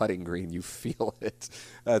you on the putting green, you feel it.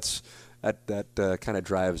 That kind of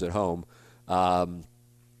drives it home.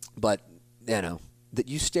 But, that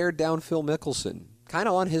you stared down Phil Mickelson, kind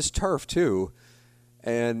of on his turf too,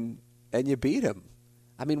 and you beat him.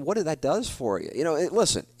 I mean, what that does for you?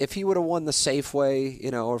 Listen, if he would have won the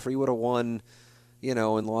Safeway, or if he would have won, in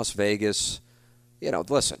Las Vegas,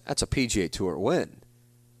 listen, that's a PGA Tour win.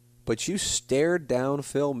 But you stared down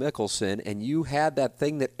Phil Mickelson, and you had that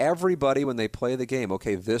thing that everybody, when they play the game,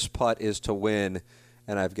 okay, this putt is to win,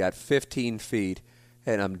 and I've got 15 feet,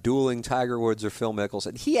 and I'm dueling Tiger Woods or Phil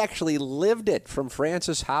Mickelson. He actually lived it from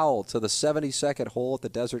Francis Howell to the 72nd hole at the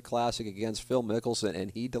Desert Classic against Phil Mickelson,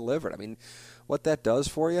 and he delivered. I mean, what that does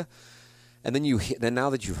for you. And then now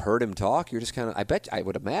that you've heard him talk, you're just kind of, I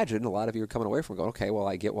would imagine a lot of you are coming away from going, okay, well,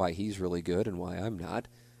 I get why he's really good and why I'm not.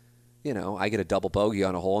 I get a double bogey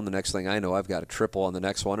on a hole, and the next thing I know, I've got a triple on the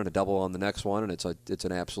next one and a double on the next one, and it's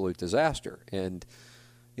an absolute disaster. And,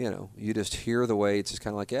 you just hear the way it's just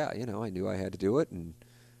kind of like, yeah, I knew I had to do it, and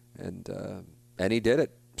he did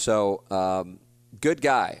it. So, good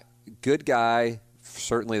guy.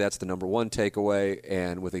 Certainly that's the number one takeaway,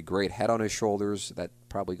 and with a great head on his shoulders. That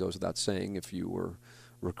probably goes without saying if you were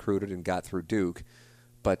recruited and got through Duke.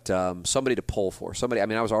 But somebody to pull for.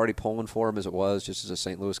 I was already pulling for him as it was, just as a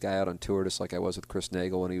St. Louis guy out on tour, just like I was with Chris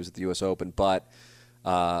Nagel when he was at the U.S. Open. But,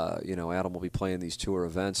 Adam will be playing these tour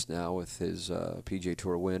events now with his PGA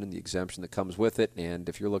Tour win and the exemption that comes with it. And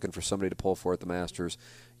if you're looking for somebody to pull for at the Masters,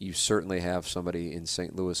 you certainly have somebody in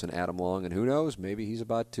St. Louis and Adam Long. And who knows, maybe he's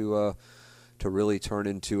about to really turn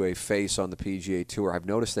into a face on the PGA Tour. I've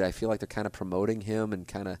noticed that I feel like they're kind of promoting him and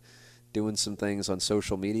kind of doing some things on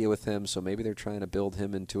social media with him, so maybe they're trying to build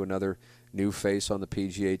him into another new face on the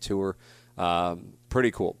PGA Tour.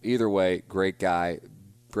 Pretty cool. Either way, great guy,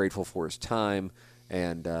 grateful for his time,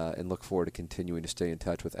 and look forward to continuing to stay in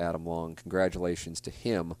touch with Adam Long. Congratulations to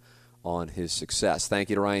him on his success. Thank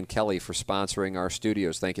you to Ryan Kelly for sponsoring our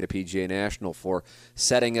studios. Thank you to PGA National for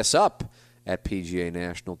setting us up at PGA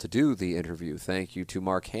National to do the interview. Thank you to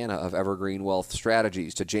Mark Hanna of Evergreen Wealth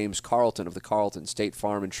Strategies, to James Carlton of the Carlton State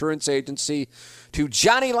Farm Insurance Agency, to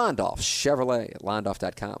Johnny Londoff, Chevrolet at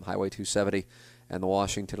Londoff.com, Highway 270 and the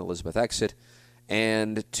Washington Elizabeth exit,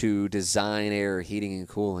 and to Design Air Heating and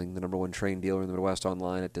Cooling, the number one Trane dealer in the Midwest,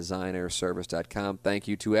 online at designairservice.com. Thank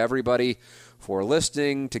you to everybody for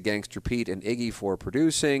listening, to Gangster Pete and Iggy for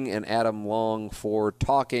producing, and Adam Long for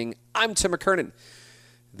talking. I'm Tim McKernan.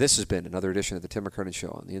 This has been another edition of the Tim McKernan Show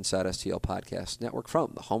on the Inside STL Podcast Network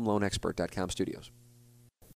from the HomeLoanExpert.com studios.